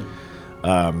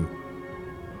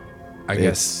 I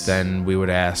guess then we would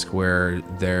ask where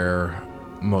their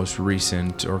most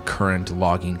recent or current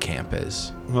logging camp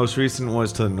is. Most recent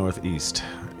was to the northeast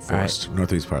forest,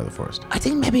 northeast part of the forest. I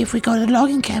think maybe if we go to the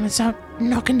logging camp and start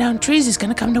knocking down trees, it's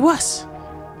gonna come to us.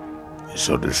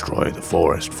 So destroy the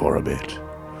forest for a bit.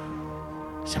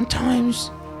 Sometimes,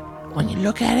 when you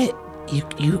look at it,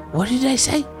 you what did they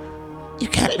say? You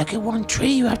can't look at one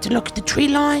tree. You have to look at the tree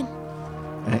line.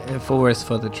 A forest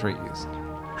for the trees.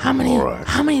 How many Alright.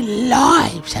 how many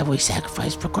lives have we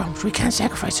sacrificed for Grumps? We can't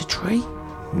sacrifice a tree.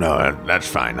 No, that's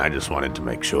fine. I just wanted to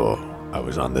make sure I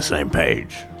was on the same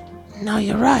page. No,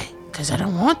 you're right, because I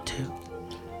don't want to.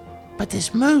 But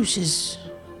this moose is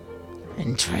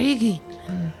intriguing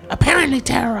and apparently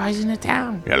terrorizing the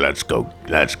town. Yeah, let's go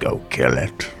kill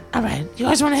it. All right, you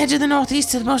guys want to head to the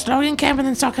northeast to the most logging camp and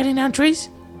then start cutting down trees?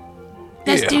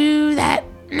 Let's do that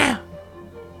now.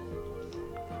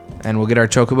 And we'll get our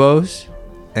chocobos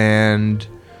and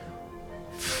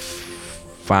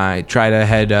try to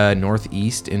head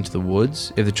northeast into the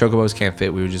woods. If the chocobos can't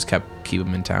fit, we would just keep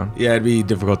them in town. Yeah, it'd be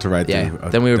difficult to ride Yeah. through.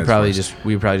 Then we would dense probably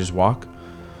forest. just walk.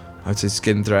 I'd say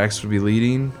Skid and Thrax would be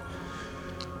leading.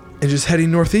 And just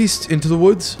heading northeast into the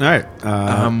woods. All right.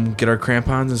 Get our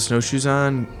crampons and snowshoes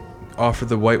on. Offer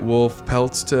the white wolf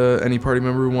pelts to any party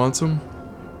member who wants them.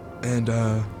 And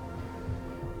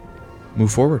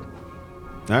move forward.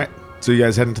 All right. So you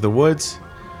guys head into the woods.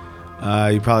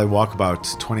 You probably walk about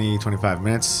 20-25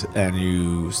 minutes, and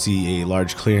you see a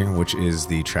large clearing, which is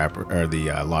the trapper or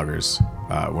the loggers,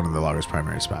 one of the loggers'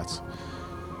 primary spots.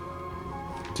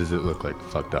 Does it look like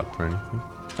fucked up or anything?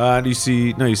 You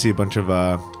see a bunch of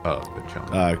good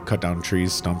chunk. cut down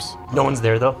trees, stumps. No one's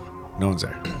there though. No one's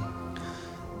there.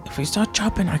 If we start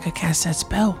chopping, I could cast that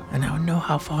spell, and I would know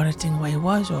how far the thing away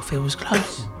was, or if it was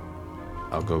close.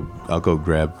 I'll go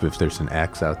grab if there's an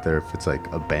axe out there. If it's like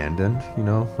abandoned,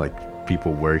 like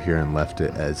people were here and left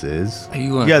it as is.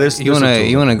 You want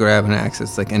to grab an axe?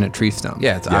 It's like in a tree stump.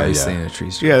 Yeah, it's obviously in a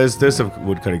tree stump. Yeah, there's some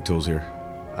wood cutting tools here.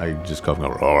 I just go.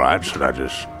 All right, should I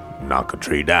just knock a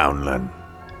tree down then?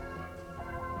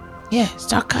 Yeah,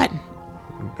 start cutting.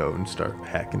 Go and start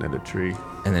hacking at a tree.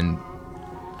 And then,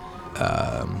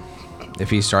 if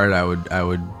he started, I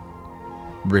would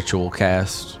ritual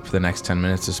cast for the next 10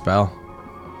 minutes a spell.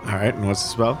 All right, and what's the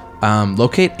spell?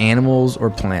 Locate animals or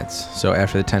plants. So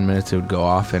after the 10 minutes, it would go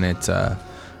off, and it's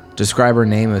describe or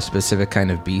name a specific kind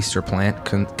of beast or plant.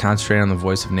 Concentrate on the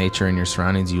voice of nature in your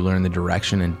surroundings. You learn the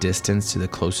direction and distance to the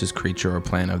closest creature or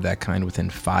plant of that kind within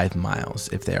 5 miles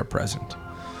if they are present.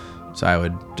 So I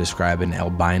would describe an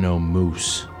albino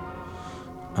moose.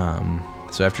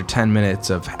 So after 10 minutes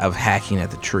of hacking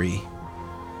at the tree,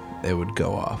 it would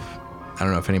go off. I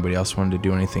don't know if anybody else wanted to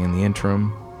do anything in the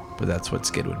interim, but that's what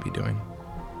Skid would be doing.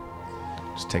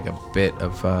 Just take a bit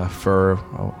of fur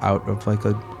out of like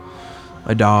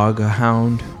a dog, a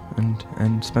hound,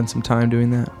 and spend some time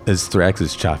doing that. As Thrax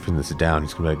is chopping this down,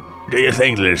 he's gonna be like, Do you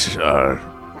think this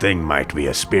thing might be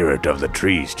a spirit of the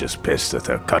trees just pissed that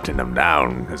they're cutting them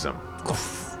down?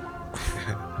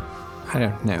 I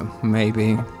don't know.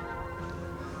 Maybe.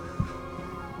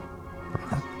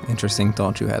 Interesting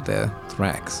thought you had there,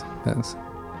 Thrax. Yes.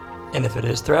 And if it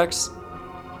is Thrax,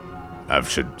 I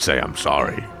should say I'm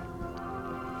sorry.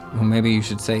 Well, maybe you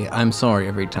should say, I'm sorry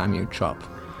every time you chop.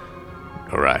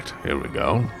 All right, here we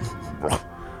go.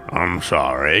 I'm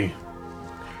sorry.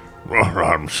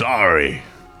 I'm sorry.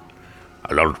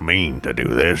 I don't mean to do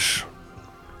this.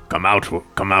 Come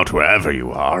out wherever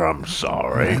you are. I'm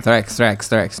sorry.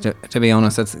 Thrax. To be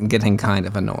honest, it's getting kind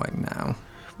of annoying now.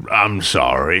 I'm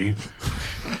sorry.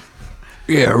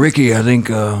 Yeah, Ricky, I think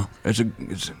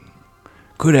it's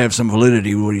could have some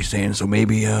validity with what he's saying, so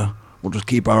maybe we'll just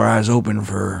keep our eyes open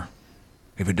for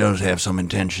if it does have some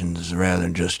intentions rather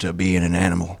than just being an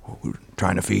animal we're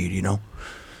trying to feed,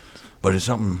 But it's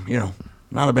something,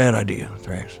 not a bad idea,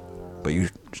 Thrax. But you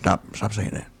stop saying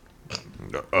that.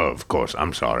 Of course,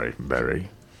 I'm sorry, Barry.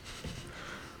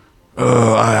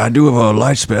 I do have a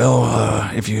light spell.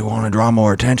 If you want to draw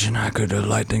more attention, I could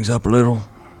light things up a little.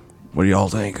 What do y'all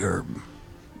think? Or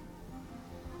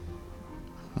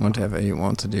whatever you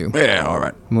want to do. Yeah, all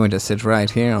right. I'm going to sit right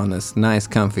here on this nice,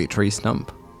 comfy tree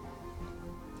stump.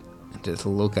 And just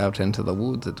look out into the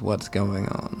woods at what's going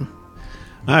on.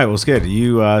 All right, well, Skid,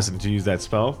 you since you use that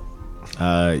spell,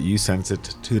 you sense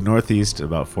it to the northeast,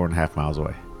 about 4.5 miles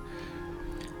away.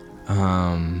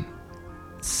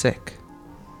 Sick.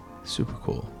 Super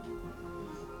cool.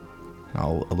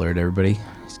 I'll alert everybody.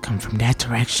 It's come from that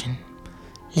direction.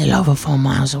 A little over 4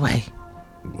 miles away.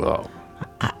 Whoa.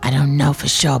 I don't know for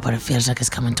sure, but it feels like it's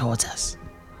coming towards us.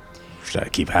 Should I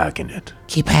keep hacking it?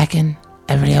 Keep hacking.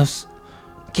 Everybody else,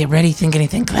 get ready. Think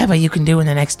anything clever you can do in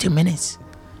the next 2 minutes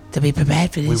to be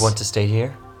prepared for this. we want to stay here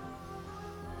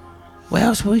Where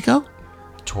else will we go?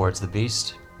 towards the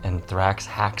beast, and Thrax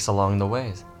hacks along the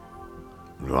ways.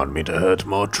 You want me to hurt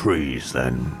more trees,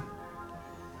 then?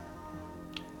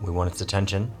 We want its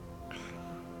attention.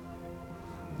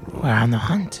 We're on the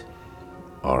hunt.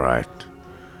 All right.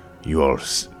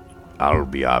 I'll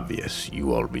be obvious.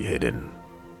 You all be hidden.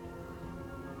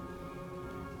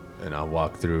 and I'll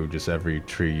walk through just every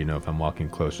tree. If I'm walking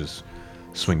close, just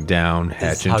swing down, hatch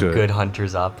This is into how it. good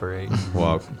hunters operate.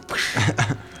 Walk.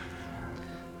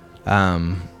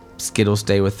 Skid will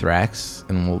stay with Thrax,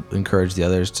 and we'll encourage the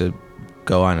others to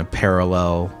go on a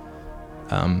parallel,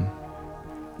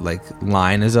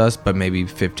 line as us, but maybe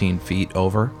 15 feet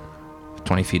over,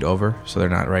 20 feet over, so they're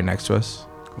not right next to us.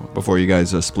 Before you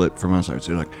guys split from us, I'd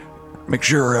say, Make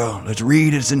sure, let's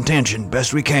read its intention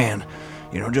best we can.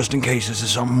 Just in case this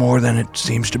is something more than it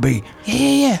seems to be.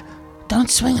 Yeah. Don't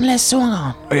swing unless swung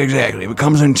on. Exactly. If it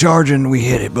comes in charging, we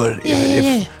hit it. But Yeah.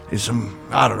 if it's some,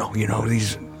 I don't know,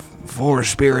 these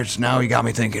forest spirits, now you got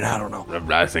me thinking, I don't know.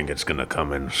 I think it's gonna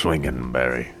come in swinging,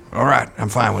 Barry. All right, I'm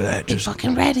fine with that. Be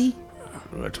fucking ready.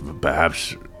 But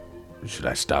perhaps, should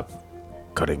I stop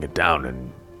cutting it down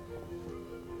and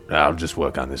I'll just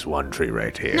work on this one tree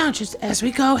right here. No, just as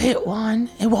we go, hit one.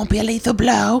 It won't be a lethal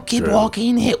blow. Keep True.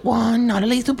 walking, hit one. Not a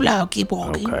lethal blow. Keep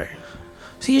walking. Okay.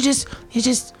 So you just,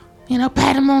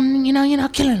 pat him on, you're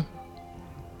not killing him.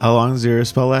 How long does your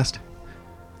spell last?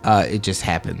 It just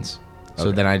happens.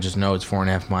 So then I just know it's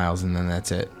 4.5 miles, and then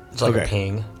that's it. It's like Okay. a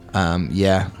ping.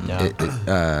 Yeah.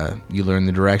 Yeah. You learn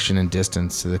the direction and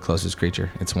distance to the closest creature.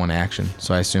 It's one action,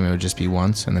 so I assume it would just be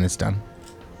once and then it's done.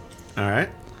 All right.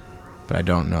 But I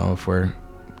don't know if we're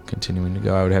continuing to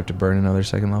go. I would have to burn another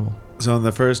second level. So in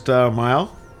the first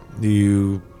mile,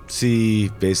 you see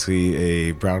basically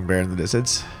a brown bear in the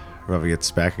distance rubbing its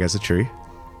back against a tree.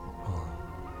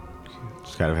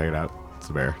 Just kind of hanging out. It's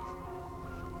a bear.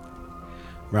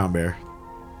 Brown bear.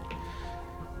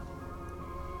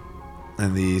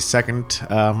 In the second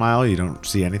mile, you don't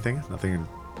see anything.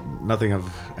 Nothing of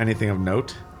anything of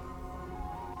note.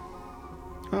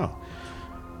 Oh.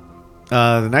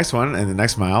 The next one, and the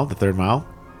next mile, the third mile,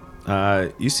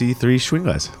 you see 3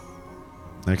 Schwinglas.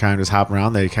 They're kind of just hopping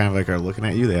around. They kind of like are looking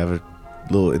at you. They have a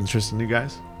little interest in you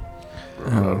guys.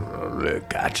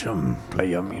 Catch 'em, play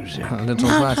your music. Little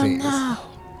No, buddies. no.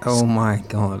 Oh my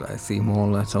god, I see more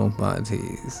little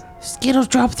buddies. Skittle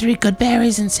drop 3 good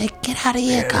berries and say, "Get out of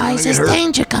here, guys. There's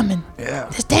danger coming. Yeah.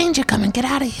 There's danger coming. Get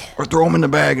out of here." Or throw them in the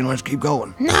bag and let's keep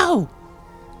going. No.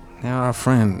 They're our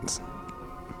friends.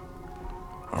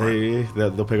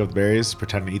 They'll pick up the berries,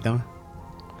 pretend to eat them.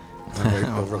 And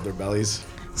they'll rub their bellies.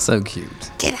 So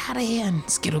cute. Get out of here. And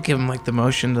Skid will give him like the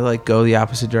motion to like go the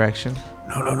opposite direction.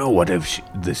 No. What if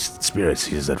this spirit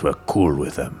sees that we're cool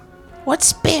with them? what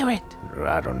spirit?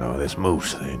 I don't know, this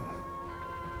moose thing.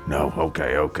 No,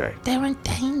 okay. They're in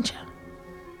danger.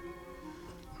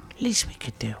 Least we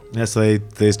could do. Yeah, so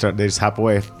they just hop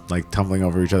away, like tumbling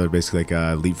over each other, basically like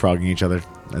leapfrogging each other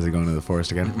as they go into the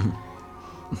forest again.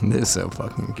 They're so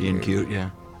fucking Being cute. cute, yeah.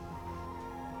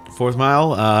 Fourth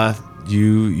mile,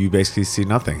 you basically see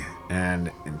nothing,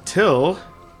 and until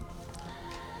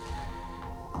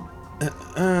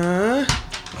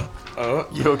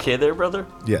You okay there, brother?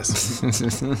 yes,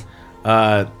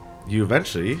 you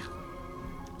eventually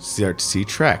start to see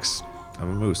tracks of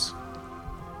a moose.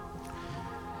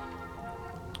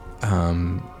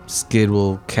 Skid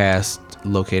will cast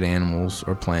locate animals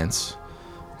or plants.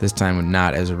 This time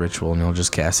not as a ritual, and he'll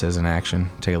just cast it as an action.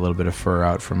 Take a little bit of fur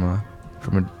out from a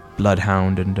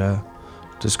bloodhound and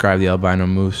describe the albino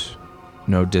moose.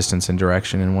 No distance and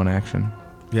direction in one action.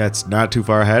 Yeah, it's not too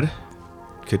far ahead.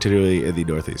 Continually in the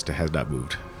northeast, it has not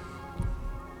moved.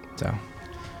 So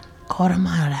Quarter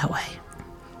mile that way.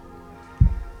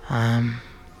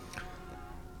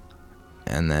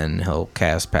 and then he'll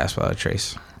cast Pass Without a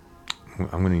Trace.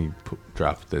 I'm going to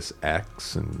drop this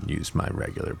axe and use my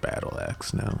regular battle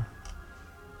axe now.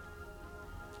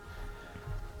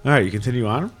 All right, you continue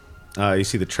on. You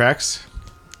see the tracks,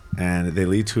 and they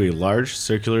lead to a large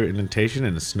circular indentation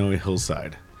in a snowy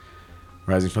hillside.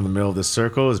 Rising from the middle of this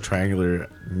circle is a triangular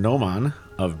gnomon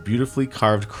of beautifully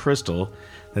carved crystal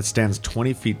that stands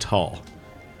 20 feet tall.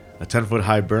 A 10-foot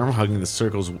high berm hugging the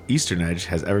circle's eastern edge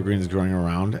has evergreens growing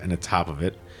around and atop of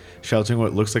it, sheltering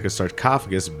what looks like a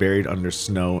sarcophagus buried under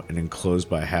snow and enclosed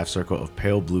by a half circle of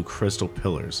pale blue crystal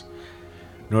pillars.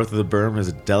 North of the berm is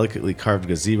a delicately carved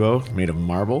gazebo made of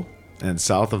marble, and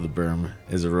south of the berm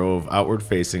is a row of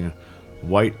outward-facing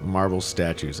white marble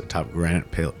statues atop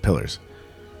granite pillars.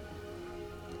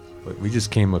 But we just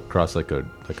came across like a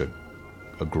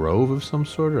grove of some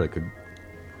sort, or like a.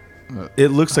 It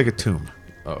looks like a tomb.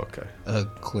 Oh, okay. A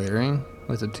clearing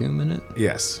with a tomb in it?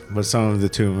 Yes, but some of the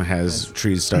tomb has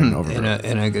trees starting to overgrow.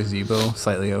 In a gazebo,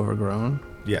 slightly overgrown?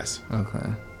 Yes. Okay.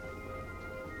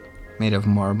 Made of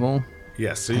marble?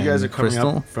 Yes, so you guys are And coming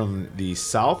crystal? up from the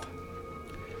south,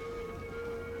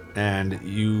 and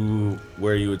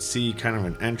where you would see kind of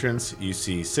an entrance, you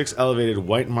see 6 elevated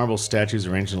white marble statues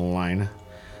arranged in a line.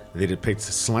 They depict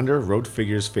slender, robed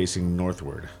figures facing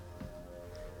northward.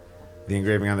 The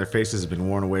engraving on their faces has been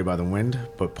worn away by the wind,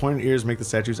 but pointed ears make the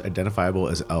statues identifiable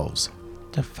as elves.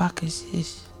 The fuck is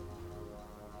this?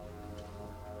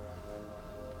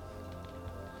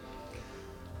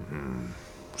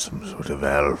 Some sort of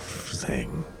elf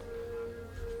thing.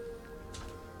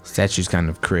 Statues kind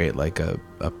of create like a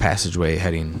passageway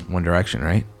heading one direction,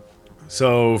 right?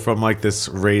 So from like this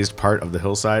raised part of the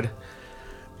hillside,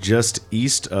 just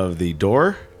east of the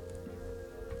door,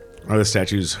 are the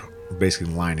statues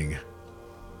basically lining.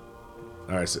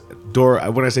 All right, so door.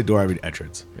 When I say door, I mean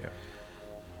entrance.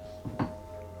 Yeah.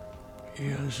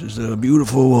 Yeah, this is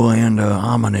beautiful and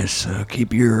ominous.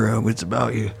 Keep your wits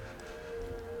about you.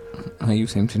 You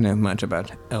seem to know much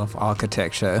about elf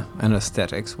architecture and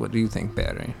aesthetics. What do you think,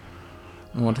 Barry?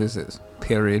 What is this?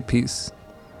 Period piece?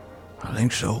 I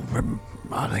think so.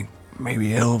 I think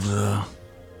maybe elves,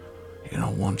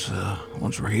 once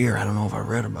we're here, I don't know if I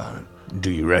read about it. Do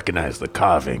you recognize the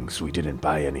carvings? We didn't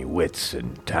buy any wits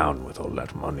in town with all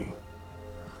that money.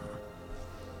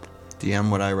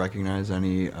 DM, would I recognize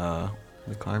any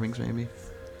the carvings maybe?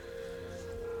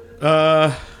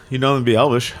 You know them to be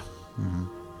Elvish.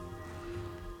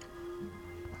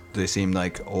 Do they seem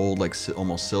like old, like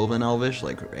almost Sylvan Elvish,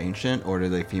 like ancient, or do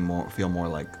they feel more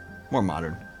like more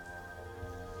modern?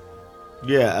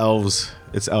 Yeah, elves.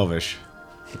 It's Elvish.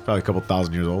 Probably a couple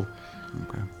thousand years old.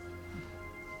 Okay.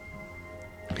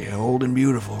 Yeah, old and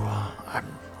beautiful. I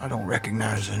don't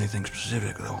recognize anything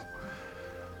specific, though.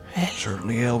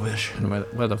 Certainly elvish.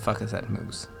 Where the fuck is that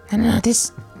moose? I don't know,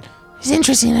 this is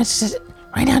interesting. It's just,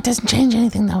 right now it doesn't change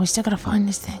anything, though. We still gotta find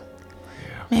this thing.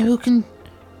 Yeah. Maybe we can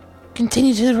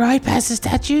continue to the right past the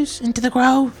statues into the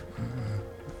grove.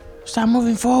 Start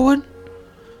moving forward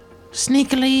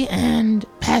sneakily and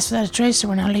pass without a trace so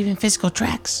we're not leaving physical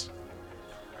tracks.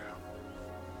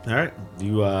 All right.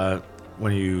 You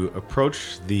when you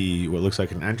approach the what looks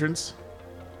like an entrance,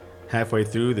 halfway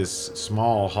through this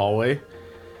small hallway,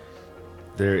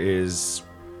 there is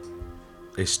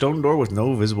a stone door with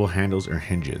no visible handles or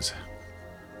hinges.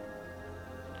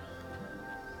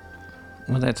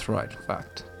 Well, that's right.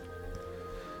 Fact.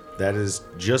 That's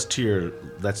just to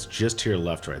your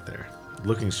left right there.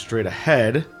 Looking straight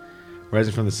ahead,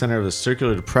 rising from the center of a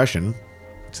circular depression,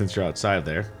 since you're outside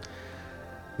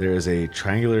there is a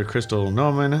triangular crystal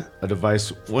gnomon, a device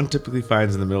one typically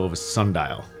finds in the middle of a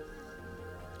sundial.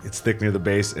 It's thick near the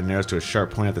base and narrows to a sharp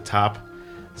point at the top.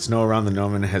 Snow around the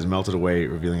gnomon has melted away,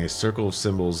 revealing a circle of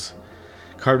symbols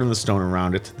carved in the stone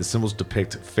around it. The symbols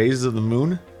depict phases of the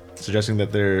moon, suggesting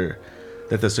that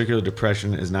the circular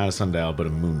depression is not a sundial but a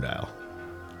moon dial.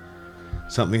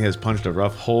 Something has punched a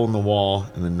rough hole in the wall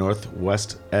in the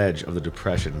northwest edge of the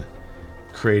depression,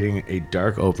 creating a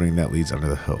dark opening that leads under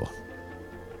the hill.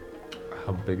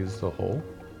 How big is the hole?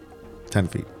 10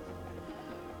 feet.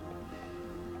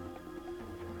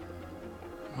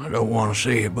 I don't want to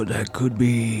say it, but that could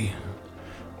be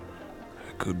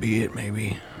it,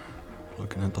 maybe.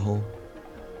 Looking at the hole.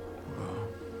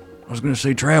 I was gonna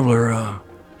say, Traveler,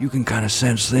 you can kind of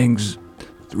sense things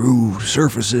through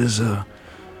surfaces.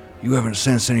 You haven't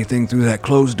sensed anything through that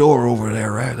closed door over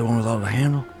there, right? The one without the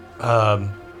handle?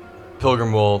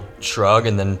 Pilgrim will shrug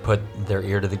and then put their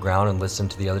ear to the ground and listen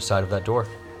to the other side of that door.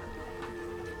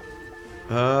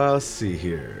 Let's see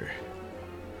here.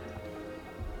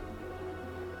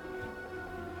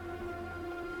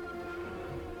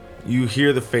 You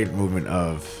hear the faint movement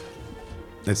of...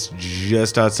 It's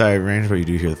just outside range, but you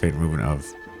do hear the faint movement of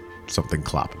something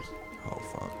clopping. Oh,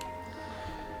 fuck.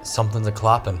 Something's a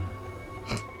clopping.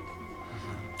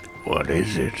 What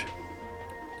is it?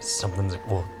 Something's,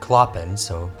 well, clopping,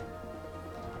 so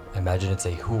I imagine it's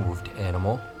a hooved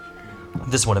animal.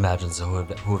 This one imagines a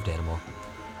hooved animal.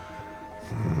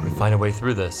 We find a way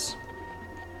through this.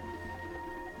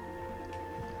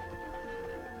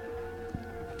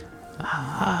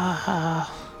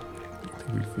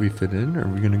 We fit in? Are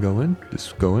we gonna go in?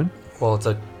 Just go in? Well,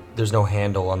 there's no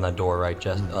handle on that door, right,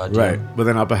 Jim? Right, but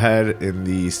then up ahead in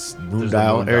the moon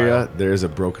dial moon area, dial. there's a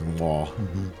broken wall.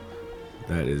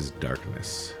 That is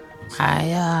darkness.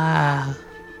 I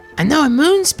know a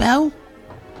moon spell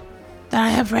that I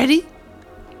have ready.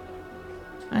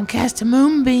 I can cast a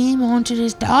moonbeam onto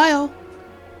this dial.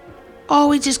 Or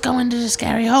we just go into the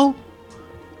scary hole.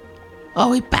 Or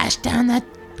we bash down that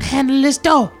handleless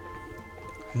door.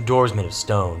 The door's made of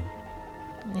stone.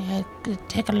 Yeah, it could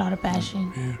take a lot of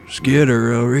bashing. Skid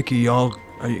or Ricky, are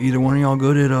either one of y'all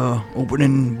good at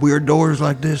opening weird doors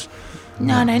like this?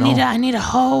 No, I need a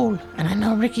hole. And I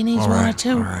know Ricky needs one or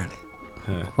two. All right.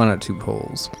 1 or 2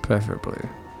 poles, preferably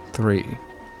 3.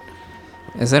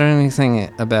 Is there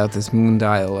anything about this moon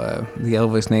dial, the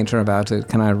Elvish nature about it?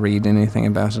 Can I read anything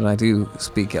about it? I do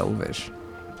speak Elvish.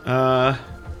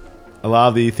 A lot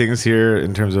of the things here,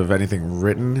 in terms of anything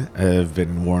written, have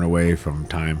been worn away from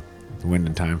time, wind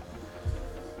and time.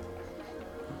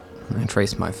 I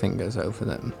trace my fingers over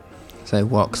them as I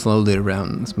walk slowly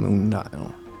around this moon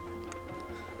dial.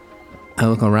 I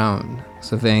look around,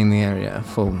 surveying the area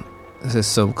for this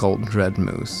so-called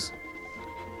Dreadmoose.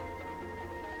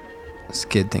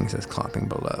 Skid thinks it's clopping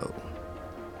below.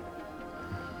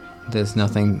 There's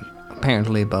nothing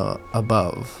apparently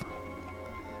above.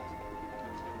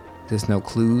 There's no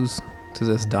clues to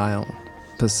this dial,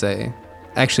 per se.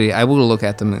 Actually, I will look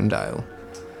at the moon dial.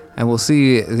 I will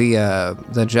see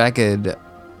the jagged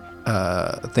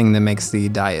thing that makes the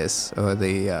dais, or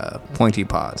the pointy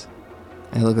part.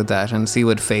 I look at that and see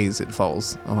what phase it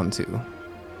falls onto.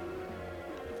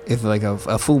 If like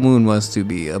a full moon was to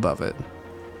be above it,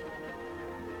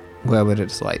 where would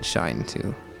its light shine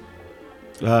to?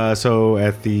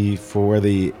 So for where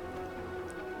the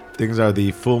things are,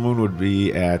 the full moon would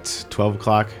be at 12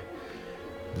 o'clock.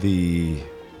 The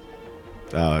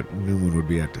new moon would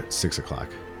be at 6 o'clock.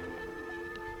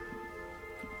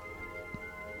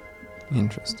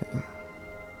 Interesting.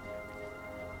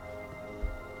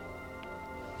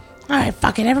 All right,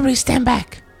 fuck it. Everybody stand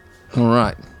back. All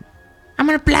right, I'm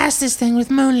gonna blast this thing with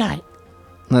moonlight.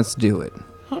 let's do it.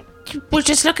 We're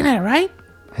just looking at it, right?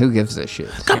 Who gives a shit?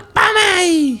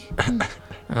 Kabame!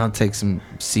 And I'll take some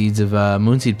seeds of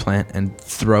moonseed plant and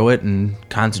throw it and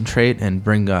concentrate and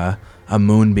bring a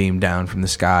moonbeam down from the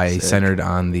sky centered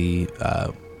on the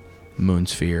moon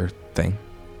sphere thing.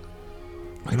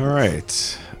 All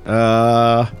right.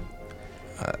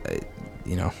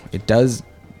 You know, it does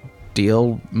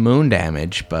deal moon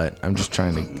damage, but I'm just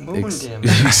trying to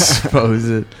expose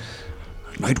it.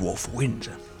 Nightwolf wins.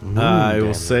 I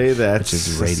will say that Which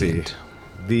is let's see. radiant.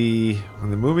 When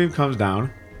the moonbeam comes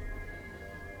down,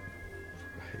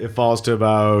 it falls to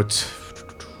about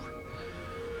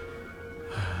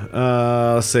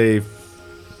let's say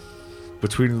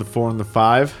between the 4 and the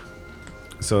 5.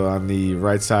 So on the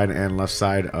right side and left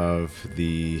side of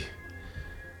the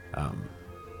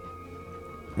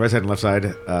right side and left side,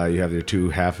 you have your 2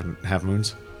 half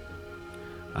moons,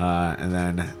 and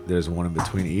then there's one in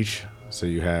between each. So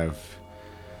you have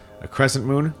a crescent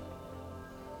moon,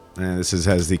 and this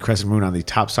has the crescent moon on the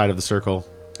top side of the circle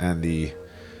and the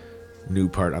new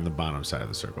part on the bottom side of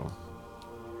the circle,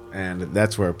 and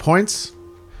that's where it points.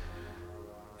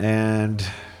 And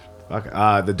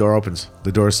the door opens.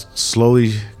 The door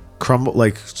slowly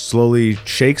slowly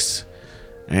shakes,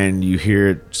 and you hear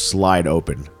it slide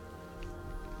open.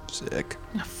 Sick.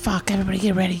 Oh, fuck, everybody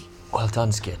get ready. Well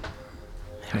done, Skid.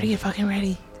 Everybody get fucking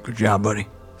ready. Good job, buddy.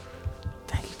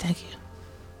 Thank you.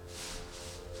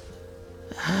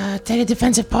 Take a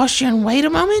defensive posture and wait a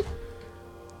moment.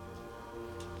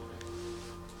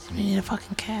 We need a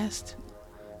fucking cast.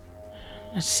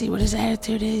 Let's see what his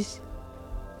attitude is.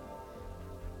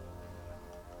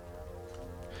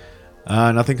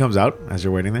 Nothing comes out as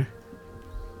you're waiting there.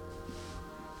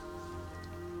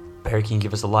 Barry, can you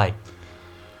give us a light?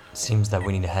 Seems that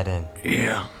we need to head in.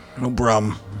 Yeah, no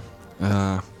problem.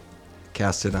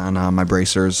 Cast it on my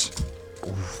bracers.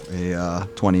 A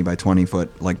 20 by 20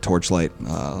 foot like torchlight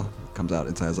comes out.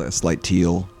 It has like a slight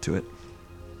teal to it.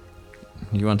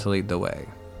 You want to lead the way?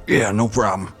 Yeah, no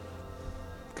problem.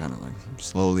 Kind of like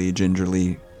slowly,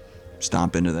 gingerly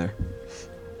stomp into there.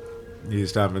 You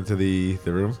stomp into the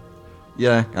room.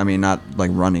 Yeah, I mean not like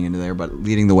running into there, but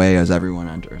leading the way as everyone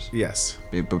enters. Yes.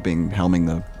 But helming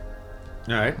the.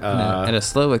 All right. In a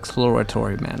slow,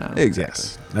 exploratory manner. Exactly.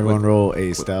 Yes. Everyone roll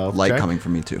a stealth Light check. coming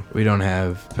from me too. We don't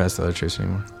have Pass the Trace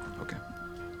anymore. Okay.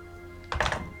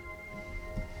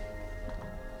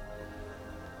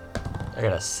 I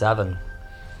got a 7.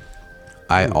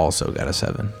 I also got a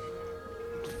 7.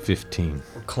 15.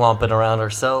 We're clomping around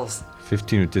ourselves.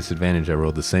 15 with disadvantage. I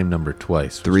rolled the same number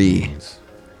twice. which 3. means-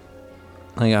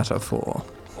 I got a 4.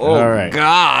 Oh All right.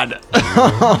 God.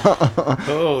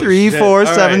 Oh, 3, shit. 4, All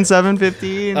 7, right. 7,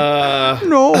 15.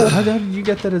 No. How did you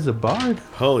get that as a bard?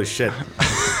 Holy shit. All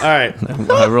right.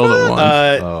 I rolled a 1.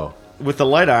 Oh. With the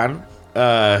light on,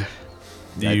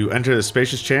 you enter the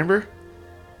spacious chamber.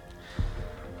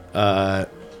 And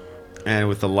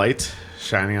with the light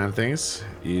shining on things,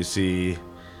 you see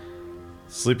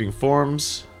sleeping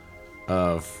forms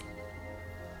of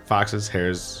foxes,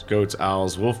 hares, goats,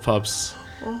 owls, wolf pups,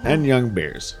 and young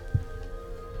bears.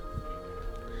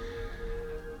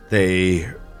 They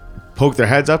poke their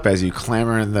heads up as you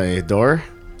clamber in the door.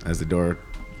 As the door,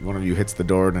 one of you hits the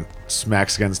door and it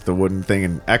smacks against the wooden thing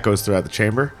and echoes throughout the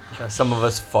chamber. Some of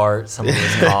us fart, some of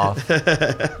us cough.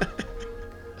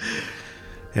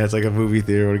 Yeah, it's like a movie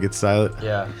theater where it gets silent.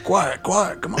 Yeah. Quiet,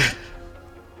 come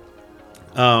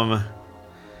on.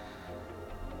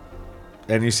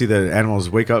 And you see the animals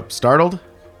wake up startled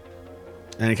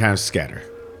and they kind of scatter.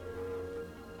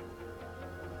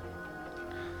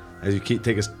 As you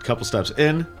take a couple steps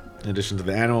in addition to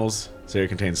the animals, this area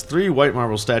contains 3 white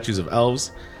marble statues of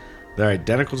elves. They're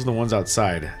identical to the ones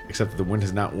outside, except that the wind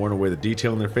has not worn away the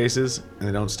detail in their faces, and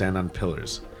they don't stand on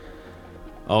pillars.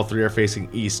 All 3 are facing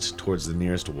east towards the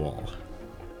nearest wall.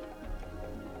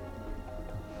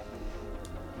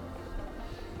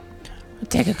 We'll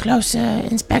take a closer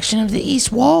inspection of the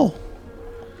east wall.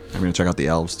 I'm gonna check out the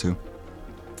elves too.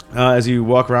 As you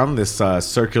walk around this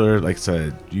circular,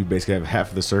 you basically have half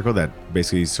of the circle that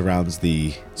basically surrounds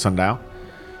the sundial.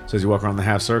 So as you walk around the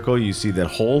half circle, you see that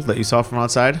hole that you saw from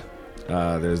outside.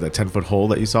 There's that 10-foot hole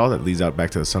that you saw that leads out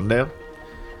back to the sundial.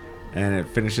 And it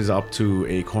finishes up to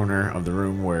a corner of the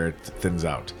room where it thins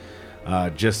out.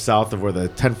 Just south of where the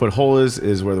 10-foot hole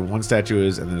is where the one statue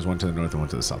is, and there's one to the north and one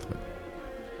to the south of it.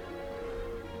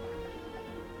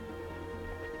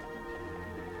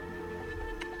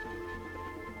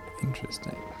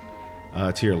 Interesting.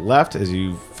 To your left, as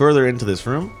you further into this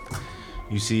room,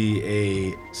 You see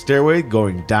a stairway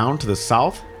going down to the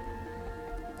south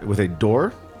with a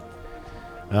door.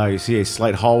 You see a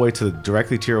slight hallway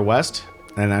directly to your west.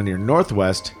 And on your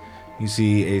northwest, you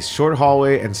see a short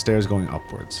hallway and stairs going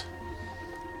upwards.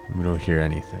 We don't hear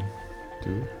anything,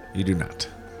 do we? You do not.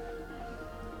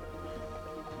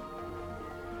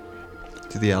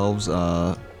 Do the elves,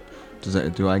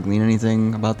 do I glean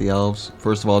anything about the elves?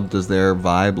 First of all, does their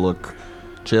vibe look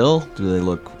chill? Do they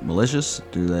look malicious?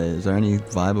 Is there any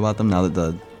vibe about them now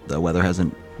that the weather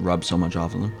hasn't rubbed so much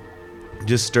off of them?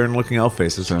 Just stern-looking elf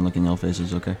faces. Stern-looking elf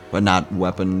faces, okay. But not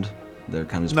weaponed? They're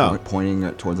kind of just pointing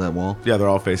towards that wall? Yeah, they're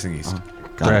all facing east.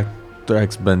 Got it.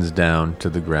 Thrax bends down to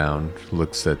the ground,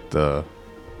 looks at the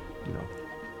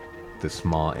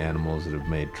small animals that have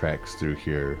made tracks through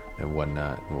here and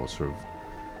whatnot, and we'll sort of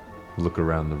look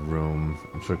around the room.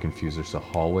 I'm sort of confused. There's a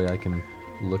hallway I can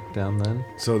look down then?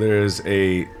 So there's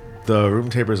the room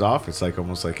tapers off. It's like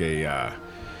almost like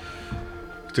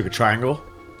took a triangle,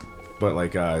 but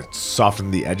like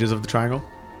softened the edges of the triangle.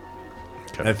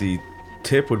 Okay. At the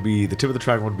tip of the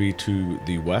triangle would be to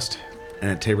the west, and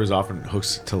it tapers off and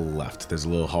hooks to the left. There's a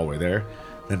little hallway there.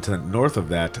 Then to the north of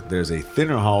that, there's a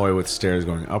thinner hallway with stairs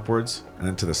going upwards, and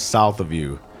then to the south of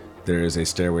you, there is a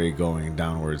stairway going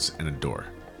downwards and a door.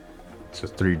 So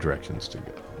 3 directions to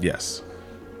go. Yes.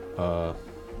 Go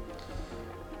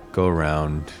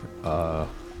around,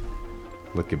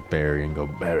 look at Barry and go,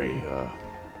 Barry,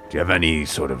 do you have any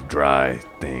sort of dry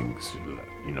things,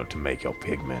 to make your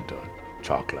pigment or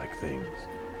chalk-like things?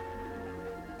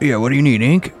 Yeah, what do you need,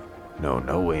 ink?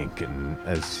 No ink. and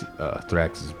as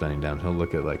Thrax is bending down, he'll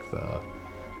look at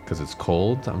because it's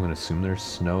cold, I'm going to assume there's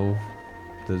snow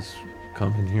that's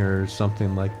come in here or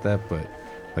something like that, but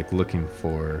like looking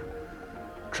for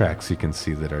tracks you can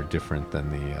see that are different than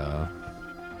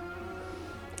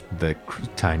the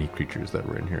tiny creatures that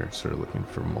were in here, sort of looking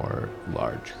for more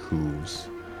large hooves.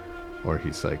 Or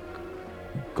he's like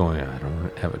going, I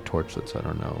don't have a torch, so I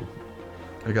don't know.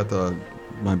 I got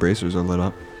my bracers are lit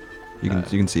up. You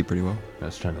can see pretty well. I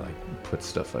was trying to put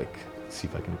stuff see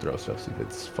if I can throw stuff, see if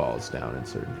it falls down in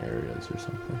certain areas or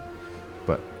something.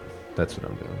 But that's what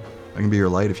I'm doing. I can be your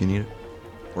light if you need it,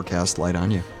 or cast light on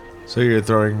you. So you're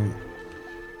throwing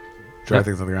dry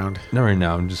things on the ground? No, right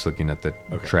now I'm just looking at the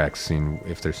tracks, seeing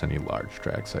if there's any large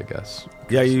tracks, I guess.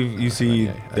 Yeah, you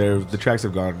see the tracks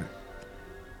have gone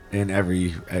in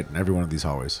every one of these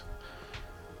hallways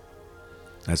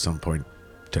at some point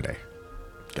today.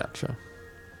 Gotcha.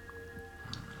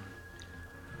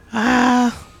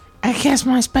 I cast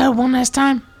my spell one last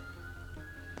time.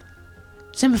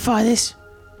 Simplify this.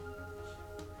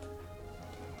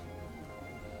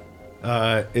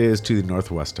 It is to the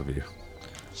northwest of you.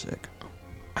 Sick.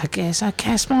 I guess I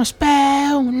cast my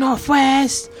spell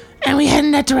northwest, and we head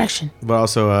in that direction. But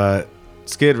also,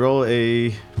 Skid, roll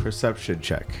a perception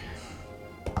check.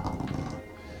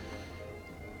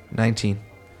 19.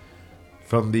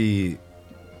 From the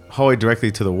hallway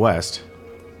directly to the west,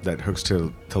 that hooks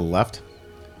to the left,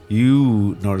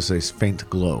 you notice a faint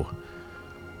glow.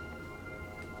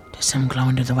 There's some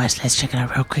glowing to the west. Let's check it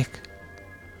out real quick.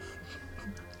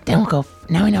 Then we'll go.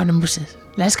 Now we know the moose is.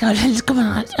 Let's go. Let's go.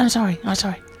 I'm sorry.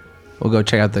 We'll go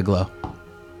check out the glow.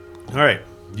 All right.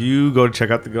 You go to check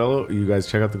out the glow. You guys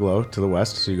check out the glow to the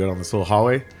west. So you go down this little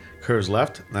hallway, curves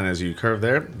left. Then as you curve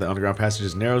there, the underground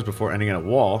passage narrows before ending at a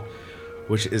wall,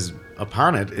 which is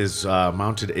upon it is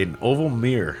mounted an oval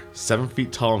mirror, 7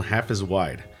 feet tall and half as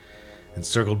wide,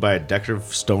 encircled by a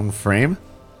decorative stone frame.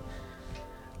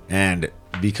 And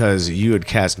because you had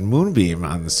cast Moonbeam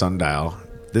on the sundial,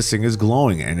 this thing is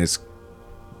glowing, and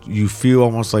you feel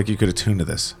almost like you could attune to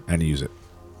this and use it.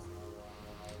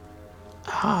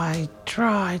 I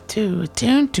try to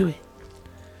attune to it.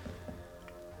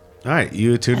 All right,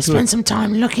 you attune I to spend it. some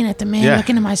time looking at the mirror,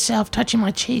 looking at myself, touching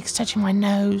my cheeks, touching my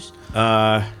nose,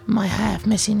 my half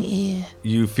missing ear.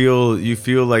 You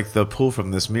feel like the pull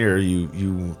from this mirror.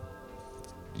 You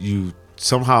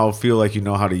somehow feel like you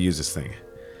know how to use this thing,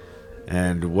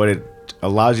 and what it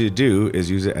allows you to do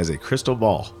is use it as a crystal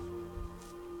ball.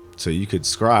 So you could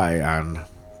scry on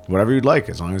whatever you'd like,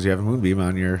 as long as you have a moonbeam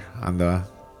on the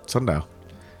sundial.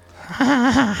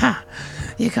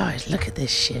 You guys, look at this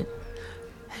shit.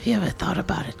 Have you ever thought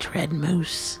about a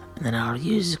Dreadmoose? And then I'll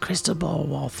use a crystal ball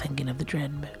while thinking of the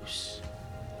Dreadmoose.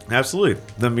 Absolutely.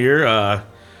 The mirror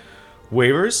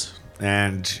wavers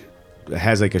and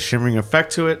has like a shimmering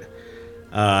effect to it.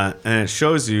 And it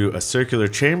shows you a circular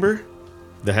chamber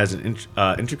that has an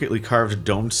intricately carved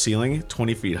domed ceiling,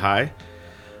 20 feet high.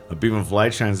 A beam of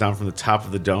light shines down from the top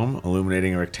of the dome,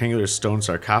 illuminating a rectangular stone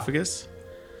sarcophagus.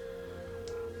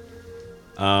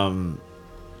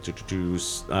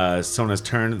 Someone has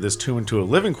turned this tomb into a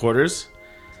living quarters,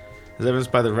 as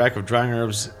evidenced by the rack of drying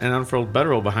herbs and unfurled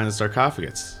bedroll behind the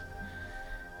sarcophagus.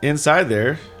 Inside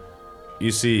there,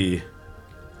 you see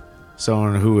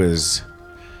someone who is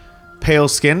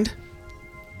pale-skinned,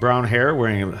 brown hair,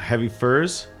 wearing heavy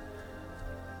furs,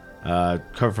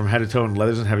 covered from head to toe in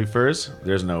leathers and heavy furs.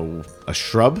 There's a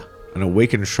shrub, an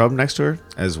awakened shrub next to her,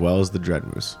 as well as the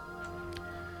Dreadmoose.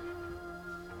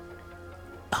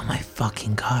 Oh my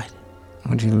fucking god.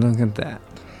 Would you look at that?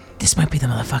 This might be the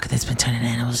motherfucker that's been turning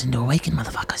animals into awakened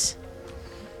motherfuckers.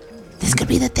 This could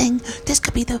be the thing. This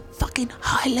could be the fucking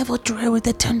high-level druid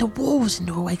that turned the wolves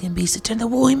into awakened beasts, that turned the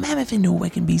woolly mammoth into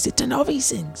awakened beasts, that turned all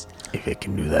these things. If it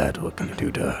can do that, what can it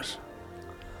do to us?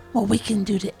 What we can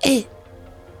do to it,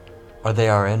 Are they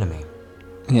our enemy?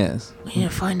 Yes. we need to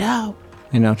find out.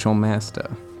 You're not your master.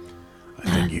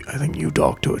 I think you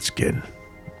talk to it, Skid.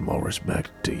 More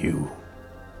respect to you.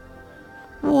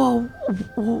 Whoa.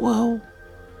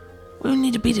 We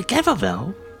need to be together,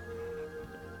 though.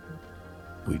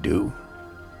 We do.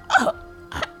 I'll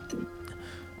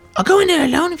go in there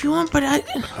alone if you want, but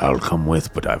I'll come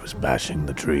with, but I was bashing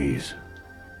the trees.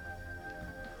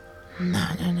 No.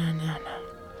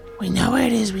 We know where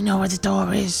it is. We know where the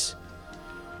door is.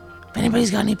 If anybody's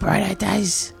got any bright-eyed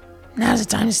eyes, now's the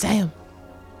time to stay him.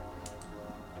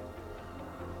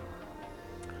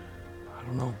 I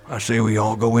don't know. I say we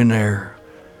all go in there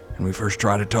and we first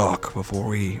try to talk before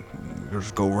we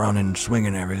just go running,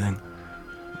 swinging everything.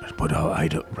 Let's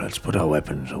put our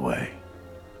weapons away.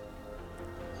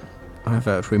 I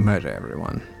vote we murder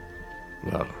everyone.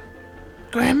 Well,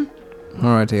 Grim?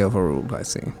 Alrighty, overruled, I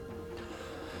see.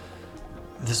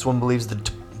 This one believes the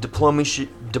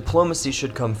diplomacy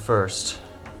should come first,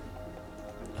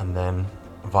 and then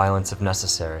violence if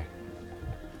necessary.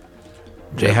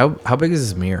 Jay, how big is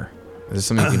this mirror? Is this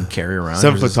something you can carry around?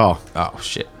 7 or is foot this- tall. Oh,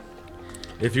 shit.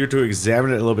 If you were to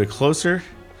examine it a little bit closer,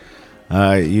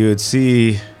 you would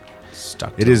see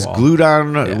Stuck to it the is wall. glued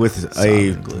on Yeah, with a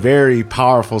solid glue. very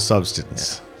powerful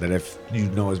substance that if you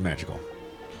know is magical.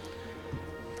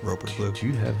 Roper's glue. Do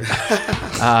you have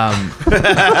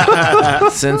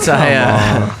Since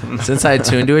I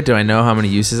tuned to it, do I know how many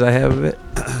uses I have of it?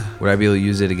 Would I be able to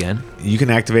use it again? You can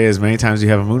activate it as many times as you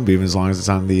have a moonbeam, as long as it's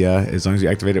on the as long as you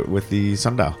activate it with the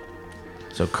sundial.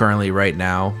 So currently, right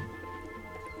now,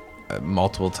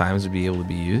 multiple times would be able to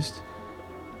be used.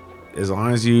 As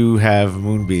long as you have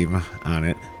moonbeam on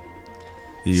it,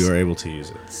 you are able to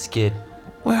use it. Skid,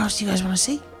 Where else do you guys want to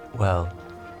see? well,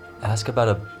 ask about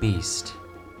a beast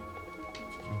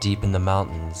deep in the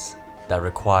mountains that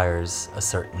requires a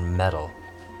certain metal.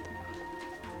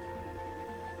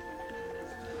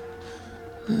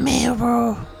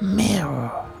 Mirror,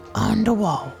 mirror on the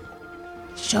wall,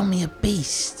 show me a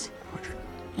beast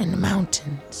in the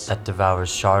mountains That devours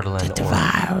Chardalin that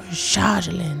devours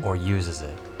Chardalin or uses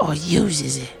it. or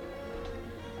uses it.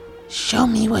 Show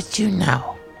me what you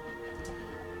know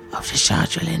of the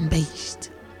Chardalin beast.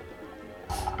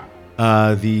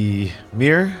 The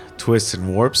mirror twists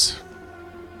and warps,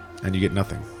 and you get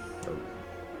nothing.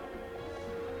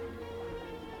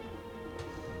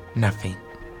 Nothing.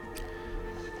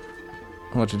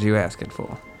 What did you ask it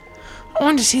for? I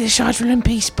wanted to see the Chardalin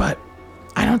beast, but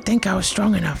I don't think I was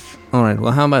strong enough. Alright,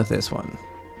 well, how about this one?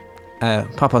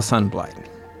 Papa Sunblight.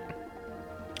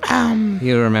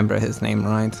 You remember his name,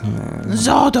 right?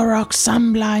 Zaldorok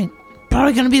Sunblight.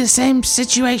 Probably gonna be the same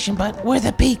situation, but with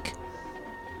a beak.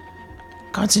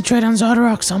 Concentrate on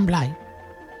Zaldorok Sunblight.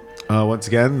 Once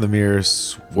again, the mirror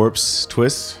warps,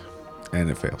 twists, and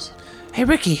it fails. Hey,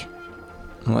 Ricky,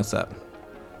 What's up?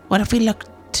 what if we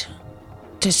looked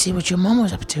to see what your mom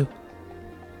was up to?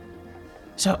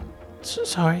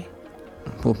 Sorry.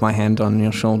 Put my hand on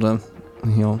your shoulder,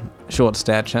 your short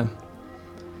stature.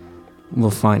 We'll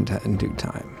find her in due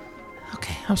time.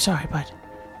 Okay, I'm sorry, bud.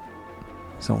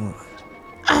 It's alright.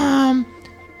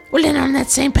 Well then on that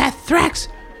same path, Thrax,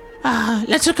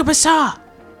 let's look up Asar,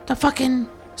 the fucking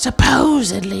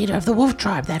supposed leader of the wolf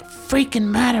tribe, that freaking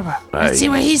murderer. Let's see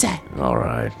where he's at. all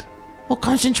right. We'll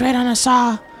concentrate on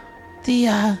Asar,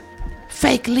 the,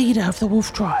 fake leader of the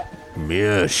wolf tribe.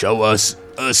 Mia, show us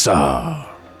Asar.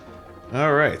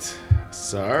 All right,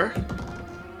 Sar.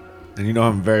 And you know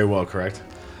him very well, correct?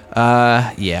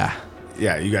 Yeah.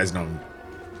 Yeah, you guys know him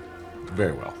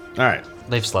very well. All right.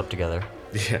 They've slept together.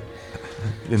 Yeah.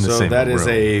 in the So same that is room?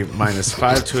 a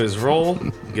 -5 to his roll,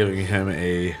 giving him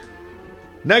a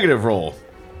negative roll.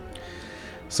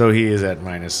 So he is at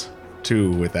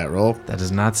 -2 with that roll. That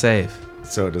does not save.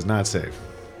 So it does not save.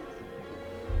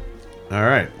 All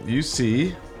right. You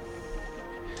see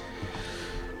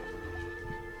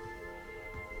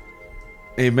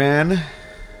a man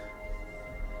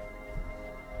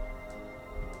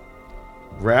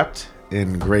wrapped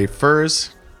in gray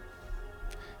furs,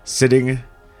 sitting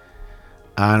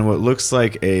on what looks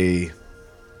like a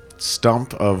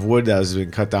stump of wood that has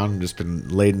been cut down and just been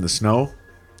laid in the snow.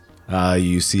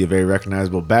 You see a very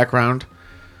recognizable background.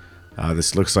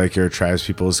 This looks like your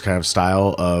tribespeople's kind of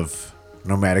style of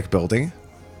nomadic building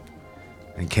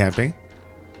and camping.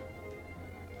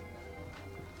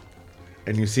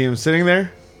 And you see him sitting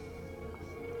there,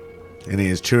 and he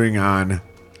is chewing on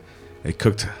a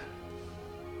cooked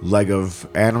leg of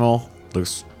animal.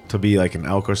 Looks to be like an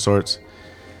elk of sorts.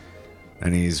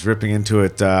 And he's ripping into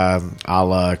it a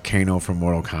la Kano from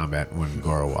Mortal Kombat when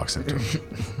Goro walks into him.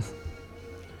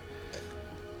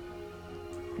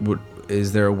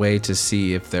 Is there a way to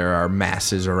see if there are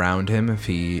masses around him, if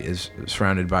he is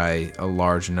surrounded by a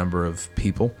large number of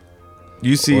people?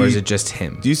 You see, or is it just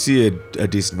him? You see a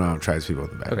decent amount of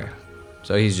tribespeople in the back. Okay.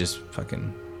 So he's just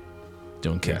fucking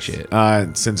doing kick shit.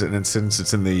 Since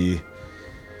it's in the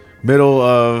middle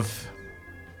of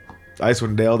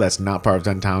Icewind Dale, that's not part of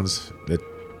 10 towns.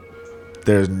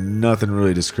 There's nothing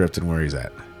really descriptive in where he's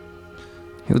at.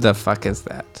 Who the fuck is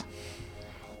that?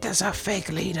 That's our fake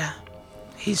leader.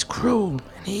 He's cruel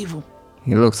and evil.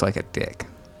 He looks like a dick.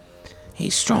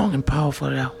 He's strong and powerful,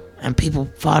 though, and people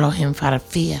follow him out of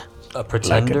fear. A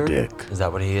pretender? Like a dick. Is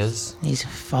that what he is? He's a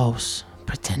false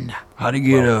pretender. How'd he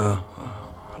get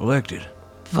elected?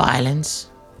 Violence.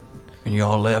 And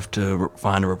y'all left to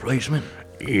find a replacement?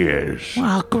 Yes. Well,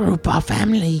 our group, our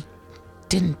family,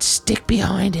 didn't stick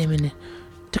behind him, and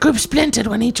the group splintered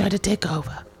when he tried to take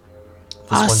over.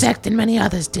 Our sect and many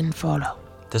others didn't follow.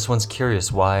 This one's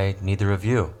curious why neither of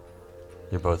you.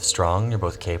 You're both strong, you're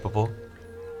both capable.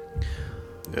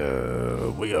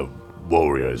 We are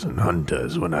warriors and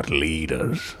hunters. We're not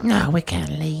leaders. No, we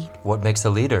can't lead. What makes a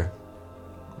leader?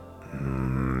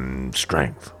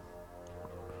 Strength.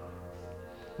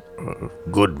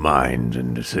 Good mind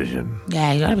and decision.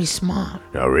 Yeah, you gotta be smart.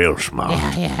 You're real smart.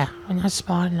 Yeah, we're not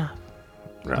smart enough.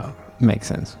 No. Makes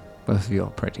sense. Both of you are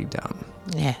pretty dumb.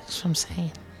 Yeah, that's what I'm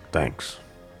saying. Thanks.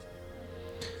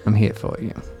 I'm here for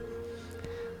you.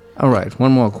 Alright,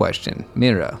 one more question.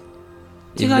 Mira.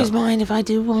 Do you guys mind if I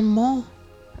do one more?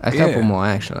 A couple more,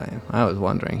 actually. I was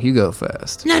wondering. You go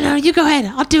first. No, you go ahead.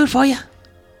 I'll do it for you.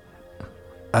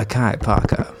 Akai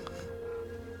Parker.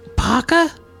 Parker?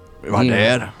 My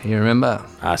dad? You remember?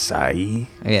 Acai?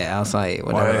 Yeah, Acai.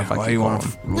 Whatever the fuck Why you you call want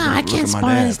him. to No, I can't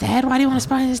spy on his dad. Why do you want to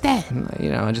spy on his dad?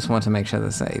 I just want to make sure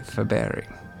they're safe for Barry.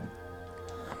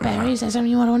 Barry, is that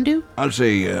something you want to do? I'd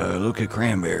say look at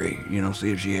Cranberry. See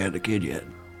if she had a kid yet.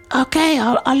 Okay,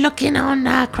 I'll look in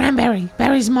on Cranberry,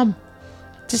 Barry's mom,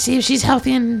 to see if she's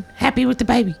healthy and happy with the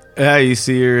baby. Yeah, you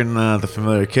see her in the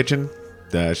familiar kitchen.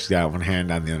 She's got one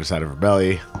hand on the other side of her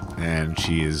belly, and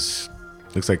she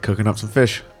looks like cooking up some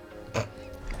fish.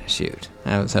 Shoot.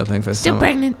 I was hoping for Still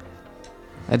pregnant.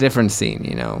 a different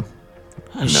scene,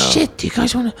 Oh, shit, do you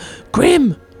guys want to... Grim,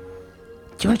 do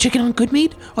you want to check in on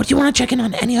Goodmead? Or do you want to check in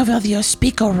on any of your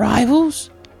speaker rivals?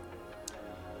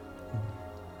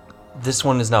 This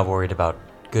one is not worried about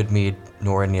Goodmead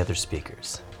nor any other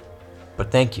speakers.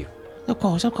 But thank you. Of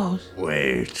course.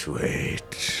 Wait.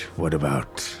 What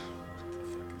about...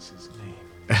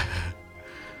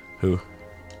 Who?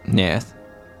 Yes.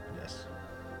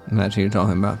 That's who you're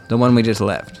talking about. The one we just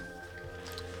left.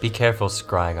 Be careful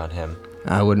scrying on him.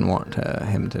 I wouldn't want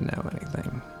him to know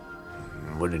anything.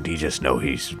 Wouldn't he just know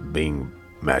he's being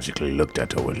magically looked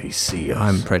at, or will he see us?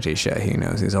 I'm pretty sure he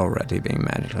knows he's already being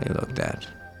magically looked at.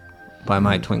 By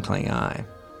my twinkling eye.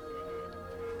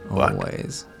 What?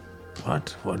 Always.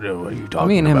 What? What are you talking about?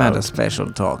 Me and him had a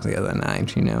special talk the other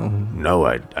night, No,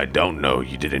 I don't know.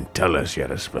 You didn't tell us you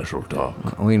had a special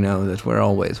talk. We know that we're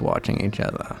always watching each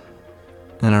other.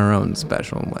 In our own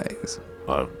special ways.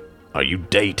 Are you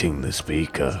dating the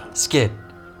speaker? Skid,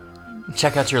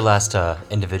 check out your last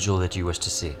individual that you wish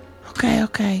to see.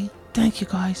 Okay. Thank you,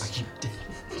 guys.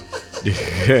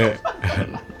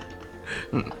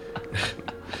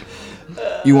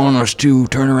 You want us to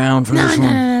turn around for this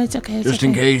one? No, it's okay. Just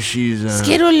in case she's...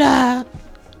 Skid will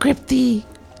grip the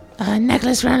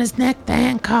necklace around his neck, the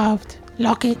hand carved,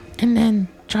 lock it, and then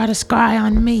try to scry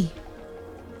on me.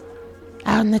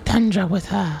 Out in the tundra with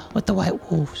the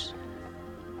white wolves.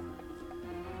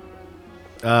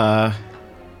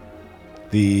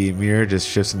 The mirror just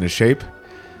shifts into shape.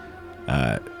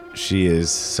 She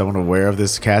is somewhat aware of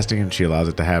this casting, and she allows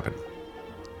it to happen.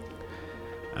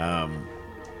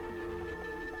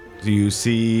 Do you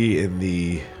see in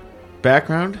the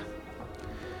background?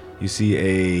 You see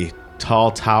a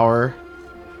tall tower.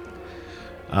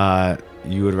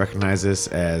 You would recognize this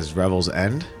as Revel's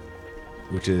End,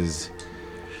 which is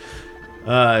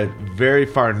Very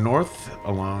far north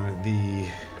along the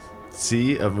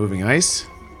sea of moving ice.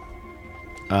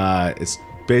 It's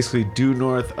basically due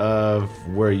north of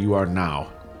where you are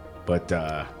now, but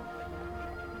a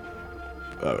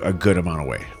good amount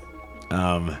away.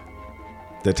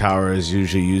 The tower is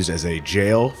usually used as a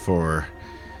jail for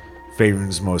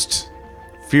Faerun's most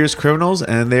fierce criminals,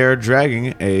 and they are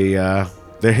dragging a.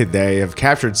 They have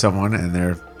captured someone, and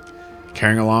they're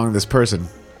carrying along this person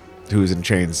who's in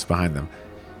chains behind them.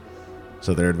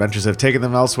 So their adventures have taken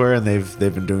them elsewhere, and they've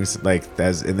been doing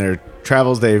as in their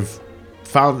travels they've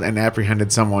found and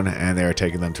apprehended someone, and they are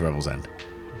taking them to Revel's End.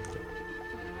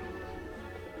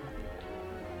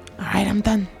 All right, I'm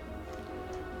done.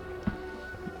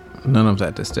 None of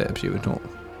that disturbs you at all.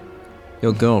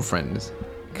 Your girlfriend is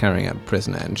carrying a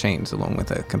prisoner in chains along with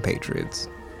her compatriots.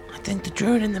 I think the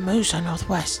druid and the moose are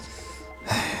northwest.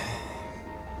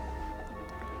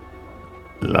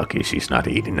 Lucky she's not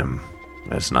eating them.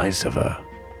 That's nice of her.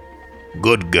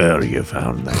 Good girl you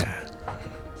found there.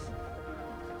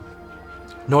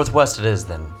 Northwest it is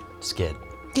then, Skid.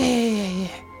 Yeah.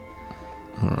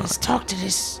 Let's talk to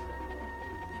this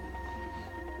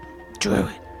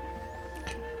druid.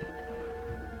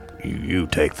 You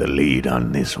take the lead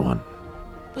on this one.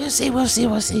 We'll see.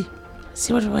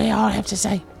 See what we all have to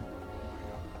say.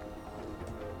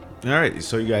 All right,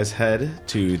 so you guys head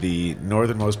to the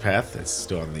northernmost path. It's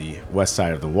still on the west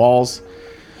side of the walls.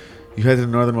 You head to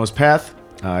the northernmost path.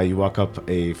 You walk up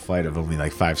a flight of only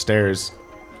like 5 stairs.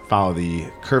 Follow the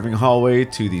curving hallway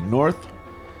to the north.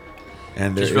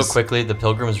 And Just real quickly, the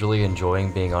pilgrim is really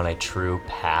enjoying being on a true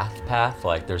path.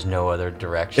 Like, there's no other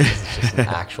direction. It's just an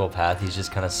actual path. He's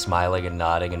just kind of smiling and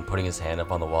nodding and putting his hand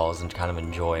up on the walls and kind of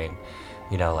enjoying,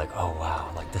 like, oh, wow,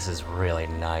 like, this is really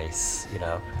nice,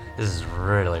 This is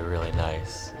really, really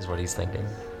nice, is what he's thinking.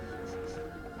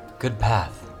 Good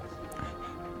path.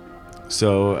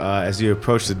 So, as you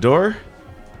approach the door,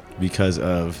 because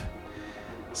of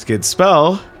Skid's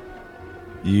spell,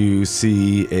 you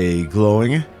see a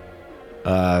glowing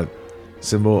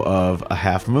symbol of a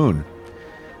half moon.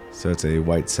 So it's a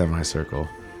white semicircle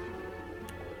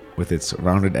with its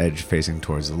rounded edge facing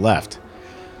towards the left.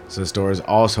 So this door is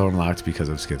also unlocked because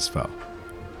of Skid's spell.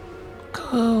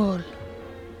 Cool.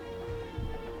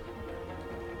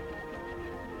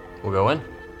 We'll go in.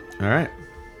 All right.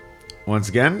 Once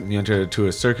again, you enter to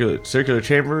a circular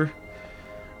chamber.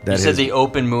 You said the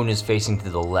open moon is facing to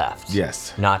the left.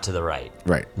 Yes. Not to the right.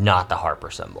 Right. Not the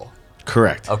Harper symbol.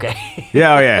 Correct. Okay.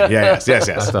 Yes. I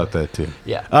thought that too.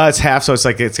 Yeah. It's half, so it's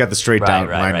like it's got the straight down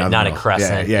line. Right. Down Not the a middle.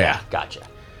 crescent. Yeah. Gotcha.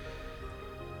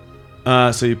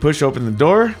 So you push open the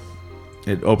door.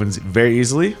 It opens very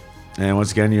easily. And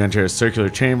once again, you enter a circular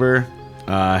chamber.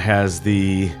 Has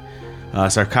the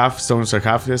stone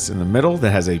sarcophagus in the middle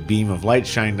that has a beam of light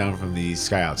shining down from the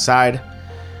sky outside.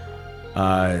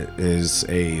 Is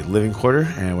a living quarter.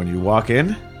 And when you walk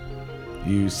in,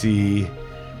 you see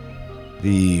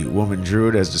the woman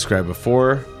druid as described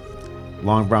before.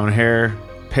 Long brown hair,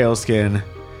 pale skin,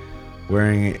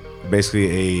 wearing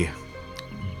basically a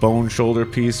bone shoulder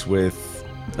piece with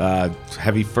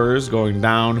heavy furs going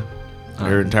down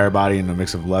her entire body in a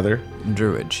mix of leather.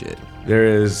 Druid shit. There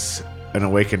is an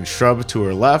awakened shrub to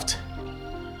her left,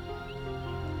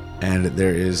 and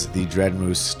there is the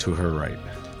Dreadmoose to her right.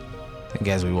 I think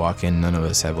as we walk in, none of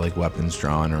us have like weapons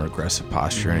drawn or aggressive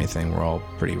posture or anything. We're all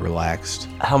pretty relaxed.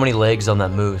 How many legs on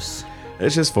that moose?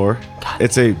 It's just 4. But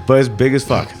it's big as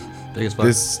fuck. Big as fuck.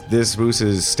 This moose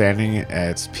is standing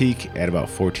at its peak at about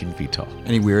 14 feet tall.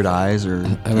 Any weird eyes or?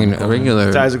 I mean,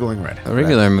 Its eyes are glowing red. A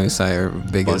regular moose eye are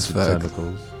big Bunch as of fuck.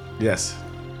 tentacles. Yes.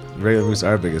 Regular moose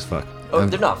are big as fuck. Oh,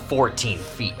 they're not 14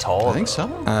 feet tall. I think so.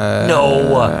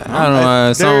 No.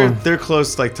 I don't know. They're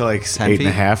close to 10 feet?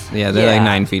 8.5. Yeah, they're Yeah. like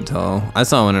 9 feet tall. I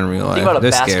saw one in real life. Think about a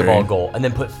They're basketball scary. goal and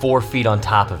then put 4 feet on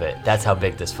top of it. That's how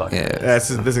big this fucking Yeah. is.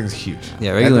 This thing's huge.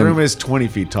 Yeah, And regular- the room is 20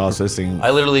 feet tall, so this thing.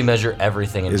 I literally measure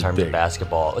everything in It's terms big. of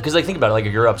basketball. Because think about it, like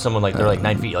if you're up someone like they're like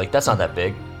 9 feet, like that's not that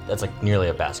big. That's like nearly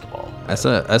a basketball. I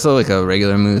saw like a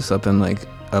regular moose up in like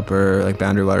upper like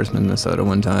Boundary Waters, Minnesota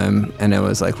one time, and it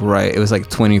was like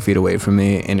 20 feet away from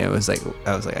me, and I was like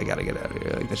I gotta get out of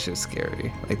here. Like this shit's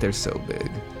scary. Like they're so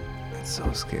big. It's so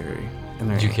scary. And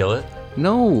Did you kill it?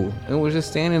 No, it was just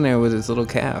standing there with its little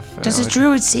calf. And Does I the was-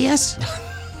 druid see us?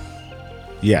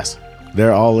 Yes.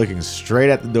 They're all looking straight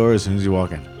at the door as soon as you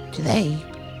walk in. Do they,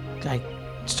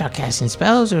 start casting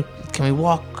spells, or can we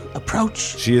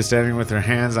approach? She is standing with her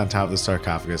hands on top of the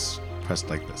sarcophagus, pressed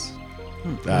like this.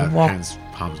 Walk. Hands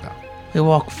palms down. We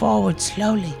walk forward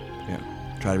slowly. Yeah.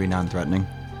 Try to be non-threatening.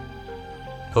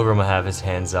 Pilgrim will have his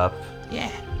hands up Yeah.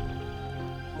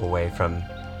 away from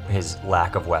his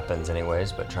lack of weapons,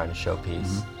 anyways, but trying to show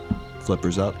peace.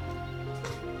 Flippers up.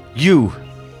 You!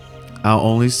 I'll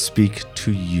only speak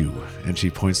to you. And she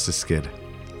points to Skid.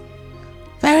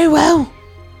 Very well.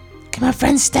 Can my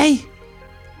friend stay?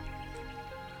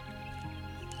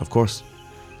 Of course.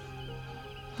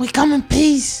 We come in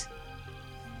peace.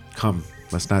 Come,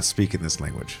 let's not speak in this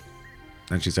language.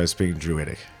 Then she starts speaking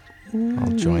Druidic.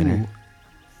 I'll join her.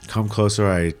 Come closer,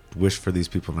 I wish for these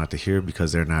people not to hear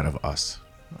because they're not of us.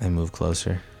 I move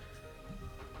closer.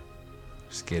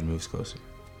 Skid moves closer.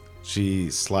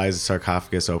 She slides the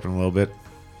sarcophagus open a little bit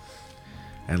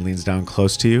and leans down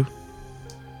close to you.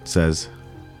 Says,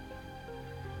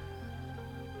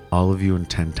 all of you in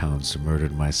 10 towns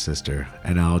murdered my sister,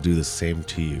 and I'll do the same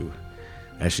to you.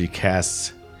 As she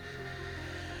casts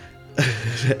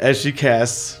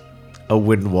a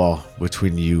wind wall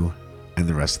between you and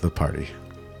the rest of the party.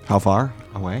 How far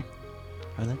away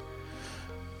are they?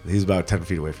 He's about 10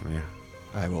 feet away from you.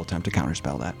 I will attempt to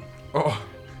counterspell that. Oh.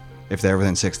 If they're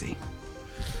within 60.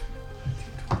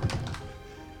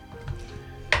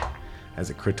 As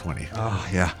a crit 20. Oh,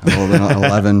 yeah. I rolled an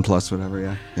 11 plus whatever,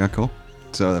 yeah. Yeah, cool.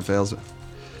 So that fails.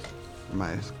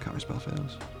 My counterspell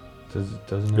fails.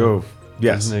 Doesn't Go. it?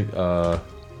 Yes. Doesn't it,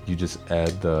 you just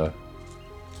add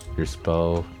your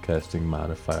spell casting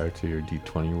modifier to your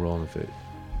d20 roll, and if it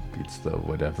beats the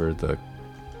whatever the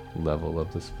level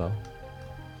of the spell.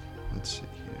 Let's see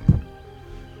here.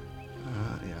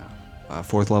 Yeah.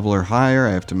 Fourth level or higher,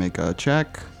 I have to make a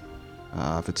check.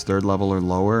 If it's third level or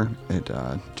lower, it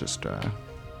just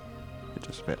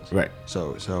fails. Right.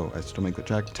 So I still make the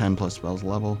check. 10 plus spells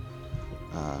level.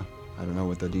 I don't know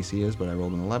what the DC is, but I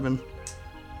rolled an 11.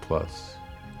 Plus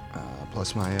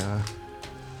Plus my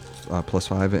plus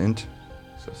 5 int.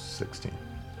 So 16.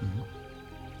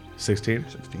 16?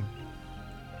 16.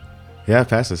 Yeah, it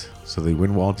passes. So the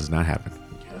wind wall does not happen.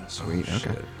 Yeah, sweet.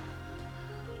 Okay.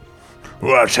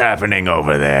 What's happening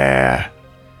over there?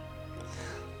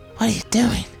 What are you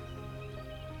doing?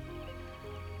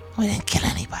 We didn't kill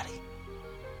anybody.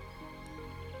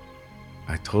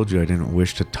 I told you I didn't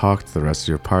wish to talk to the rest of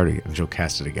your party, and she'll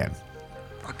cast it again.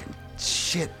 Fucking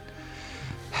shit.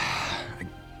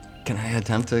 Can I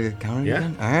attempt to counter it Yeah.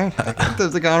 again? All right. I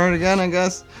attempt to counter it again, I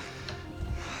guess.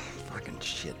 Fucking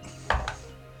shit.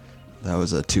 That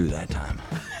was a 2 that time.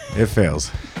 It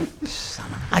fails.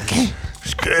 I can't.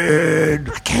 Scared.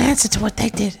 I can't answer to what they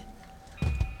did.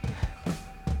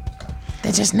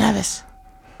 They're just nervous.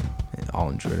 All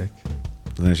in Druidic.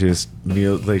 And then she just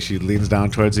kneels, like she leans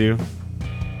down towards you.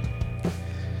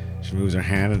 She moves her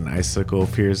hand, and an icicle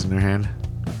appears in her hand.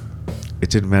 It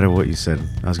didn't matter what you said.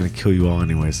 I was going to kill you all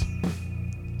anyways.